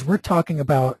disorders, we're talking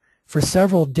about for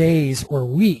several days or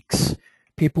weeks,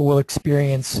 people will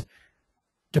experience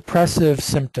depressive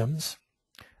symptoms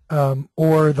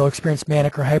or they'll experience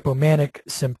manic or hypomanic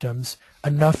symptoms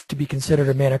enough to be considered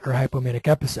a manic or hypomanic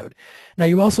episode. Now,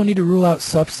 you also need to rule out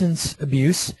substance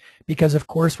abuse because, of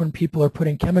course, when people are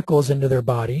putting chemicals into their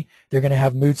body, they're going to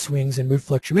have mood swings and mood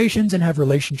fluctuations and have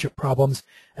relationship problems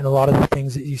and a lot of the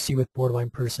things that you see with borderline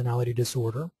personality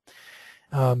disorder.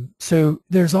 So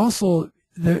there's also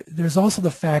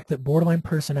the fact that borderline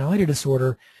personality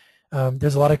disorder,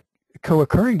 there's a lot of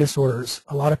co-occurring disorders.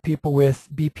 A lot of people with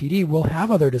BPD will have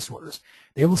other disorders.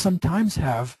 They will sometimes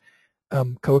have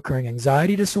co-occurring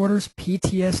anxiety disorders,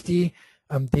 PTSD.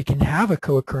 They can have a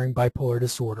co-occurring bipolar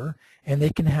disorder, and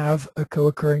they can have a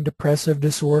co-occurring depressive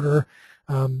disorder.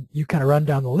 You kind of run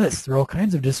down the list. There are all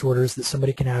kinds of disorders that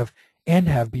somebody can have and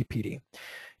have BPD.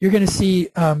 You're going to see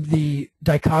the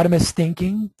dichotomous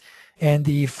thinking and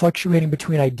the fluctuating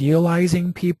between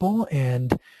idealizing people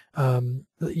and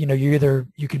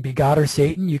you can be God or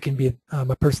Satan. You can be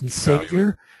a person's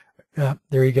savior.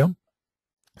 There you go.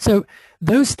 So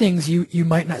those things you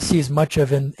might not see as much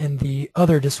of in the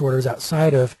other disorders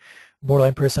outside of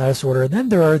borderline personality disorder. And then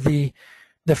there are the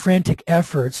frantic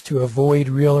efforts to avoid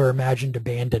real or imagined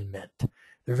abandonment.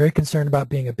 They're very concerned about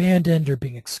being abandoned or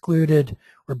being excluded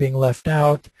or being left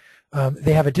out.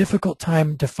 They have a difficult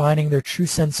time defining their true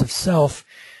sense of self,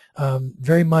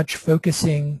 very much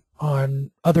focusing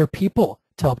on other people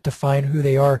to help define who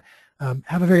they are,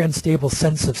 have a very unstable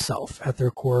sense of self at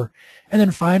their core. And then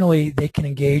finally, they can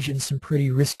engage in some pretty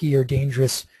risky or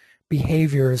dangerous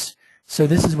behaviors. So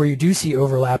this is where you do see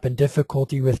overlap and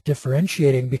difficulty with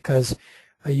differentiating because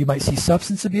you might see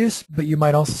substance abuse, but you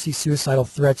might also see suicidal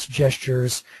threats,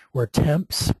 gestures, or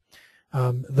attempts,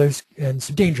 those and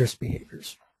some dangerous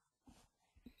behaviors.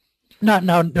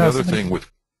 Another thing with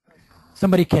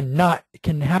somebody can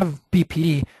have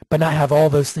BPD but not have all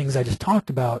those things I just talked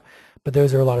about, but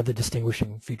those are a lot of the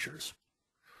distinguishing features.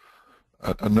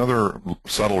 Another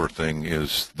subtler thing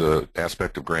is the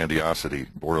aspect of grandiosity.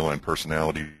 Borderline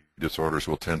personality disorders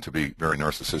will tend to be very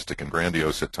narcissistic and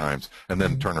grandiose at times and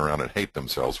then turn around and hate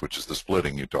themselves, which is the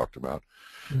splitting you talked about.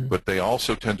 But they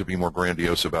also tend to be more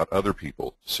grandiose about other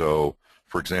people. So,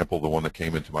 for example, the one that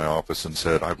came into my office and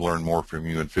said, "I've learned more from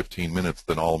you in 15 minutes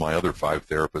than all my other 5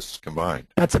 therapists combined."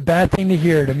 That's a bad thing to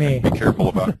hear to me. Be careful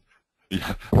about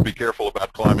be careful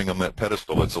about climbing on that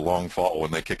pedestal. It's a long fall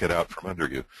when they kick it out from under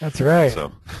you. That's right.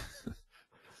 So,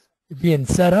 you're being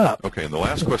set up. Okay, and the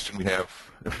last question we have,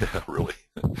 really,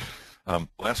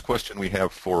 Last question we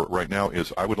have for right now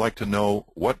is, I would like to know,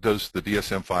 what does the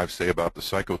DSM-5 say about the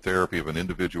psychotherapy of an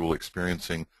individual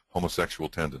experiencing homosexual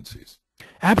tendencies?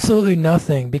 Absolutely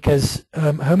nothing, because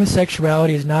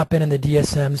homosexuality has not been in the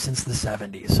DSM since the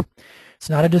 70s. It's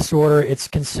not a disorder. It's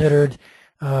considered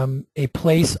a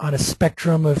place on a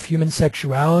spectrum of human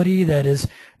sexuality that is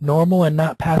normal and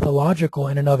not pathological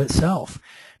in and of itself.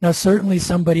 Now, certainly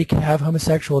somebody can have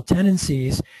homosexual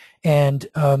tendencies and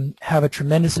have a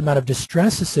tremendous amount of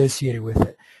distress associated with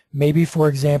it. Maybe, for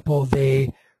example,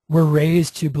 they were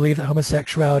raised to believe that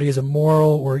homosexuality is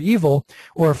immoral or evil,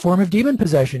 or a form of demon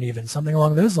possession even, something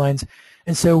along those lines.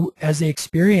 And so as they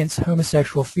experience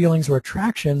homosexual feelings or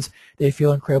attractions, they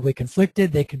feel incredibly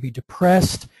conflicted. They could be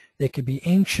depressed. They could be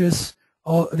anxious.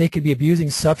 They could be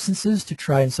abusing substances to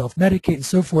try and self-medicate and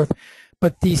so forth.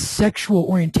 But the sexual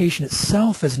orientation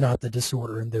itself is not the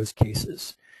disorder in those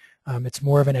cases. It's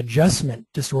more of an adjustment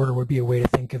disorder would be a way to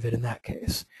think of it in that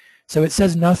case. So it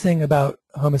says nothing about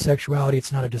homosexuality.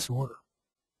 It's not a disorder.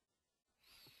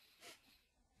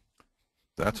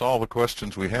 That's all the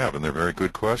questions we have, and they're very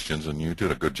good questions, and you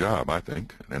did a good job, I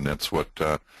think. And that's what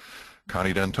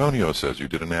Connie D'Antonio says. You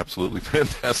did an absolutely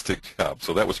fantastic job.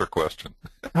 So that was her question.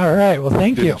 All right. Well,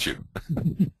 thank you. Didn't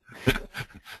you?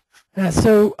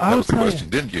 So that was the question,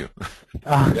 didn't you?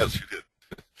 Yes, you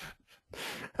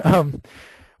did.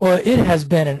 Well, it has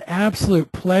been an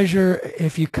absolute pleasure.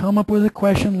 If you come up with a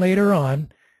question later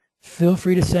on, feel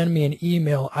free to send me an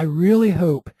email. I really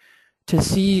hope to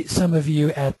see some of you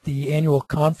at the annual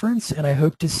conference, and I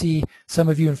hope to see some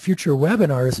of you in future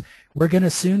webinars. We're going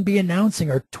to soon be announcing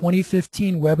our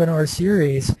 2015 webinar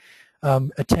series.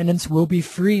 Attendance will be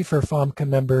free for FOMCA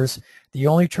members. The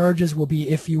only charges will be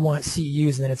if you want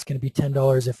CEUs, and then it's going to be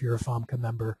 $10 if you're a FOMCA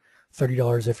member,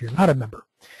 $30 if you're not a member.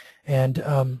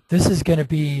 And this is going to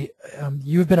be,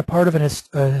 you've been a part of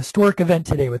a historic event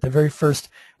today with the very first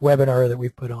webinar that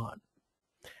we've put on.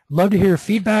 Love to hear your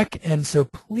feedback, and so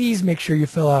please make sure you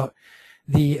fill out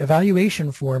the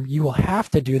evaluation form. You will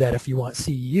have to do that if you want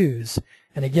CEUs.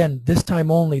 And again, this time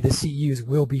only, the CEUs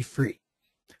will be free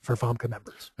for FOMCA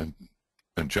members. And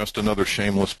just another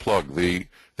shameless plug. The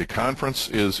conference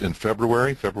is in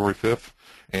February 5th,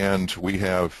 and we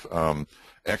have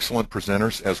excellent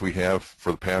presenters, as we have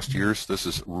for the past years. This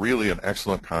is really an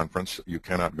excellent conference. You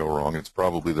cannot go wrong. It's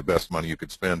probably the best money you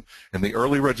could spend. And the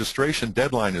early registration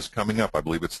deadline is coming up. I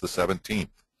believe it's the 17th.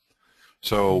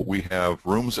 So we have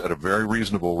rooms at a very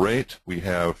reasonable rate. We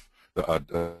have a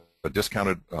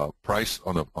discounted price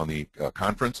on the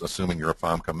conference, assuming you're a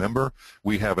FOMCA member.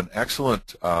 We have an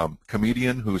excellent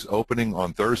comedian who's opening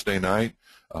on Thursday night,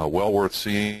 well worth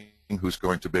seeing, who's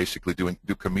going to basically do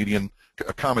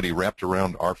a comedy wrapped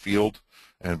around our field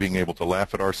and being able to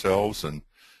laugh at ourselves and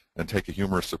take a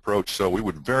humorous approach. So we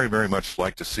would very, very much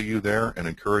like to see you there and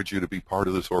encourage you to be part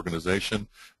of this organization.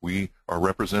 We are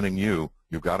representing you.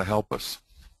 You've got to help us.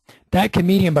 That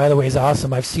comedian, by the way, is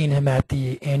awesome. I've seen him at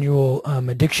the annual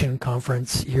addiction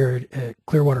conference here at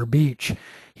Clearwater Beach.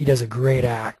 He does a great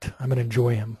act. I'm going to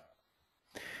enjoy him.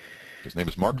 His name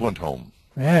is Mark Lundholm.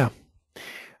 Yeah.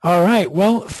 All right.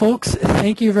 Well, folks,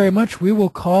 thank you very much. We will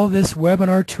call this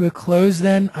webinar to a close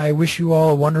then. I wish you all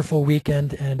a wonderful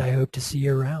weekend, and I hope to see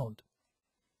you around.